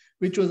building,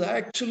 which was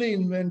actually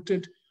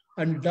invented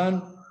and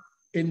done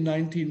in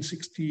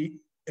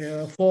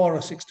 1964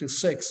 or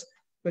 66,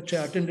 which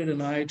I attended in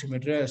IIT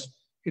Madras.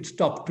 It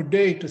stopped.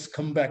 Today it has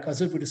come back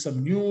as if it is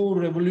some new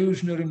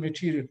revolutionary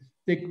material.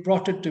 They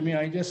brought it to me.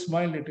 I just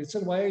smiled at it. I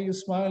said, why are you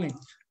smiling?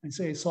 I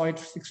say, I saw it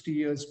 60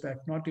 years back,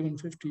 not even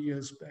 50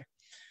 years back.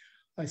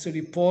 I said,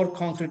 you pour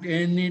concrete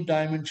any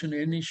dimension,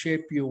 any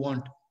shape you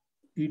want.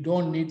 You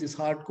don't need this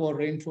hardcore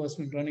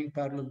reinforcement running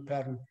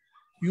parallel.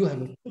 You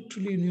have a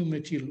totally new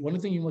material. One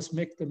thing, you must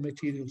make the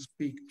material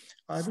speak.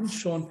 I haven't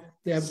shown,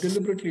 they have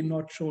deliberately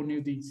not shown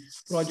you the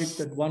project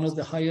that won us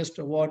the highest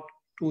award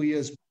 2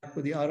 years back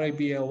with the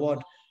RIBA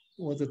award,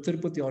 or the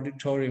Tirupati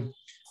Auditorium.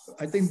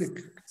 I think the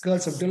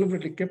girls have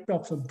deliberately kept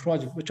up some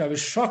project, which I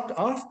was shocked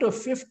after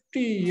 50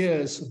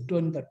 years of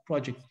doing that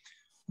project.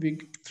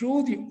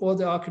 Through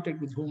the architect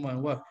with whom I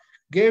work,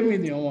 gave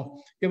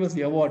us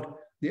the award.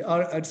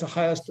 It's the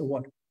highest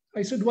award.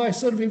 I said, why,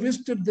 sir, we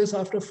visited this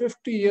after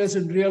 50 years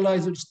and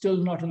realized it's still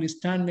not only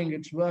standing,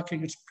 it's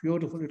working, it's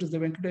beautiful. It is the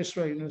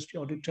Venkateswara University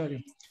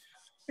Auditorium.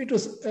 It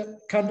was a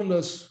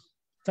candleless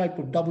type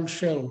of double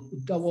shell,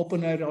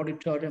 open air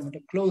auditorium and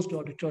a closed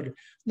auditorium.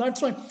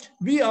 That's why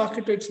we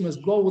architects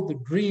must go with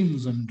the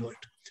dreams and do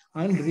it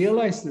and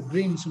realize the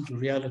dreams into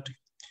reality.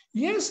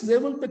 Yes, there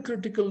will be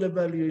critical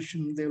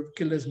evaluation. They will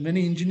kill as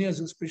many engineers,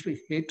 especially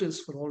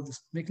haters, for all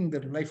this, making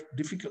their life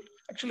difficult.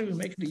 Actually, we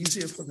make it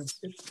easier for them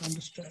to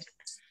understand.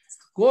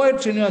 Go ahead,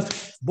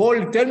 Srinivas.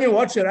 Bold, tell me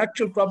what's your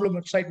actual problem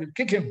at site. We'll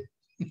kick him.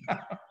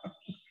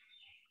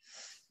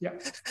 Yeah.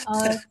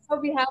 So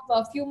we have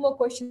a few more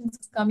questions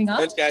coming up.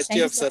 I'll catch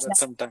you up, sir, at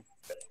some time.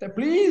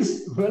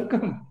 Please,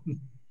 welcome.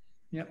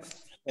 Yeah.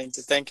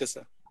 Thank you,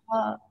 sir.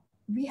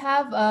 We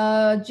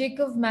have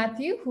Jacob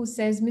Matthew, who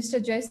says, Mr.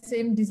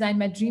 Jaisim designed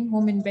my dream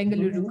home in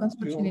Bengaluru,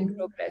 construction in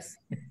progress.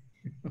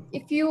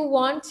 If you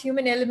want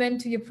human element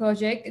to your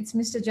project, it's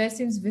Mr.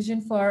 Jaisim's vision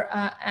for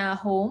a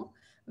home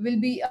will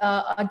be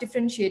a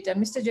differentiator.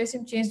 Mr.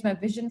 Jaisim changed my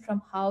vision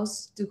from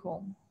house to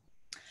home.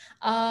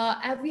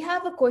 We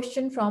have a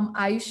question from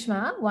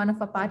Ayushma, one of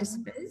our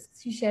participants.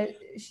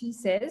 She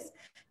says,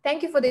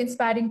 thank you for the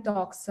inspiring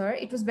talk, sir.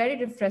 It was very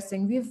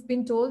refreshing. We've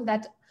been told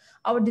that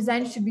our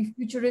design should be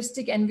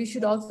futuristic, and we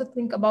should also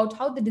think about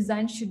how the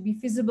design should be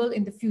feasible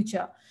in the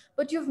future.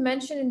 But you've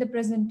mentioned in the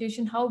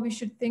presentation how we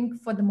should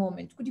think for the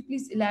moment. Could you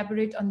please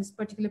elaborate on this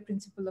particular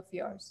principle of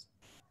yours?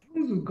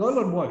 Is it a girl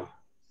or boy?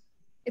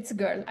 It's a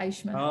girl,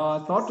 Ayushma.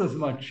 I thought as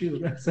much. She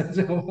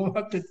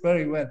worked it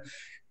very well.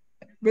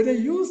 When I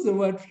use the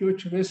word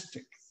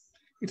futuristic,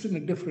 it's in a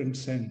different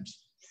sense.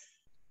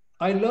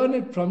 I learned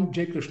it from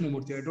J.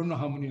 Krishnamurti. I don't know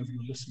how many of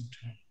you listened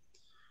to him.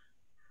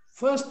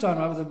 First time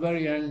I was a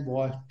very young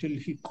boy till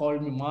he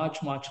called me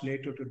much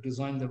later to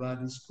design the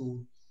Valley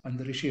School and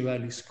the Rishi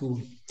Valley School.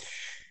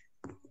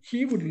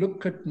 He would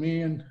look at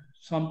me and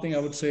something I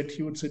would say,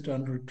 he would sit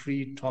under a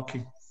tree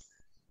talking.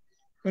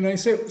 When I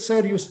say,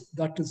 sir,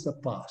 that is the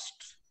past.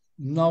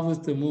 Now is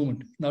the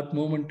moment. That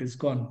moment is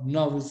gone.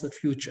 Now is the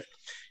future.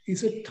 He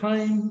said,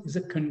 time is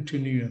a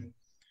continuum.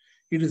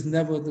 It is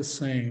never the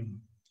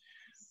same.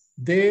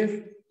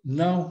 There,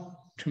 now,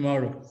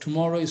 tomorrow.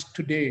 Tomorrow is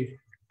today.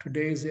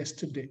 Today is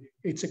yesterday.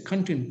 It's a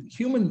continuum.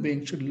 Human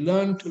beings should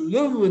learn to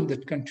live in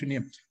that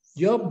continuum.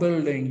 Your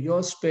building,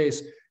 your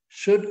space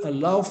should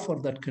allow for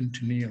that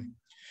continuum.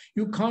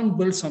 You can't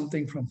build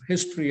something from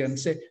history and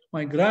say,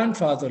 my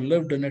grandfather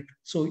lived in it,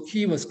 so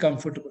he was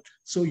comfortable,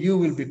 so you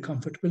will be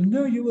comfortable.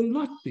 No, you will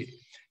not be.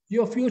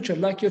 Your future,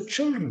 like your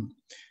children,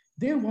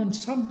 they want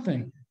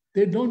something.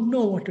 They don't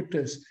know what it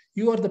is.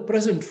 You are the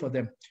present for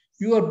them.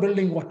 You are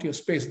building what your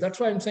space. That's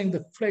why I'm saying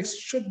the flex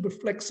should be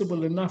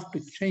flexible enough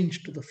to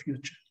change to the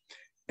future.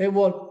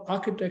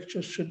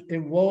 Architecture should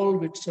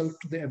evolve itself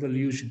to the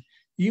evolution.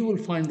 You will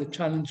find the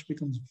challenge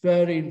becomes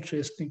very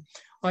interesting.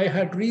 I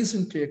had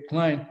recently a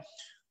client,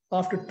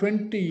 after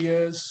 20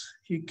 years,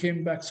 he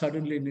came back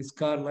suddenly in his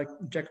car, like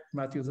Jack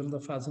Matthews, another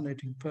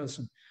fascinating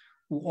person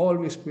who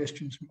always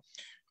questions me.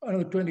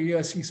 Another 20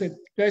 years, he said,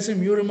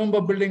 Jaisim, you remember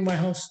building my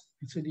house?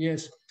 He said,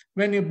 yes.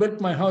 When you built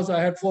my house,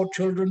 I had 4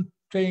 children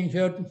staying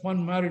here,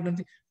 1 married,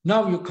 and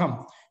now you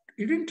come.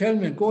 He didn't tell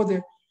me, go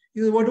there.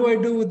 He said, what do I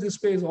do with this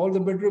space? All the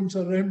bedrooms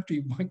are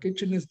empty. My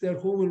kitchen is there.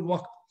 Who will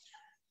walk?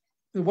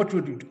 What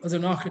would you do? As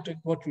an architect,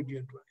 what would you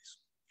advise?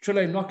 Shall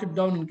I knock it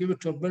down and give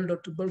it to a builder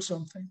to build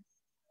something?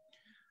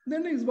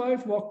 Then his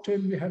wife walked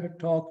in, we had a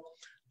talk.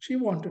 She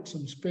wanted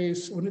some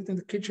space, only in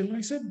the kitchen.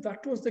 I said,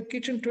 that was the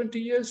kitchen 20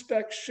 years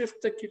back.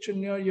 Shift the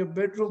kitchen near your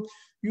bedroom.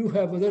 You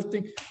have other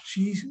things.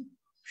 She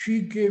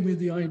She gave me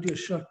the idea,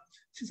 shut.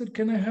 She said,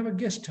 can I have a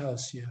guest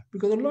house here?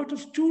 Because a lot of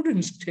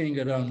students staying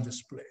around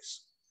this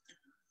place.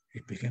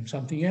 It became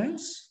something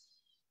else.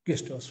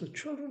 Guest house for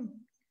children,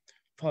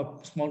 for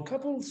small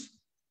couples.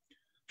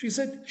 She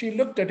said, she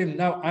looked at him,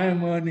 now I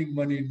am earning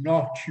money,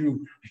 not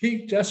you.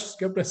 He just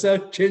kept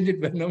aside, change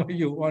it whenever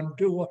you want,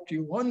 do what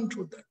you want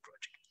with that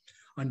project.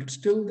 And it's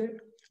still there.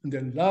 And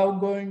they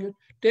love going in.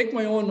 Take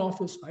my own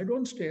office. I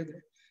don't stay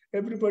there.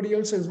 Everybody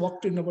else has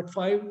walked in, about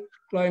 5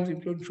 clients,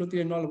 including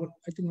Shruti and all. About,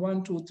 I think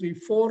 1, 2, 3,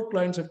 4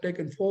 clients have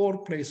taken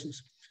 4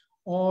 places,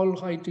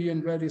 all IT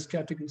and various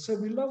categories. So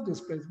we love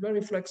this place, very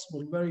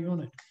flexible, very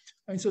unique.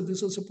 I said,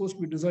 this is supposed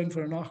to be designed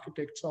for an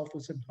architect's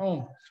office and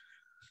home.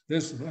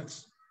 This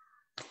works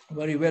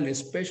very well,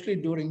 especially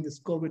during this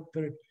COVID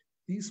period.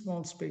 These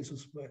small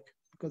spaces work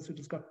because it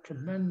has got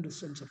tremendous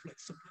sense of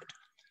flexibility.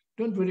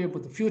 Don't worry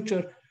about the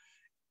future.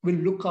 We'll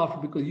look after,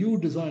 because you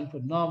design for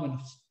now and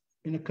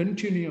in a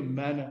continuum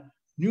manner.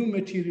 New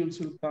materials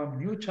will come,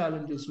 new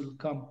challenges will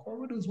come.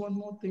 COVID is one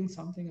more thing,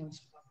 something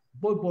else.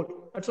 Both.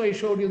 That's why I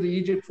showed you the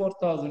Egypt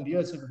 4,000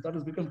 years ago. That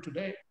has become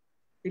today.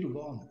 It'll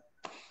go on.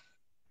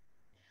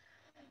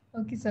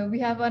 Okay, so we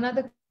have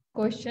another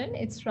question.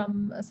 It's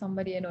from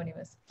somebody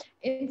anonymous.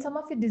 In some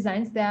of the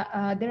designs, there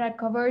are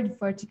covered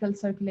vertical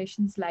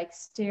circulations like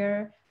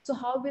stair. So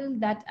how will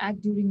that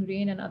act during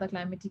rain and other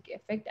climatic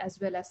effect as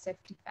well as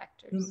safety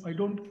factors? I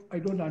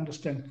don't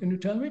understand. Can you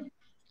tell me?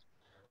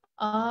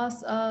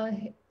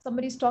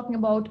 Somebody's talking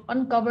about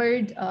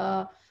uncovered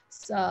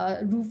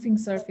roofing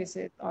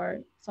surfaces or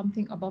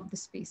something above the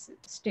spaces,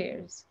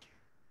 stairs.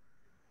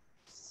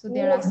 So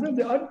they're asking. No,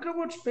 the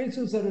uncovered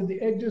spaces are at the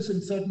edges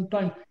in certain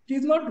time.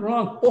 He's not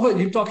wrong. Oh,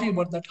 you're talking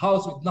about that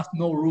house with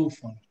no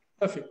roof on it.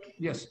 Perfect.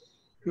 Yes.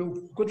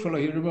 You good fellow,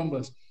 he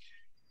remembers.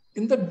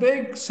 In the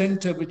big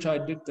center, which I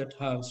did that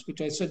house,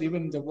 which I said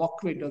even the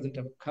walkway doesn't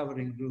have a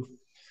covering roof.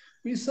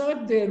 We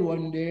sat there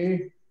one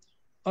day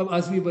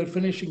as we were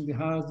finishing the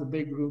house, the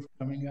big roof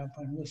coming up,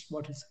 and just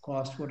what is the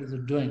cost? What is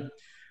it doing?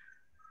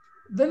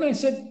 Then I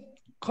said,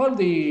 call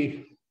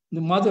the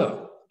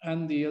mother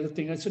and the other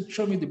thing. I said,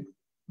 show me the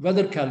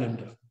weather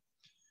calendar.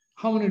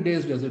 How many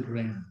days does it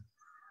rain?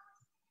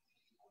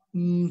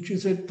 She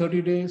said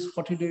 30 days,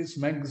 40 days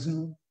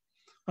maximum.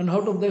 And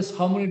out of this,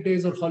 how many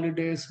days are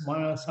holidays,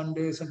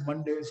 Sundays and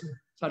Mondays, and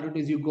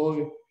Saturdays you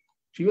go?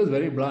 She was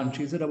very blunt.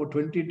 She said about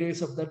 20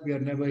 days of that we are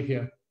never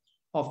here,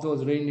 of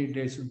those rainy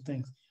days and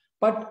things.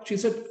 But she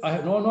said, I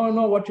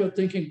know what you're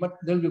thinking, but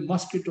there'll be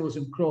mosquitoes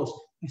and crows.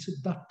 I said,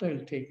 that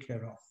I'll take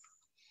care of.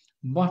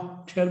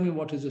 But tell me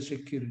what is the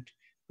security?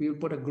 We will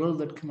put a grill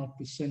that cannot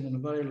be seen in a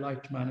very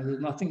light manner.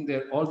 There's nothing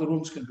there. All the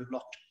rooms can be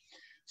locked.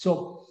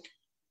 So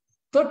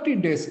 30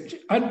 days.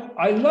 And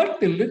I like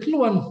the little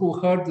one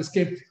who heard this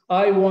came,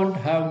 I won't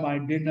have my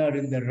dinner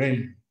in the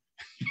rain.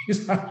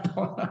 Some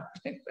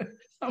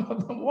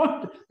of them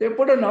want. They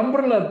put an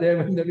umbrella there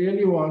when they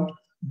really want,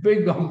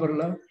 big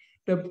umbrella.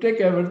 They take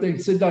everything,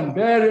 sit down.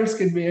 Where else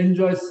can we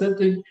enjoy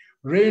sitting,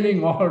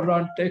 raining all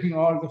around, taking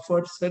all the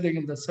food, sitting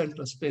in the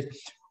center space?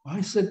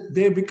 I said,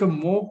 they become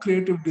more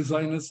creative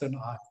designers than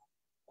I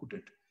could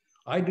it.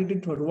 I did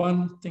it for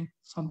one thing,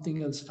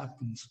 something else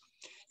happens.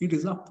 It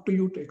is up to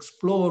you to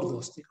explore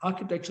those things.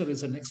 Architecture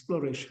is an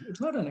exploration.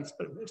 It's not an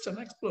experiment, it's an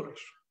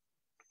exploration.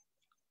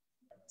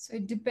 So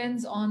it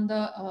depends on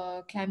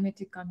the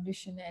climatic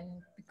condition,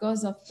 and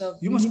because of the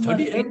you must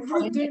study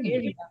everything.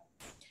 Area.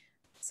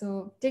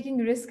 So taking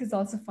risk is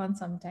also fun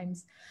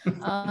sometimes.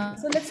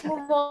 So let's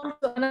move on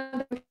to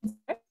another question.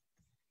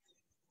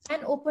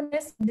 Can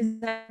openness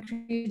design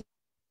create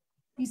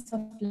piece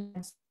of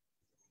land?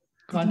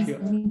 Can't hear.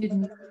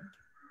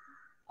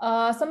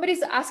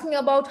 Somebody's asking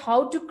about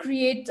how to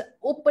create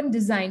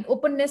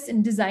openness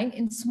in design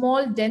in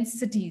small, dense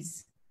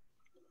cities.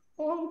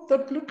 Oh,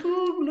 that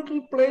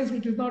little place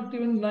which is not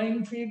even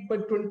 9 feet by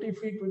 20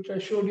 feet, which I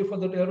showed you for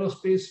that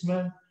aerospace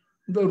man.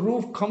 The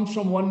roof comes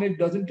from one edge,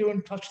 doesn't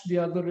even touch the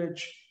other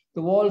edge.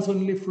 The walls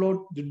only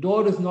float. The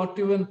door is not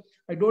even,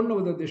 I don't know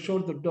whether they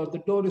showed the door.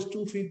 The door is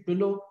 2 feet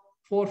below,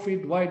 4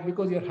 feet wide,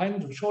 because your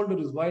shoulder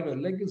is wider,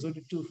 leg is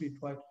only 2 feet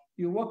wide.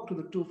 You walk to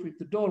the 2 feet,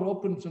 the door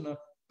opens in a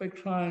big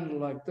triangle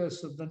like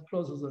this and then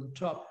closes on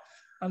top.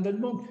 And then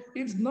boom,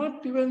 it's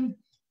not even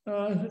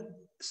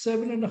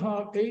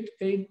 7.5,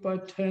 8 by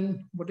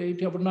 10,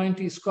 about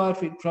 90 square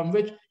feet, from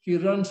which he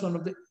runs one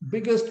of the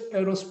biggest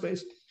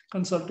aerospace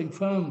consulting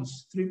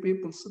firms. 3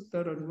 people sit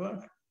there and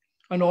work.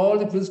 And all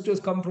the visitors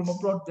come from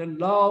abroad. They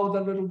love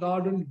the little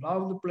garden,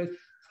 love the place.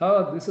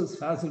 Oh, this is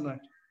fascinating.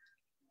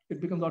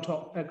 It becomes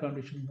auto air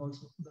conditioning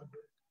also.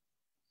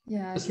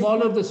 Yeah. The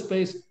smaller the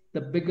space, the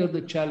bigger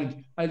the challenge.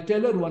 I'll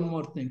tell her one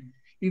more thing.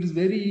 It is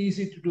very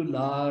easy to do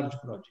large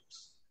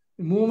projects.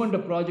 The moment a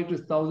project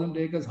is 1,000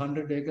 acres,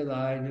 100 acres,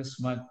 I just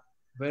smile.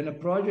 When a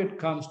project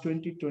comes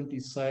 20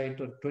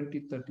 site or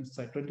 20-30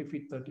 site, 20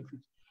 feet, 30 feet,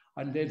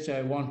 and then say,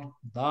 I want,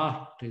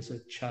 that is a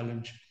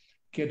challenge.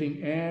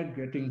 Getting air,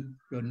 getting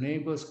your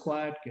neighbors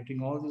quiet,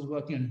 getting all this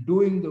working and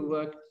doing the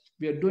work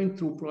we are doing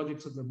through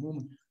projects at the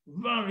moment.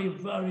 very,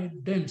 very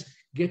dense.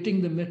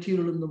 Getting the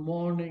material in the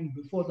morning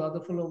before the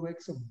other fellow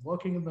wakes up,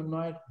 working in the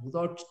night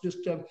without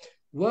disturb.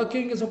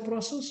 Working is a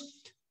process,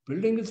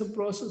 building is a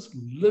process,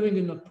 living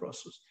in a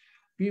process.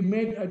 We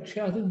made a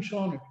Chazin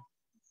shown it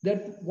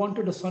that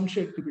wanted a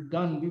sunshade to be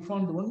done. We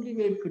found the only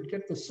way we could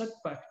get the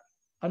setback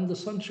and the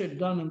sunshade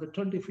done on the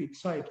 20 feet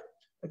side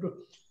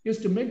is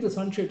to make the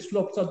sunshade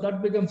slope. So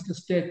that becomes the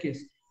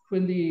staircase.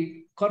 When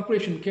the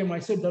corporation came, I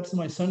said, that's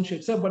my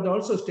sunshade. Sir, but I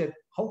also said,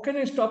 how can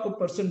I stop a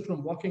person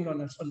from walking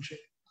on a sunshade?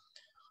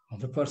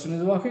 The person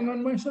is walking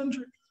on my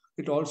sunshade.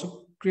 It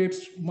also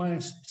creates my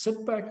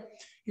setback.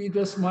 He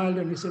just smiled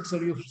and he said,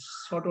 sir, you've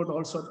sort out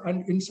all sorts.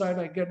 And inside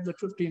I get the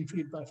 15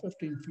 feet by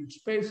 15 feet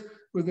space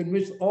within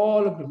which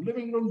all of the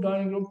living room,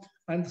 dining room,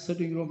 and the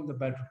sitting room and the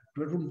bedroom.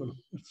 Bedroom below,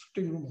 the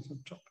sitting room is on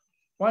top.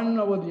 One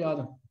over the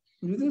other.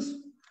 With this,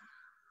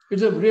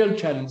 it's a real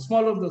challenge.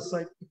 Smaller the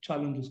site, the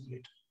challenge is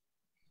great.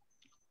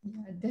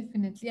 Yeah,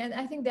 definitely. And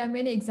I think there are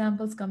many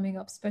examples coming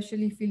up,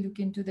 especially if you look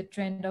into the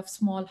trend of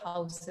small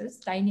houses,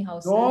 tiny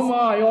houses. Roma,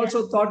 I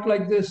also thought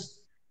like this.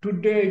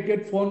 Today,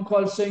 get phone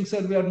calls saying,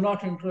 sir, we are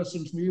not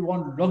interested. We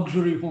want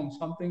luxury homes.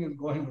 Something is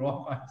going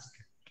wrong.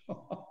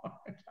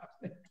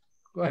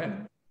 Go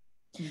ahead.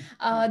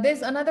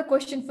 There's another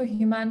question for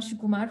Himanshu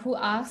Kumar who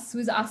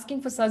is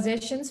asking for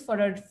suggestions for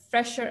a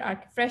fresh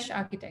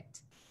architect.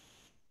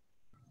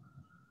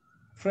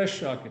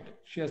 Fresh architect.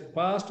 She has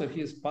passed or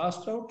he has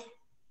passed out?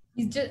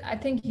 I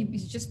think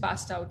he's just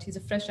passed out. He's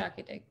a fresh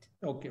architect.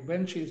 Okay,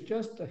 when he is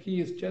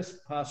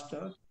just passed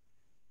out,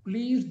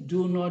 please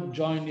do not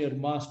join your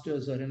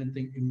masters or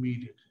anything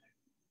immediately.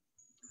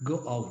 Go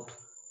out.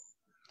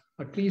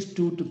 At least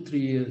 2 to 3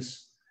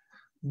 years.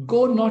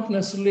 Go not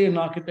necessarily in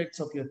architects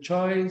of your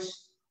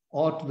choice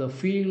or to the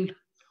field.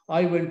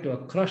 I went to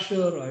a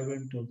crusher. I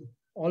went to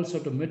all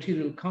sorts of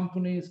material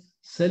companies,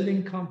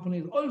 selling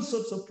companies, all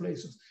sorts of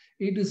places.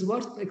 It is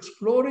worth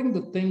exploring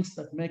the things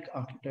that make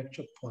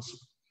architecture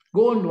possible.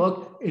 Go and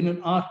work in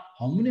an art.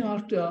 How many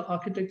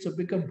architects have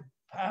become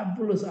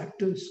fabulous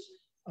actors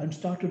and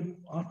started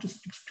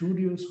artistic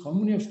studios? How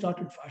many have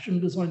started fashion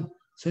design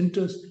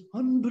centers?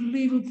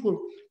 Unbelievable.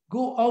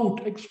 Go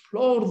out,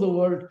 explore the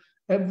world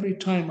every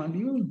time, and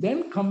you will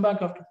then come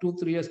back after 2,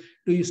 3 years.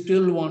 Do you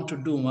still want to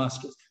do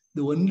masters?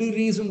 The only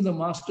reason the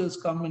masters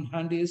come in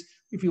handy is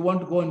if you want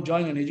to go and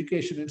join an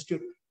education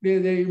institute,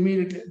 they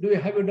immediately,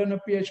 have you done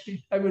a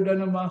PhD? Have you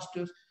done a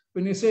master's?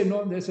 When you say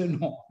no, they say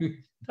no.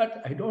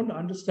 That I don't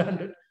understand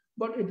it,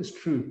 but it is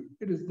true.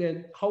 It is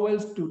there. How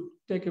else to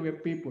take away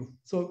people?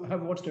 So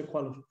what's their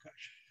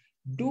qualification?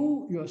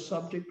 Do your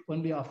subject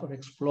only after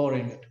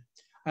exploring it.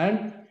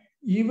 And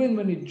even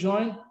when you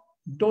join,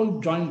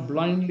 don't join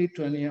blindly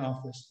to any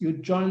office. You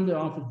join the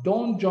office.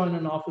 Don't join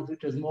an office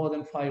which has more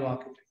than 5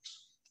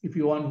 architects, if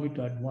you want me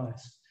to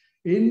advise.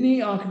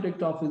 Any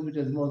architect office which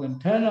has more than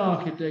 10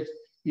 architects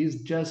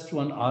is just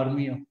one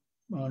army of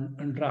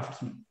and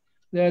draftsmen.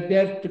 They're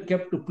there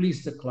to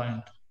please the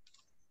client.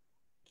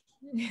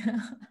 Yeah.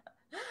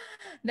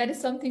 That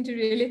is something to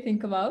really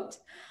think about.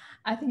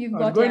 I think you've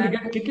got. I'm going to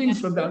get kickings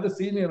from the other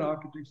senior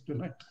architects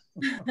tonight.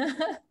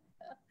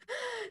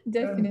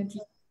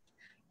 Definitely.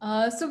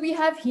 So we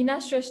have Hina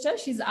Shrestha.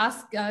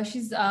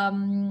 She's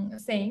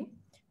saying,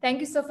 thank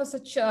you, sir, for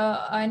such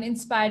an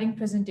inspiring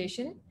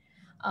presentation.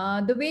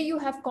 The way you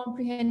have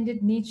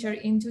comprehended nature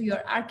into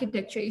your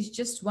architecture is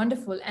just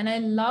wonderful. And I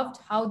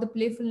loved how the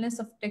playfulness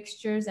of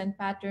textures and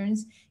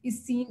patterns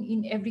is seen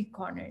in every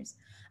corners.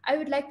 I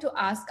would like to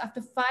ask,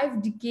 after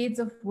 5 decades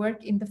of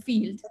work in the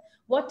field,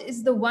 what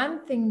is the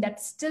one thing that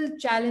still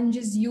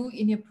challenges you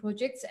in your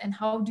projects and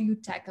how do you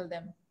tackle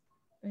them?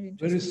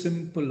 Very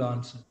simple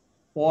answer.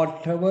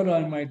 Whatever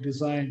I might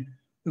design,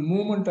 the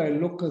moment I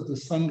look at the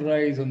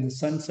sunrise and the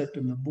sunset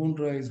and the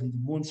moonrise and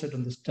the moonset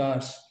and the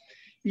stars,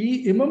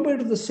 remember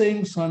it's the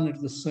same sun,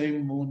 it's the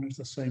same moon, it's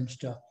the same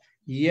star.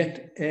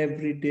 Yet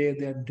every day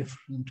they are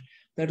different.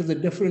 That is the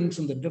difference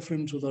in the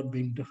difference without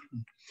being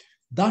different.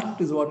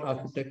 That is what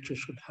architecture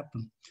should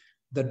happen.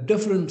 The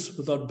difference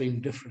without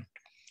being different.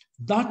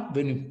 That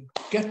when you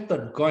get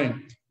that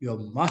going, you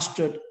have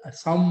mastered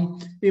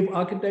if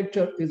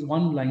architecture is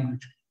one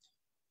language,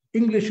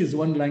 English is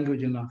one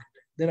language in architecture.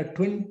 There are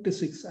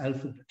 26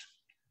 alphabets.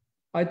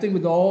 I think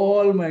with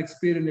all my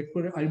experience,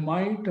 I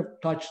might have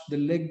touched the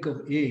leg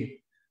of A.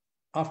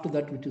 After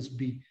that, which is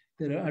B.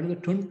 There are another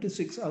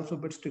 26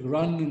 alphabets to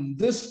run in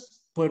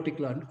this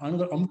particular,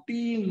 another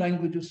umpteen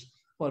languages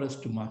for us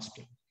to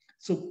master.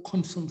 So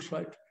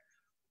concentrate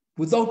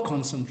without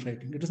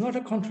concentrating. It is not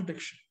a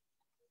contradiction.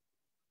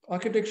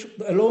 Architecture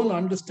alone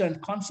understand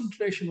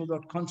concentration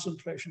without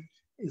concentration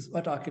is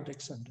what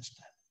architects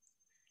understand.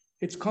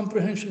 It's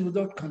comprehension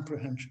without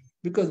comprehension,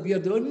 because we are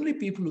the only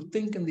people who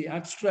think in the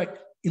abstract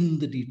in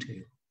the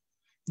detail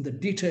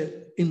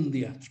in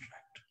the abstract.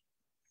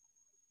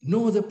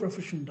 No other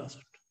profession does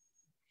it.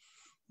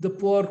 The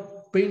poor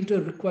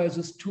painter requires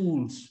his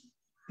tools.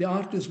 The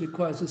artist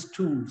requires his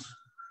tools.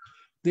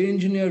 The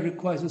engineer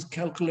requires his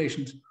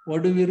calculations.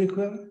 What do we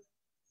require?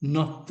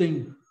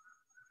 Nothing.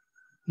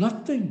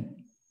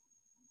 Nothing.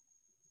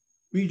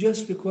 We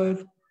just require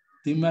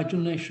the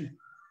imagination,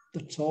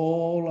 That's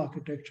all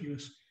architecture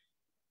is.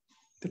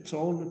 That's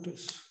all it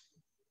is.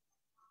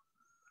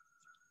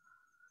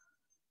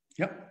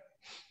 Yep.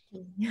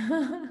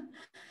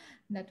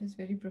 That was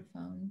very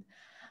profound.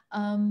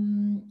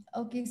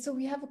 Okay, so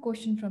we have a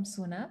question from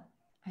Sona.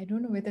 I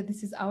don't know whether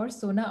this is our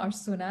Sona or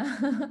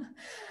Sona.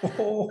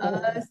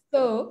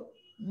 So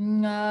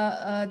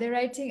they're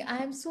writing, I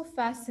am so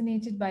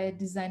fascinated by a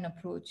design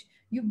approach.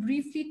 You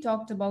briefly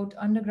talked about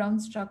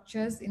underground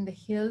structures in the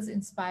hills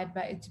inspired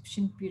by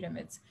Egyptian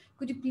pyramids.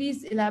 Could you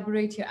please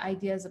elaborate your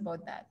ideas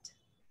about that?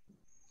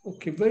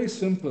 Okay, very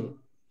simple.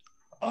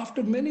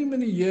 After many,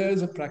 many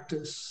years of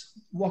practice,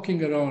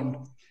 walking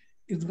around,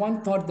 is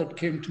one thought that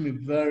came to me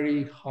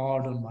very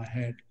hard on my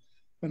head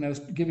when I was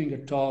giving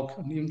a talk.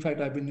 And in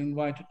fact, I've been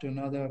invited to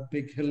another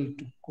big hill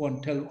to go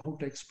and tell how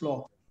to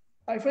explore.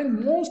 I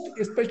find most,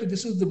 especially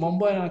this is the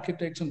Mumbai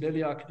architects and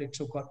Delhi architects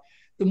so called,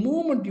 the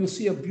moment you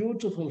see a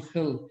beautiful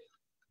hill,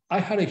 I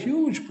had a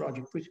huge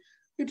project, which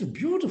it is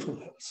beautiful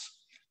hills.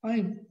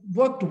 I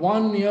worked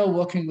 1 year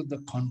working with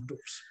the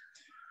contours.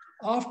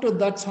 After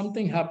that,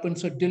 something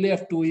happens, a delay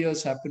of 2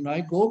 years happened.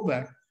 I go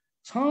back.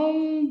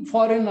 Some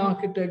foreign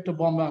architect, a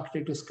bomb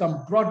architect has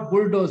come, brought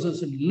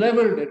bulldozers and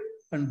leveled it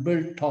and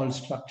built tall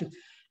structures.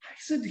 I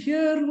said,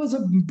 here was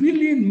a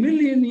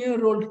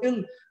million-year-old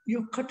hill.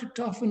 You cut it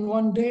off in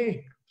 1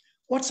 day.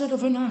 What sort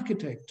of an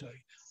architect are you?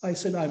 I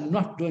said, I'm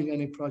not doing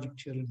any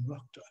project here in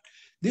Rockdale.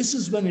 This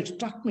is when it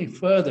struck me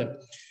further.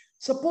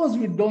 Suppose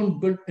we don't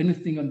build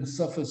anything on the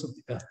surface of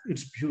the earth.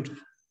 It's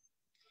beautiful.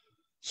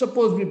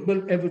 Suppose we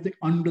build everything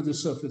under the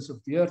surface of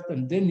the earth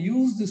and then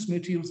use these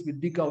materials we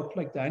dig out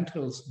like the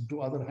anthills and do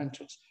other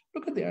anthills.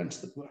 Look at the ants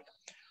that work.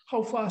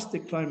 How fast they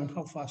climb and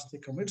how fast they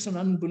come. It's an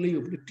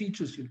unbelievable. It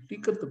teaches you.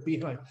 Look at the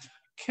beehive.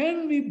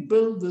 Can we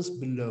build this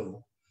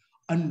below,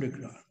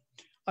 underground?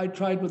 I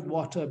tried with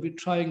water. We're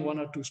trying 1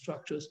 or 2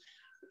 structures.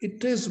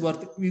 It is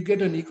worth it. You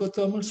get an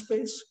ecothermal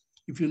space.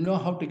 If you know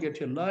how to get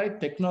your light,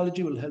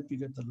 technology will help you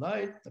get the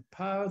light, the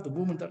power, the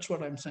movement. That's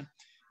what I'm saying.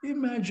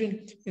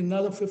 Imagine in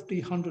another 50,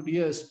 100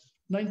 years,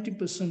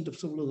 90% of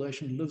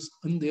civilization lives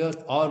on the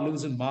earth or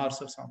lives in Mars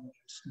or somewhere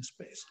else in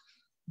space.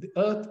 The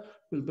earth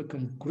will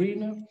become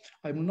greener.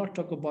 I will not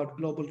talk about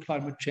global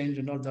climate change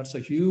and all. That's a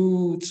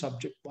huge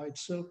subject by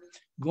itself.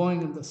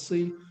 Going in the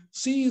sea.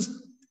 Sea is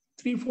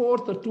 3/4 or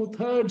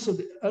 2/3 of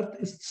the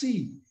earth is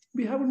sea.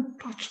 We haven't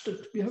touched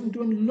it. We haven't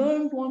even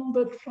learned one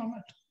bit from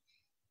it.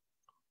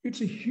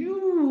 It's a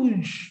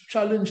huge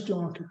challenge to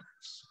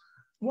architects.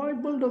 Why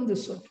build on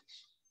this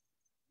surface?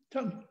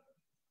 Tell me.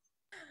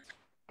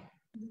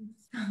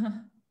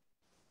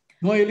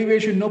 No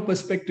elevation, no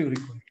perspective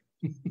required.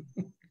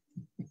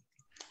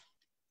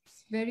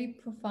 It's very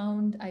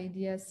profound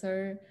idea,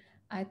 sir.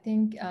 I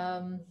think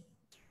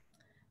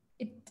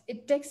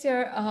it takes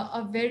your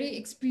a very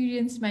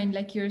experienced mind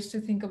like yours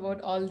to think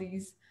about all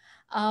these.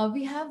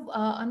 We have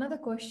another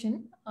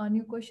question, a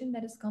new question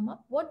that has come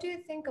up. What do you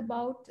think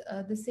about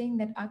the saying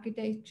that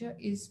architecture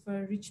is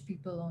for rich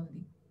people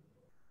only?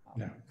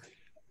 Yeah.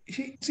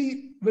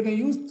 See,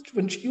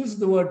 when she uses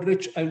the word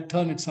rich, I'll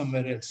turn it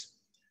somewhere else.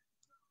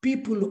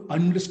 People who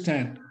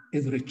understand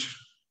is rich.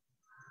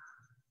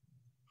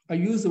 I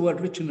use the word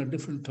rich in a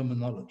different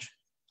terminology.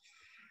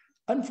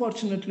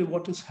 Unfortunately,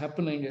 what is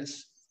happening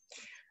is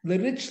the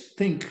rich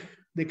think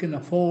they can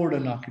afford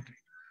an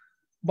architect.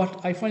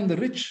 But I find the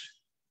rich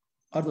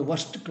are the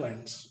worst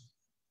clients.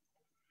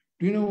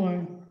 Do you know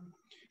why?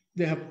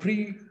 They have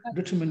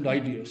predetermined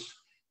ideas.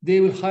 They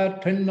will hire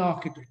 10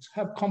 architects,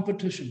 have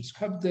competitions,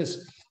 have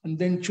this, and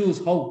then choose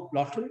how?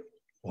 Lottery?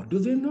 What do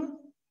they know?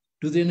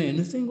 Do they know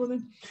anything with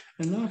it?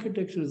 And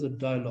architecture is a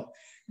dialogue.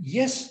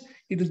 Yes,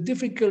 it is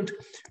difficult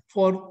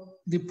for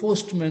the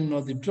postman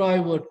or the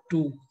driver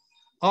to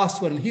ask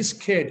for, and he's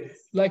scared.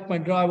 Like my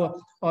driver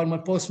or my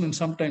postman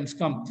sometimes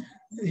come.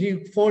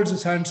 He folds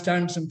his hand,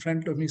 stands in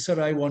front of me, sir,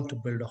 I want to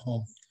build a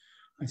home.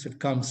 I said,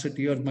 come sit,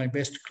 you're my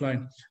best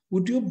client.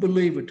 Would you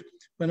believe it?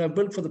 When I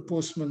built for the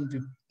postman,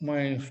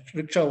 my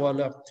rickshaw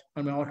wala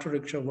and my auto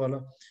rickshaw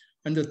wala,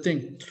 and the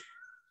thing.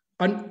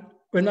 And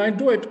when I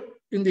do it,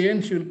 in the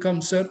end, she will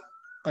come, sir,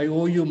 I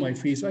owe you my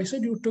fees. I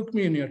said, you took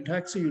me in your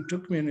taxi, you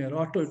took me in your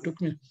auto, you took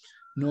me.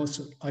 No,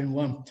 sir, I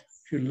won.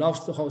 He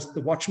loves the house.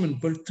 The watchman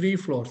built 3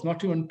 floors,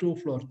 not even 2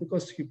 floors,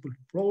 because he built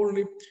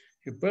boldly.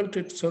 He built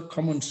it, sir,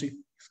 come and see.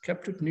 He's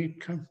kept it neat.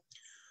 Come.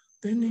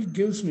 Then he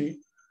gives me,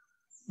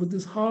 with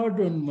this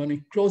hard-earned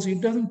money, close. He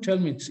doesn't tell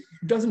me,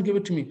 he doesn't give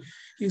it to me.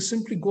 He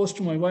simply goes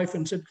to my wife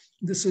and said,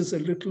 this is a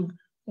little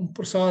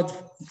prasad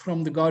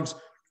from the gods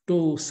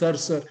to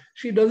sir.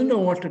 She doesn't know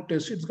what it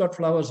is. It's got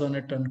flowers on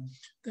it. And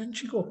then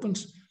she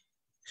opens.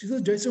 She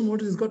says, Jason,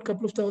 what is it? It's got a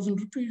couple of thousand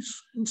rupees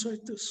inside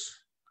this.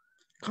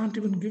 Can't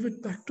even give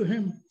it back to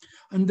him.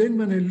 And then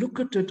when I look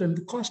at it and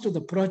the cost of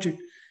the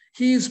project,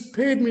 he's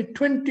paid me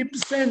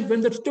 20%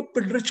 when the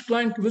stupid rich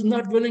client was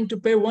not willing to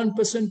pay 1%,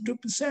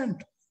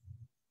 2%.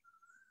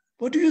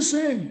 What do you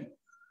say?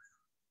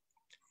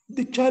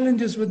 The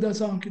challenge is with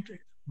us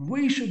architects.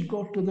 We should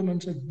go to them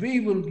and say, we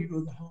will give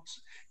you the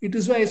house. It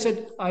is why I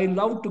said, I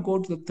love to go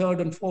to the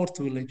 3rd and 4th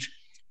village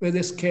where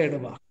they're scared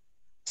of us.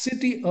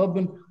 City,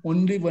 urban,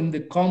 only when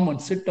they come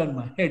and sit on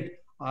my head.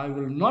 I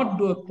will not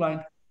do a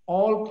client.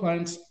 All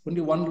clients,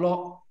 only one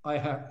law I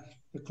have.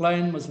 The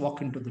client must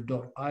walk into the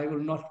door. I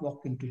will not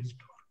walk into his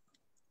door.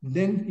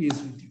 Then he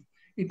is with you.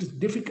 It is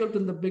difficult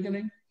in the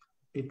beginning.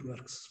 It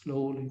works.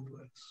 Slowly it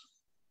works.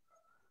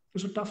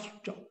 It's a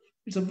tough job.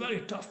 It's a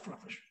very tough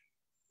profession.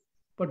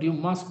 But you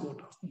must go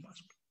down. You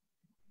must.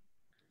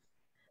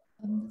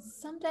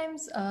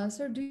 Sometimes,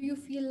 sir, do you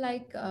feel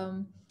like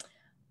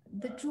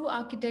the true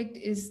architect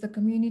is the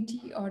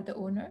community or the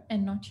owner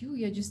and not you?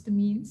 You're just the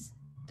means.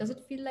 Does it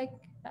feel like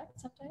that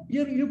sometimes?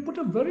 You put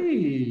a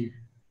very,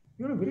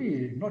 you're a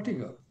very naughty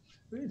girl.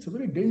 It's a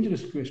very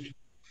dangerous question.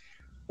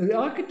 The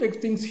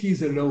architect thinks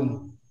he's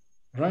alone,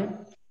 right?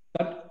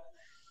 That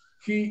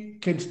he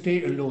can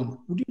stay alone.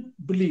 Would you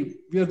believe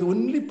we are the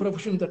only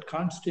profession that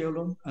can't stay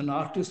alone? An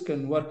artist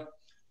can work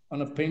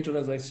on a painter,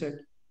 as I said.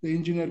 The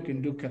engineer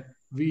can do.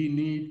 We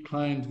need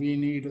clients, we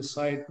need a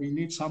site, we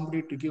need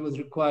somebody to give us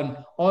requirement,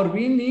 or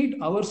we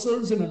need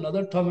ourselves in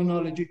another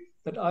terminology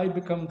that I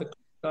become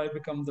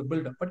the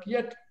builder. But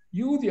yet,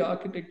 you, the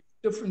architect,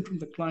 different from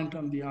the client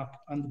and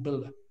the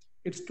builder.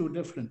 It's too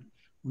different.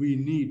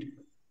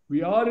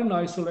 We are in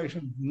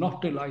isolation,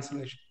 not in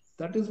isolation.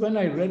 That is when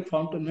I read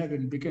Fountainhead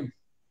and became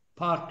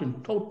part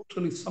and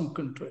totally sunk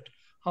into it.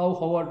 How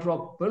Howard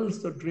Rock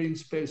builds the dream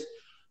space.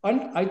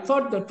 And I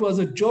thought that was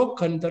a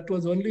joke and that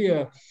was only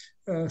a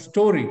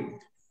story.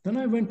 Then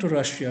I went to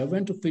Russia, I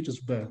went to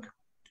Petersburg.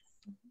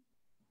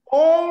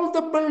 All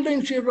the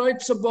buildings she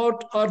writes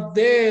about are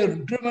there,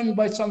 driven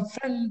by some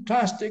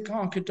fantastic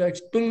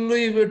architects,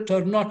 believe it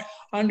or not.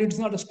 And it's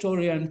not a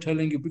story I'm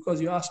telling you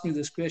because you asked me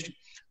this question.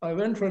 I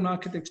went for an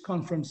architects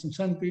conference in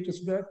St.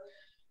 Petersburg.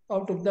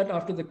 Out of that,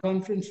 after the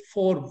conference,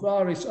 four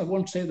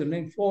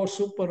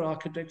super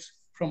architects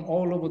from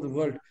all over the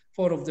world,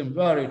 four of them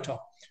very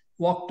top,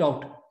 walked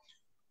out.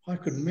 I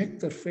could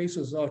make their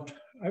faces out.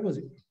 I was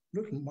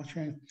looking much.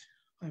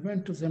 I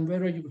went to them,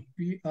 where are you?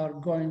 We are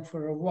going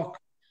for a walk.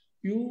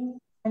 You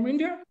from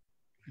India?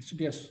 I said,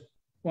 yes.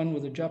 One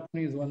was a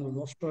Japanese, one was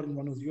Australian,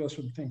 one was US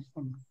and things.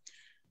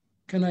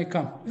 Can I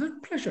come? I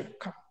said, pleasure,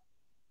 come.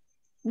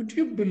 Would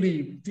you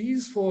believe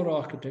these four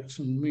architects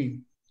and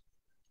me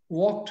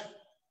walked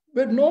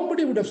where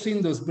nobody would have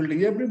seen those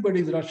buildings?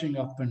 Everybody's rushing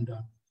up and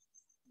down.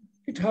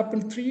 It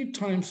happened 3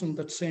 times on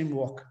that same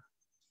walk.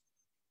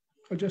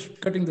 I'm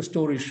just cutting the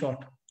story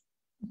short.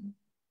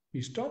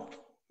 He stopped,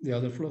 the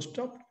other floor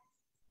stopped.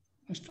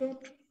 I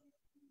stopped.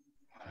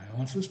 I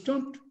also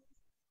stopped.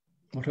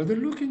 What are they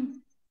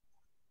looking?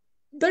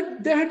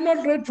 That they had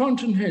not read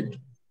Fountainhead.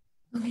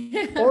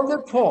 All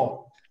the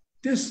four.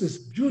 This is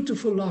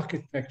beautiful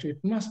architecture.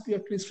 It must be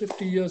at least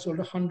 50 years old,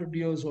 100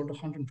 years old,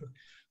 150.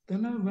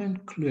 Then I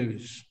went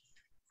close.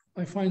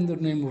 I find the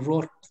name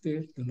Roth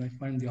there. Then I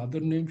find the other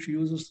name she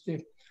uses there.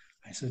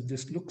 I said,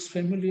 this looks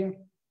familiar.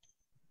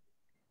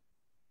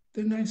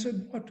 Then I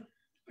said, what?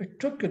 I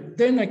took it.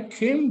 Then I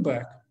came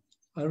back.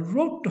 I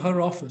wrote to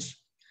her office.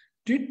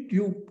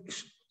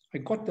 I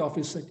got the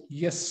office, said,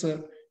 yes,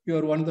 sir.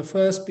 You're one of the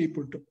first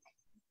people to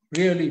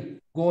really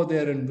go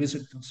there and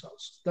visit those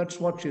houses. That's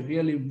what she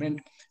really meant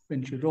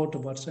when she wrote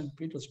about St.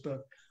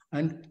 Petersburg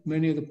and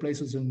many of the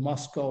places in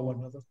Moscow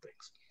and other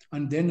things.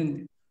 And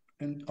then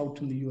out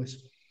in the US,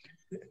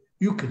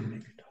 you can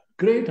make it.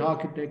 Great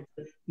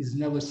architecture is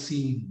never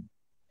seen.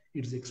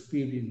 It's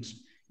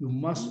experienced. You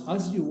must,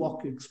 as you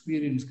walk,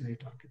 experience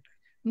great architecture.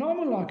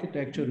 Normal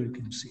architecture you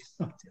can see,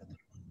 not the other.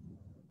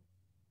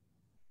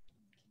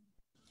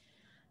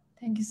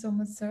 Thank you so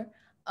much, sir.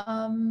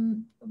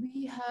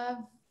 We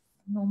have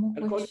no more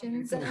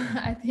questions.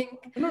 I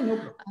think. No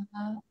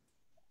problem.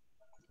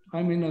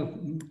 I'm in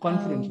a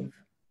conference.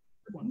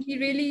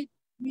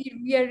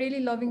 We are really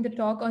loving the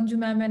talk. Anju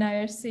ma'am and I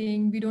are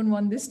saying we don't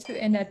want this to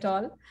end at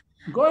all.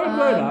 Go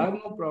ahead. I have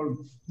no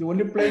problem. The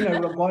only plane I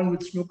would have gone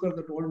with snooker,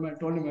 that old man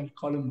told him I'd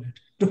call him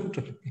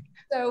later.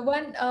 So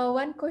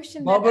one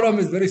question. Babaram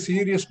is very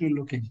seriously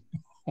looking.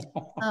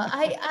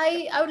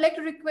 I would like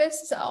to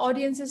request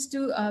audiences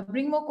to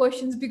bring more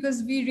questions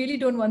because we really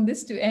don't want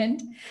this to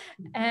end.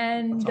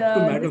 And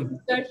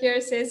Mr. here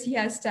says he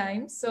has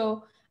time.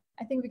 So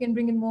I think we can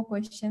bring in more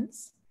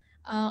questions.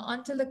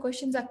 Until the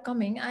questions are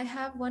coming, I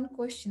have one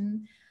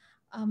question.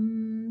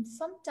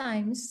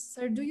 Sometimes,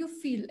 sir, do you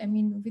feel, I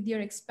mean, with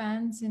your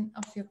expansion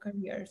of your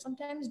career,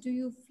 sometimes do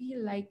you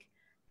feel like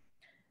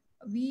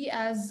we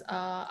as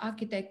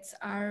architects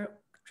are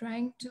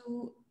trying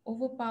to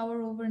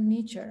overpower over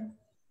nature?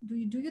 Do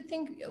you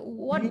think,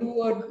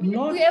 do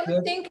you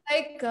ever think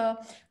like,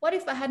 what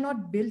if I had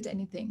not built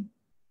anything?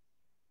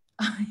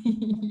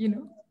 You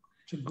know?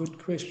 It's a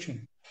good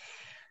question.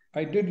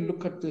 I did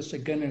look at this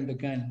again and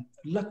again.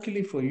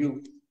 Luckily for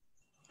you,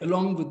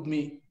 along with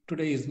me,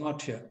 today is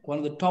not here. One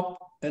of the top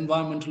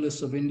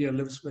environmentalists of India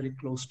lives very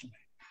close to me.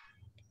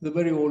 The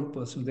very old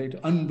person, very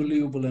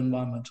unbelievable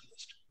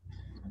environmentalist.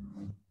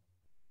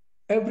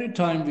 Every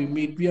time we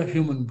meet, we are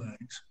human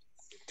beings.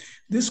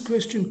 This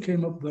question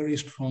came up very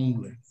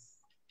strongly.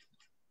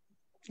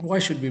 Why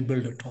should we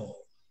build at all?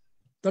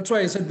 That's why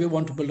I said we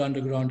want to build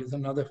underground is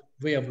another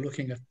way of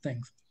looking at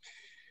things.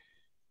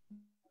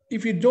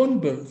 if you don't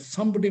build,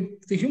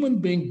 the human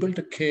being built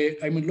a cave,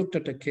 looked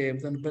at a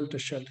cave, then built a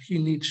shelter. He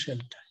needs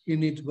shelter. He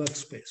needs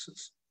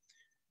workspaces.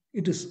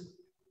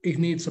 It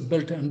needs a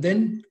built, and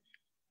then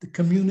the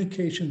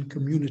communication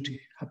community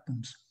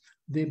happens.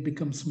 They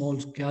become small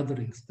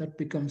gatherings. That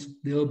becomes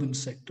the urban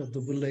sector,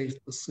 the village,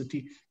 the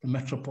city, the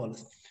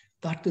metropolis.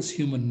 That is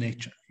human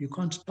nature. You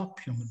can't stop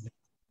human nature.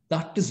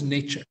 That is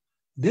nature.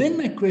 Then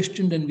I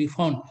questioned and we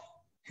found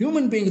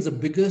human being is the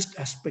biggest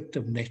aspect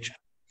of nature.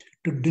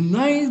 To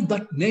deny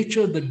that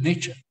nature, the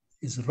nature,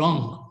 is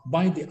wrong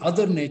by the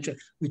other nature,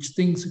 which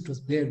thinks it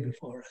was there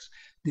before us.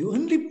 The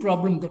only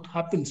problem that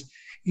happens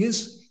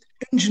is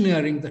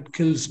engineering that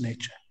kills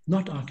nature,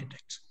 not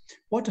architects.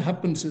 What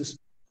happens is,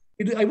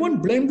 I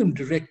won't blame them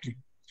directly.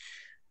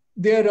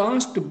 They are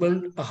asked to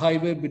build a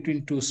highway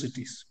between two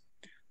cities.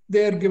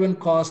 They are given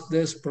cost,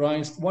 this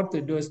price. What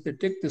they do is they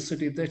take the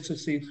city, they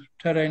see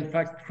terrain,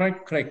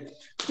 correct.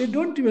 They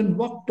don't even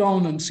walk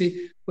down and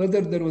see whether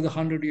there was a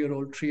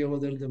 100-year-old tree or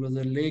whether there was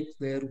a lake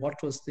there,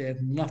 what was there,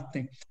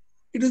 nothing.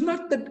 It is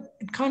not that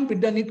it can't be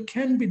done, it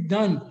can be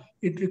done.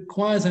 It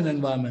requires an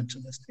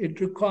environmentalist.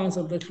 It requires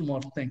a little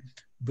more thing.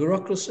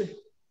 Bureaucracy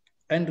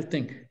and to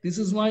think. This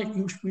is why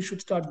we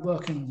should start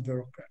working with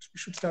bureaucrats. We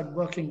should start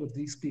working with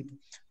these people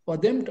for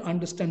them to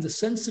understand the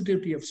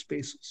sensitivity of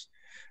spaces.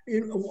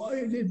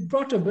 It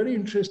brought a very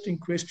interesting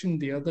question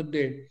the other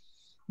day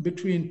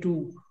between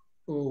two.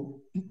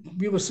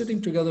 We were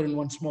sitting together in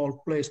one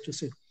small place to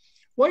say,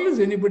 why is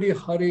anybody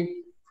hurry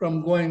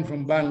from going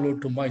from Bangalore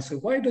to Mysore?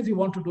 Why does he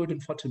want to do it in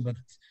 40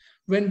 minutes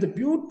when the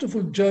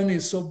beautiful journey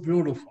is so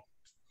beautiful?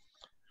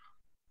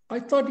 I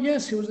thought,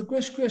 yes, it was a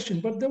question,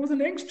 but there was an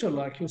youngster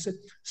like you said,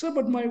 sir,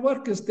 but my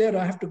work is there.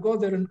 I have to go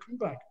there and come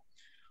back.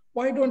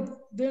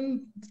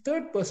 Then the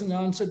third person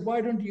answered,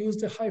 why don't you use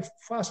the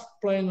fast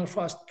plane or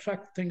fast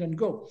track thing and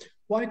go?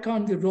 Why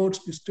can't the roads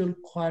be still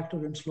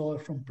quieter and slower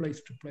from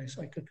place to place?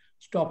 I could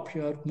stop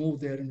here, move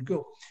there and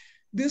go.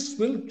 This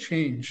will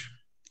change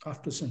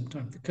after some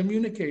time. The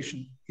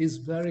communication is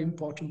very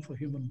important for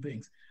human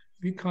beings.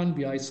 We can't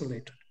be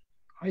isolated.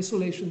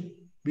 Isolation,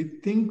 we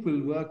think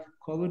will work,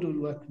 COVID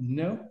will work.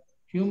 No,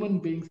 human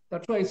beings,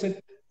 that's why I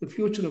said the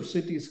future of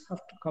cities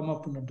have to come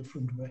up in a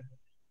different way.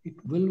 It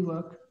will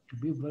work to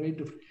be very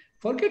different.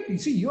 Forget, you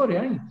see, you're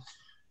young.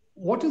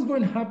 What is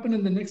going to happen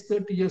in the next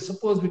 30 years?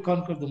 Suppose we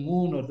conquer the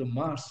moon or the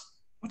Mars.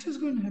 What is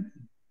going to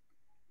happen?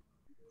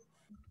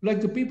 Like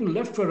the people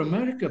left for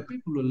America,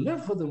 people will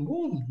live for the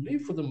moon,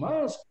 live for the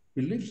Mars,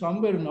 will live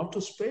somewhere in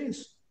outer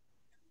space.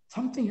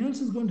 Something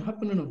else is going to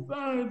happen in a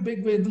very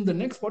big way in the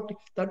next 40.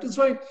 That is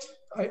why,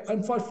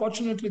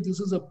 unfortunately, this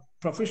is a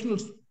professional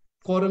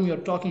forum you're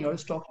talking. I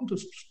was talking to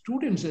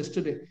students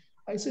yesterday.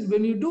 I said,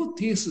 when you do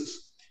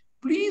thesis,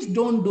 please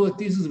don't do a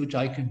thesis which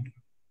I can do.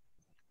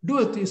 Do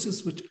a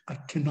thesis which I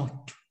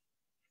cannot do.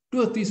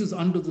 Do a thesis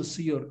under the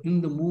sea or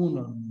in the moon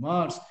or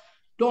Mars.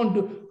 Don't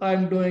do,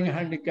 I'm doing a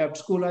handicapped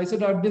school. I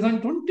said, I've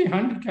designed 20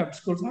 handicapped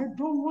schools. I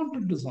don't want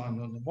to design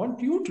them. I want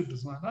you to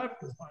design. I've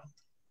designed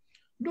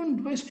them.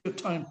 Don't waste your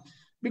time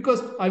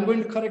because I'm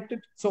going to correct it.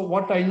 So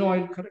what I know,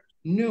 I'll correct.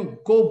 No,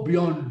 go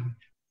beyond.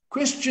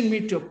 Question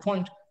me to a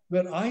point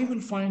where I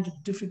will find it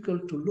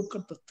difficult to look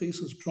at the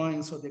thesis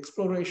drawings or the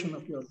exploration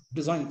of your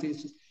design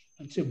thesis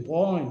and say,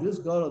 boy, this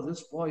girl or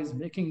this boy is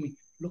making me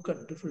look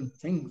at different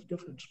things,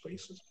 different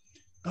spaces.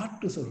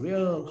 That is a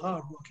real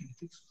hard-working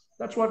thesis.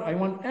 That's what I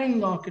want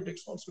young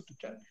architects also to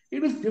tell.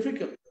 It is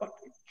difficult, but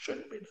it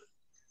should be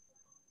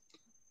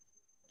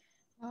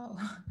Wow.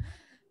 done.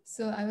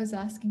 So I was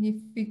asking if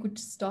we could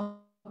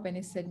stop, and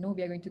he said, no,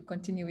 we are going to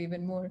continue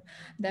even more.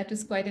 That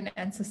is quite an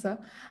answer, sir.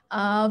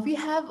 We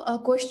have a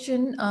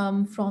question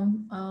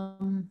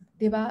from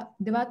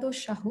Devato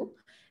Shahu.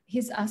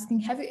 He's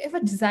asking, have you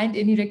ever designed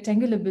any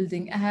rectangular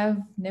building? I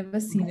have never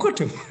seen Look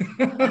it. at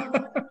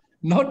him.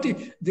 Not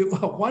the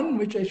one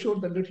which I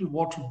showed, the little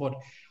water bottle.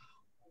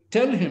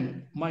 Tell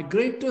him, my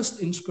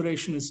greatest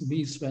inspiration is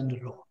Mies van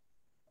der Rohe.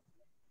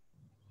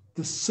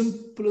 The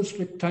simplest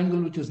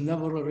rectangle, which is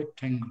never a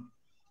rectangle.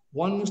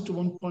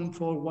 1:1.4,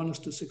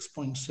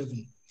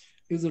 1:6.7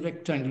 is a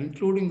rectangle,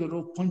 including the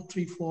row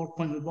 0.34,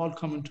 point will all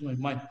come into my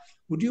mind.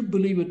 Would you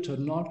believe it or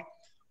not?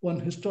 One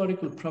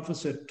historical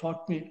professor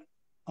taught me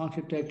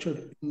architecture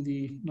in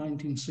the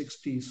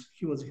 1960s.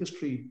 He was a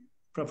history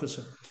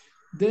professor.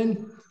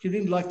 Then he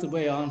didn't like the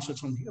way I answered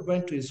something. I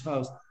went to his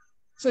house.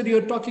 Said,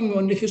 you're talking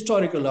only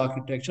historical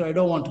architecture. I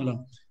don't want to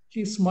learn.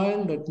 He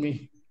smiled at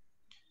me.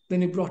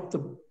 Then he brought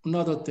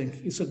another thing.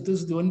 He said,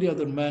 this is the only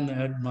other man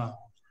I admire.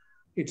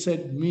 It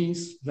said,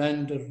 Mies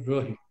van der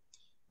Rohe.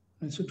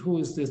 I said, who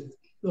is this?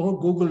 Oh,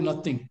 Google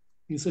nothing.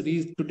 He said,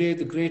 he's today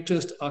the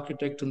greatest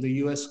architect in the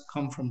US,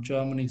 come from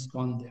Germany, he's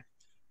gone there.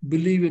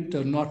 Believe it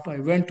or not, I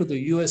went to the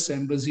US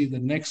embassy the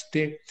next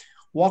day,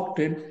 walked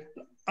in.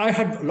 I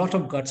had a lot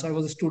of guts. I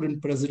was a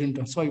student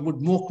president, so I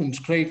would walk in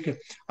straight.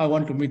 I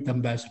want to meet the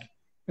ambassador.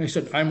 I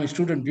said, I'm a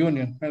student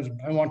union president.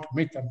 I want to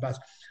meet the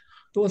ambassador.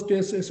 Those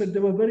days, I said, they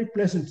were very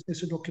pleasant. They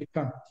said, okay,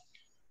 come.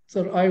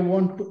 Sir, I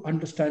want to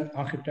understand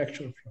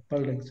architecture of your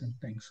buildings and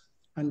things.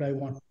 And I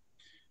want.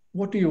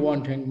 what do you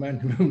want, young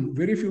man?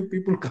 Very few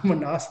people come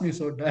and ask me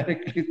so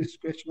directly this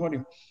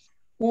question.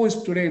 Who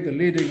is today the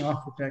leading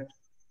architect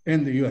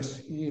in the US?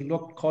 He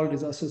looked, called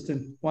his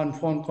assistant, one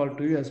phone call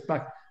 2 years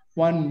back.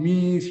 One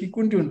means, he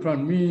couldn't even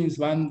pronounce, means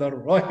Van der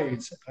Rohe. I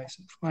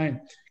said,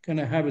 fine, can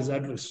I have his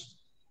address?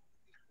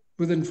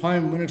 Within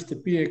 5 minutes, the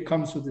PA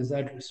comes with his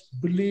address.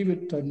 Believe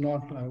it or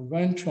not, I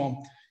went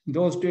home. In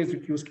those days,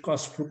 it used to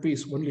cost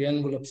rupees, only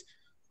envelopes.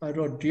 I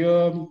wrote,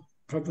 dear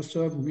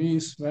Professor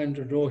Mies van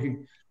der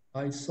Rohe,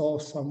 I saw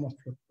some of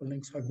your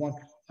buildings.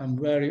 I'm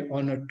very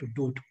honored to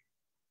do it.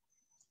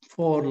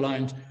 4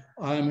 lines.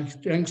 I'm a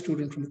young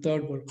student from a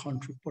third world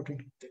country putting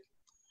it there.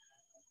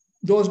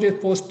 Those days,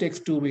 post takes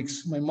 2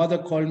 weeks. My mother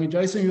called me,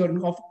 Jason,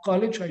 you're off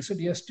college? I said,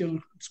 yes, still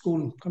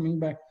school, coming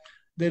back.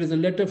 There is a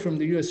letter from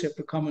the US, you have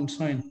to come and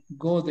sign.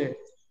 Go there.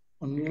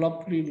 One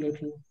lovely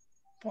little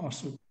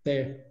parcel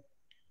there.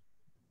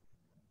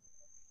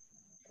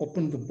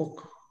 Open the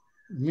book,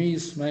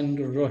 Mies van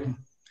der Rohe.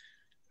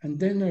 And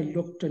then I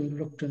looked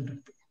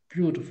and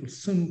beautiful,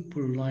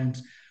 simple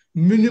lines.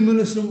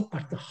 Minimalism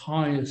at the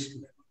highest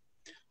level.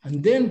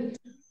 And then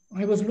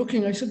I was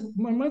looking, I said,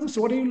 my mother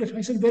said, what are you looking?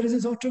 I said, where is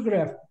his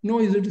autograph? No,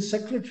 is it his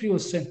secretary who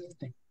sent the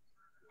thing?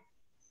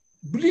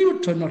 Believe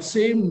it or not,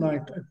 same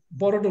night, I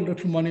borrowed a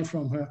little money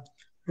from her,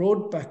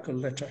 wrote back a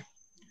letter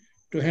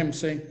to him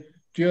saying,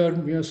 dear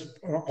Mies,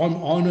 I'm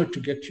honored to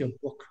get your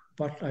book,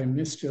 but I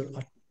missed your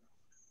autograph.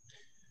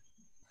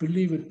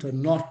 Believe it or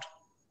not,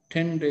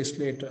 10 days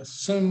later,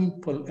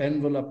 simple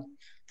envelope.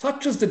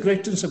 Such is the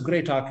greatness of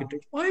great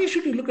architects. Why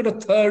should you look at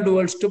a third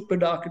world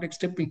stupid architect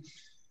stepping?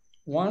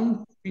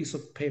 One piece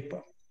of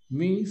paper,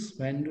 Mies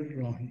van der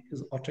Rohe,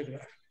 his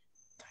autograph.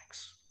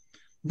 Thanks.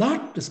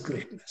 That is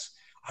greatness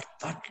at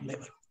that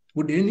level.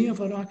 Would any of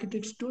our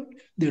architects do it?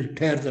 They'll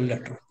tear the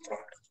letter and throw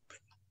it.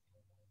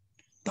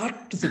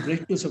 That is the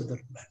greatness of that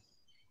man.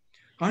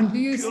 And do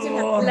you still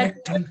have the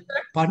letter?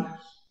 Pardon?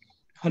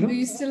 Hello? Do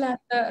you still have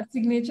the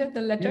signature, the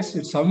letter? Yes,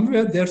 it's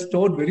somewhere they're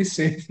stored very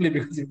safely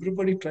because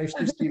everybody tries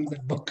to steal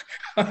that book.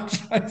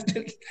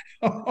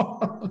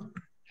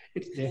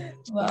 It's there.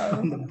 Wow.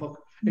 On the book.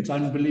 It's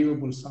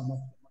unbelievable, some of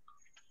them.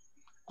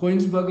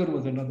 Koenigsberger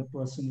was another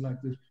person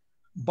like this.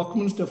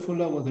 Buckminster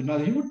Fuller was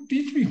another. He would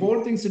teach me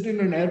whole things sitting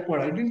in an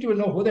airport. I didn't even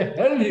know who the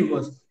hell he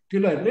was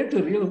till I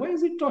later realized, why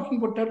is he talking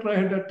about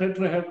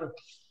tetrahedra?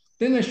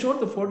 Then I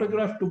showed the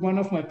photograph to one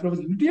of my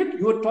professors. Idiot,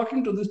 you were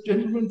talking to this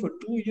gentleman for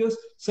 2 years.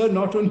 Sir,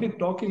 not only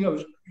talking, I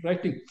was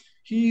writing.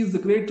 He is the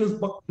greatest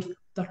Buckminster.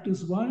 That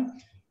is why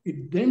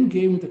it then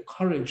gave me the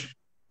courage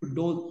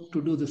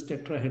to do this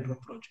tetrahedra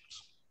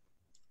projects.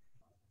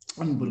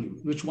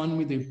 Unbelievable, which won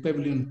me the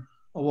Pavilion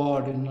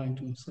Award in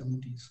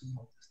 1970s and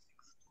all these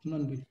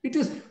things. It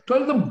is,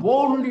 tell them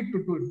boldly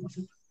to do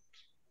it.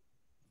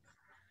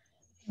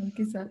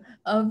 Okay, sir.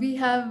 We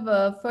have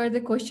a further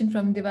question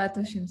from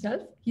Devatosh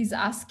himself. He's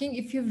asking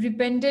if you've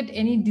repented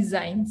any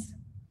designs.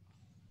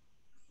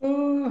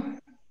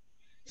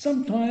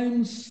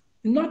 Sometimes,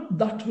 not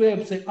that way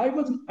of saying,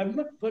 I'm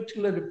not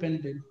particularly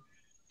repenting.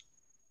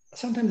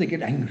 Sometimes I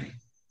get angry.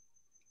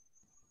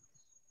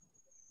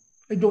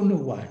 I don't know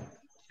why.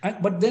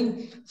 But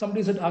then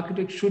somebody said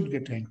architects should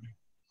get angry.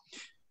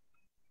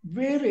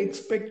 Where I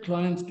expect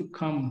clients to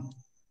come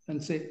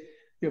and say,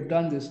 we have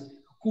done this,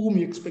 whom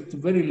you expect,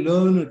 very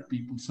learned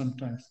people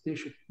sometimes,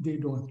 they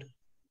don't.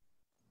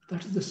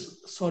 That is the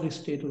sorry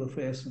state of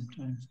affairs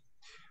sometimes.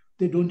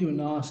 They don't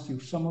even ask you.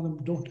 Some of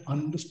them don't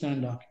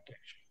understand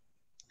architecture.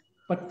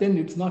 But then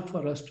it's not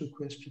for us to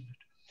question it.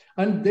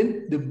 And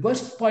then the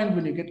worst point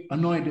when you get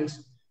annoyed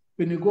is,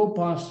 when you go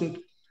past it,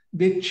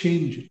 they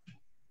change it.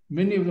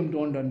 Many of them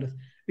don't understand.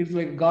 It's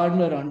like a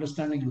gardener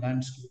understanding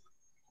landscape.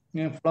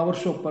 A flower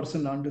show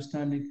person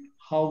understanding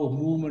how a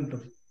movement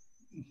of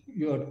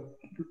your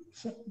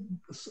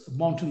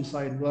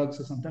mountainside works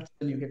or something. That's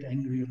when you get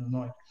angry and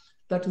annoyed.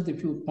 That is the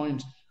few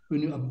points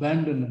when you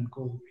abandon and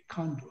go, we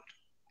can't do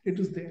it. It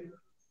is there.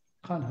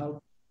 Can't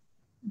help.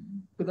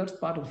 But that's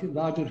part of the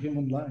larger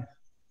human life.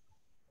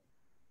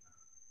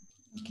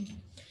 Okay.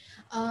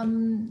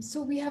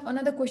 So we have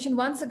another question.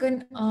 Once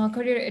again,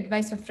 career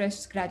advice for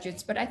fresh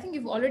graduates, but I think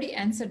you've already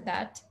answered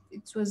that.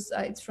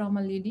 It's from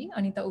a lady,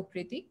 Anita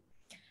Upreti.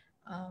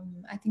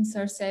 I think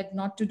sir said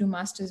not to do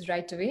masters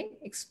right away,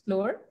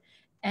 explore,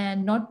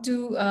 and not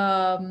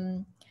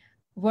to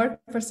work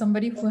for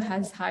somebody who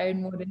has hired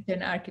more than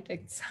 10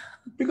 architects.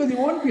 Because you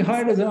won't be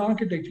hired as an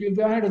architect, you'll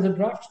be hired as a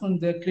draftsman.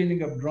 They're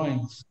cleaning up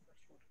drawings.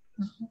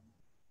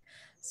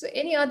 So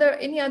any other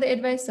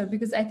advice, sir?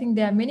 Because I think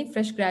there are many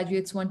fresh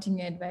graduates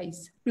wanting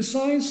advice.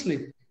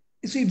 Precisely.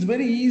 You see, it's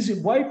very easy.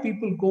 Why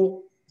people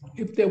go,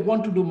 if they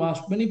want to do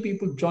master, many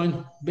people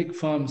join big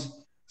firms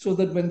so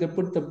that when they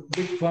put the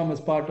big firm as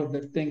part of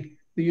that thing,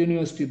 the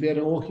university,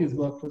 they're, oh, he's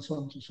worked for so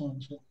and so, so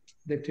and so.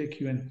 They take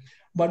you in.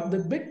 But the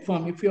big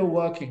firm, if you're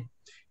working,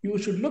 you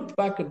should look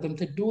back at them and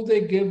say, do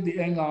they give the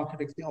young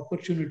architects the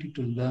opportunity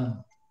to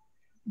learn?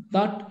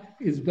 That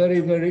is very,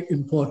 very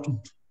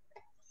important.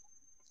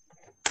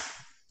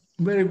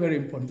 Very, very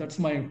important. That's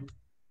my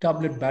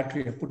tablet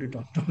battery. I put it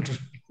on.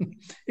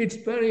 It's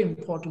very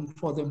important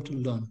for them to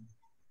learn.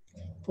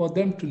 for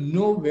them to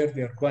know where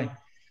they're going.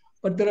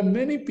 But there are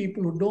many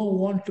people who don't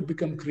want to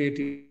become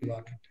creative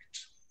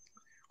architects,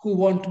 who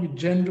want to be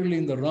generally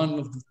in the run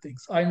of the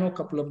things. I know a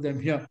couple of them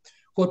here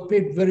who are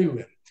paid very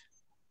well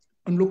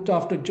and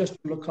just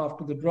look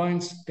after the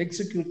drawings,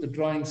 execute the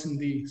drawings in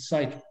the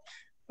site.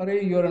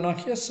 You're an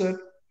architect, yes, sir.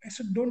 I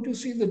said, don't you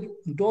see the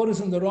door is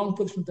in the wrong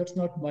position? That's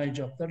not my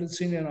job. That is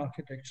senior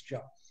architect's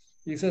job.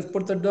 He says,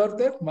 put the door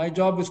there. My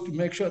job is to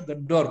make sure the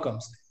door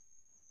comes there.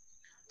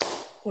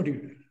 What do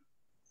you do?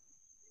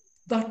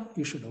 That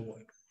you should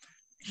avoid.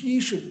 He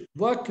should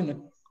work in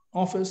an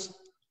office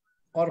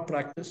or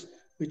practice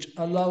which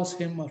allows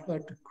him or her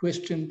to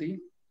question the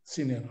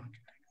senior architect.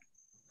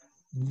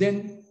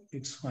 Then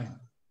it's fine.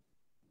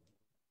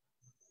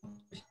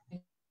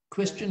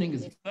 Questioning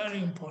is very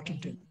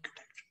important in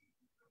architecture.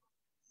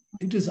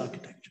 It is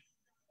architecture.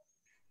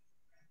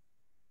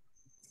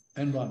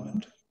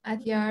 Environment.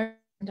 At the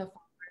end of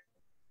our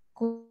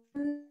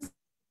questions,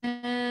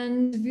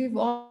 and we've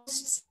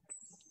almost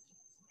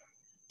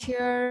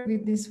here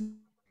with this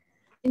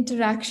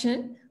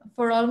interaction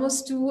for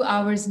almost 2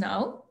 hours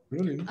now.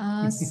 Really?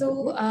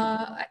 So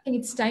I think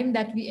it's time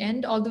that we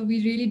end, although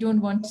we really don't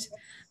want to.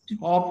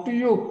 Up to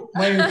you.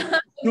 My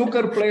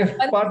snooker player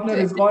partner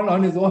is gone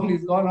on his own.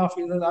 He's gone off.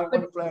 He says, I'm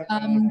going to play.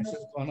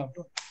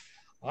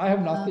 I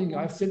have nothing.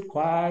 I sit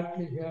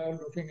quietly here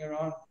looking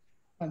around,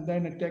 and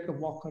then I take a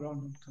walk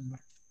around and come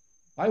back.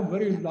 I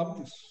very love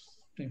this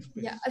thing.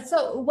 Yeah.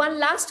 So one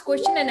last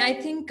question, and I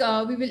think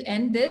we will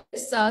end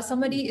this.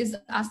 Somebody is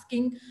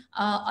asking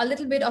a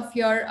little bit of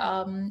your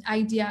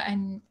idea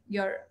and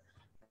your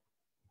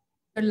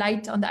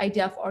light on the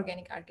idea of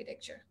organic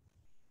architecture.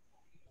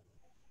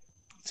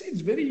 See,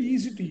 it's very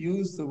easy to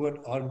use the word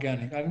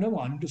organic. I've never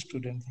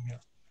understood anything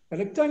else. A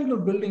rectangular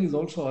building is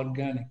also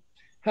organic.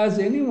 Has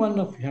any one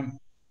of them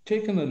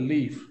taken a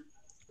leaf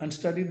and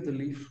studied the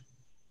leaf?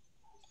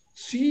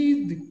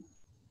 See the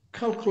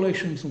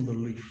calculations on the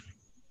leaf.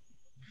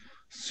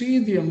 See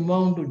the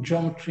amount of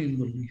geometry in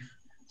the leaf.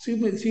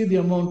 See the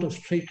amount of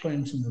straight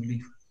lines in the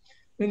leaf.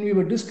 When we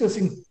were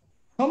discussing,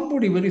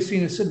 somebody very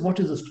senior said,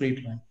 what is a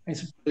straight line? I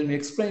said, tell me,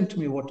 explain to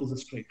me what is a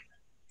straight line.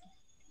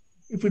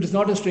 If it is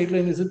not a straight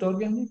line, is it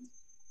organic?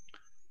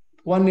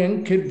 One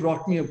young kid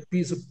brought me a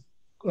piece of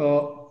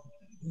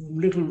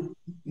you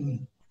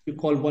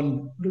call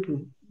one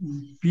little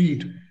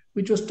bead,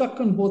 which was stuck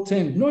on both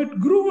ends. No, it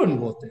grew on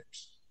both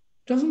ends.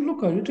 Doesn't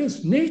look how it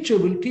is. Nature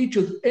will teach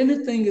you that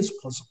anything is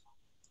possible.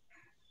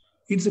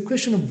 It's a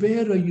question of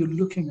where are you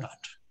looking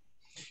at?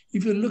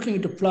 If you're looking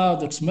at a flower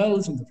that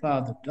smells and the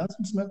flower that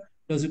doesn't smell,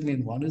 does it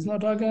mean one is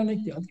not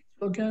organic, the other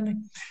is organic?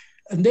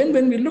 And then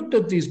when we looked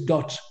at these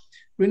dots,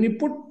 when you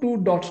put two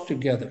dots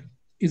together,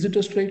 is it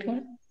a straight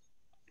line?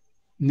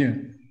 No.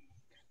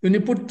 When you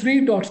put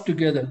three dots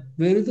together,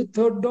 where is the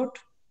third dot?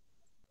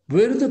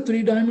 Where is the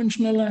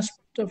three-dimensional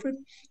aspect of it?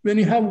 When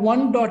you have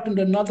one dot and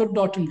another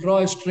dot and draw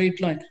a straight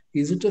line,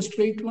 is it a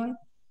straight line?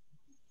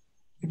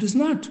 It is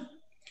not.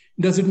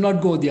 Does it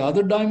not go the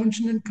other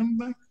dimension and come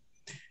back?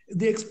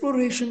 The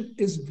exploration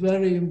is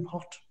very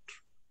important.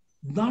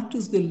 That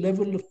is the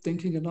level of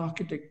thinking an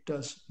architect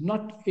does,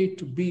 not A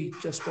to B,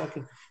 just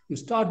walking. You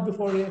start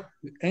before A,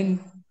 you end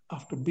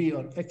after B,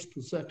 or X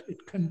to Z.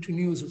 It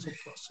continues as a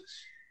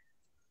process.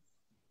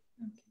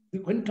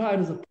 The entire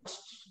is a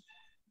process.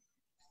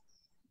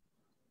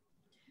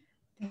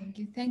 Thank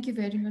you. Thank you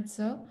very much,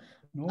 sir.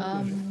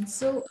 No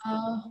so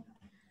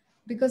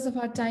because of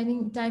our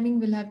timing,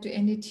 we'll have to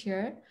end it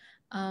here.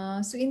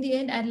 So in the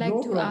end, I'd like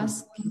to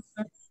ask you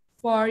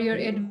for your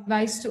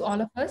advice to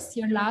all of us,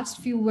 your last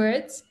few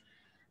words.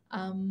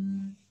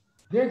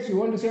 Yes, you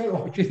want to say,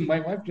 oh, geez, my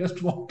wife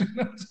just walked in.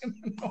 No,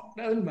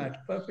 doesn't matter.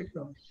 Perfect.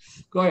 No.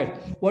 Go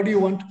ahead. What do you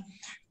want?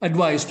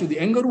 Advice to the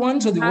younger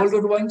ones or the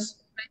older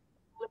ones?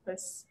 All of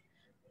us.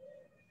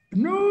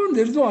 No,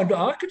 there's no,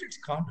 architects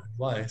can't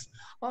advise.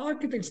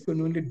 Architects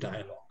can only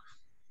dialogue.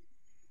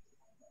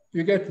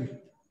 You get me?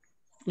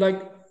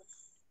 Like,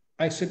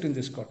 I sit in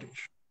this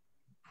cottage.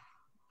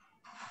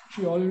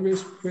 She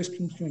always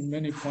questions me on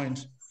many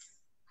points.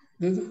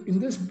 In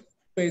this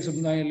space of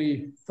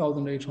nearly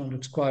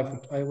 1,800 square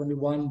feet, I have only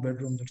one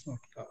bedroom that's not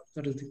covered.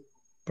 That is the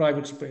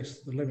private space,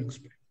 the living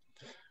space.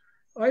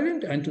 I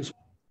didn't anticipate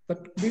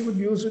that we would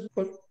use it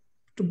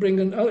to bring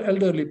an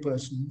elderly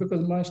person,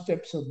 because my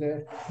steps are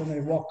there when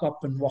I walk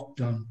up and walk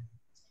down.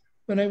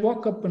 When I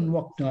walk up and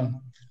walk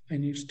down, I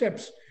need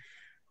steps.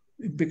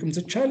 It becomes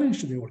a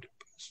challenge to the older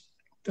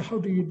person. How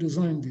do you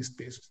design these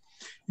spaces?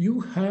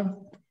 You have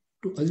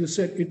to, as you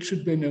said, it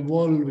should be an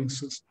evolving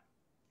system.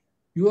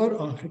 Your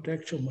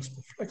architecture must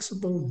be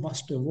flexible,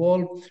 must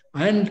evolve,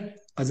 and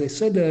as I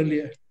said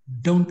earlier,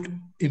 don't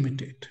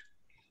imitate.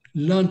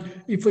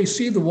 Learn. If I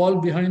see the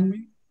wall behind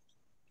me,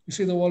 you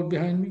see the wall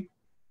behind me?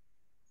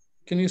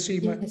 Can you see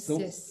my?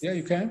 Yes. Yeah,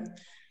 you can.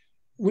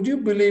 Would you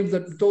believe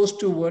that those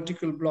two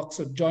vertical blocks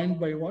are joined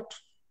by what?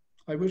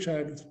 I wish I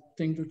had a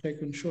thing to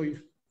take and show you.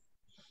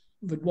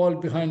 The wall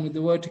behind me,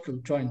 the vertical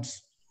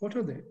joints. What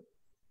are they?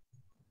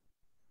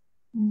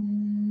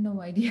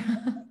 No idea.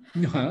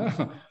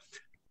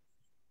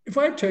 If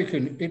I take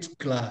it's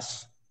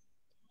glass.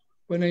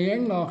 when a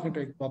young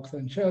architect walks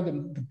and shows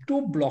them, the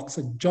two blocks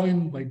are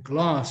joined by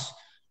glass,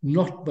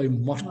 not by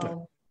mortar.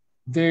 Wow.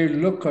 They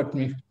look at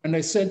me and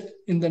I said,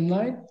 in the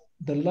night,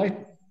 the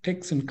light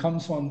takes and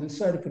comes on this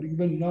side, but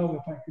even now,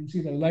 if I can see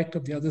the light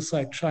of the other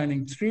side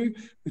shining through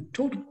with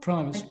total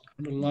promise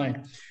on the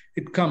line,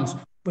 it comes.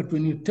 But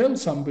when you tell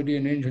somebody,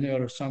 an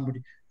engineer or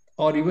somebody,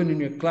 or even in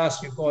your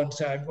class, you go and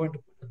say, I'm going to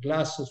put the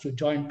glasses to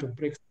join to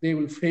bricks, they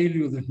will fail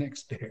you the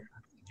next day.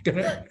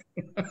 Correct?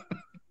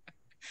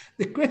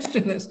 The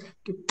question is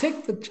to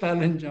take the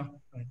challenge up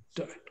and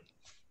do it.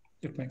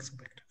 It makes a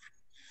big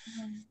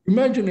difference.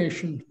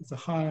 Imagination is the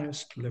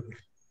highest level.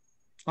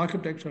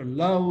 Architecture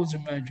allows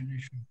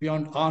imagination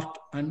beyond art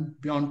and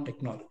beyond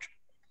technology.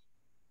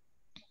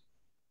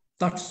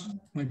 That's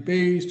my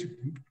base,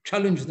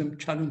 challenge them,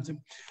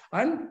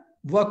 and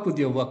work with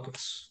your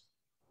workers.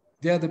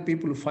 They are the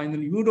people who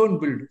finally, you don't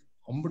build,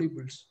 somebody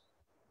builds.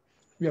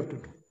 We have to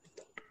do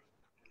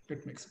that.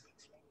 It makes sense.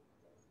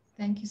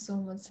 Thank you so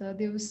much, sir.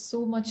 There was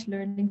so much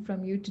learning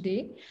from you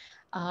today.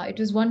 It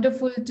was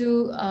wonderful to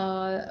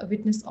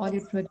witness all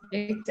your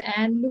projects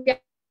and look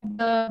at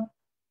the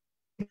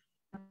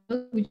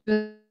which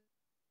was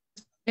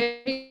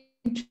very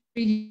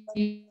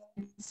intriguing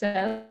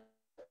itself.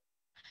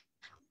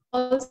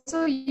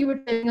 Also, you were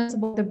telling us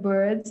about the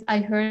birds. I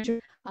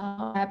heard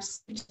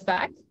perhaps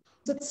back.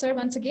 So, sir,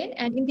 once again,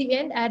 and in the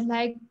end, I'd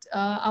like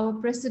our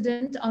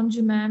president,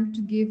 Anju ma'am, to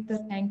give the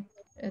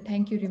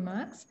thank you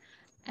remarks.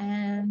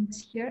 And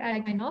here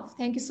I sign off.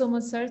 Thank you so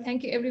much, sir.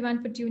 Thank you,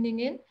 everyone, for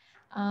tuning in.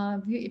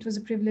 It was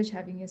a privilege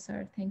having you,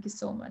 sir. Thank you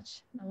so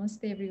much.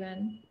 Namaste,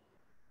 everyone.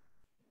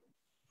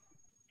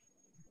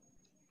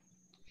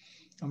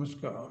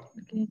 Namaskar.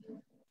 Okay.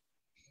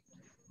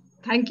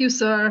 Thank you,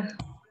 sir.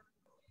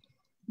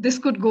 This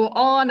could go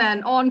on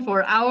and on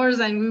for hours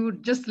and we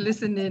would just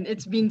listen in.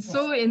 It's been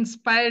so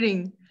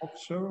inspiring.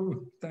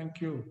 So,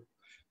 thank you.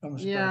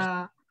 Namaskar.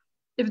 Yeah.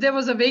 If there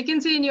was a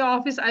vacancy in your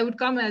office, I would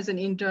come as an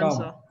intern,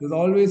 sir. There's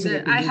always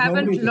I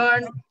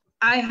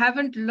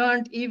haven't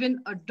learned even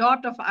a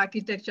dot of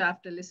architecture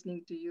after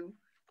listening to you.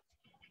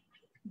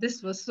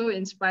 This was so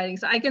inspiring.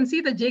 So I can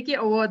see the JK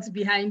Awards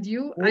behind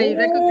you. I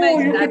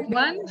recognize that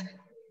one.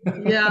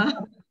 Yeah.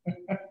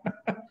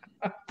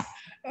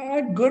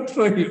 Good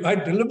for you. I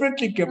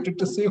deliberately kept it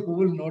to see who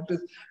will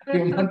notice.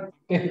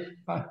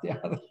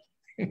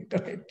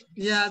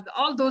 Yeah,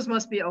 all those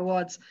must be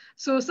awards.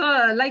 So,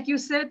 sir, like you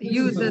said,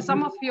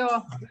 some of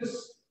your... This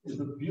is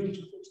a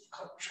beautiful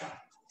sculpture.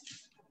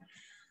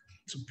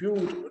 It's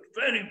beautiful,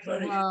 very,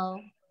 very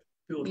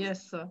beautiful.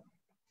 Yes, sir.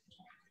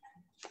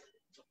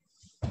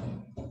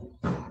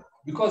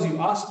 Because you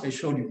asked, I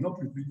showed you. No,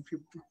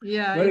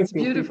 yeah, it's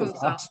beautiful,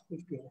 sir.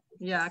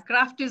 Yeah,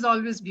 craft is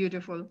always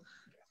beautiful.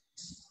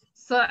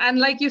 So, and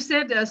like you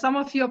said, some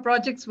of your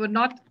projects were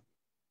not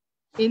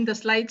in the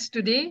slides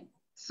today.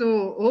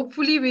 So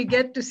hopefully we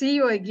get to see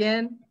you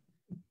again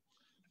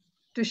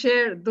to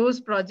share those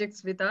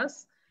projects with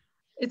us.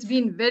 It's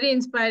been very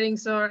inspiring,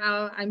 sir.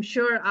 I'm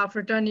sure our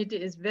fraternity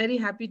is very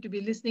happy to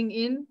be listening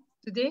in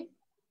today.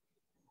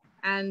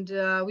 And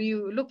we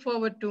look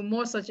forward to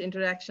more such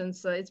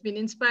interactions. It's been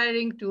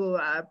inspiring to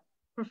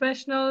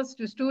professionals,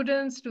 to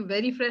students, to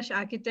very fresh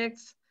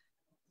architects.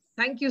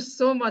 Thank you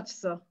so much,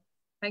 sir.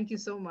 Thank you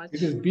so much.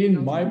 It has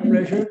been my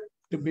pleasure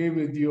to be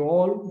with you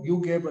all. You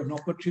gave an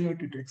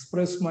opportunity to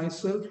express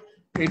myself.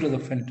 It was a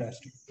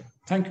fantastic.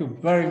 Thank you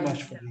very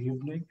much for the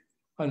evening.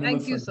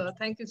 Thank you, sir.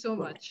 Thank you so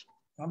much.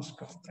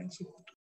 Namaskar. Thanks a lot.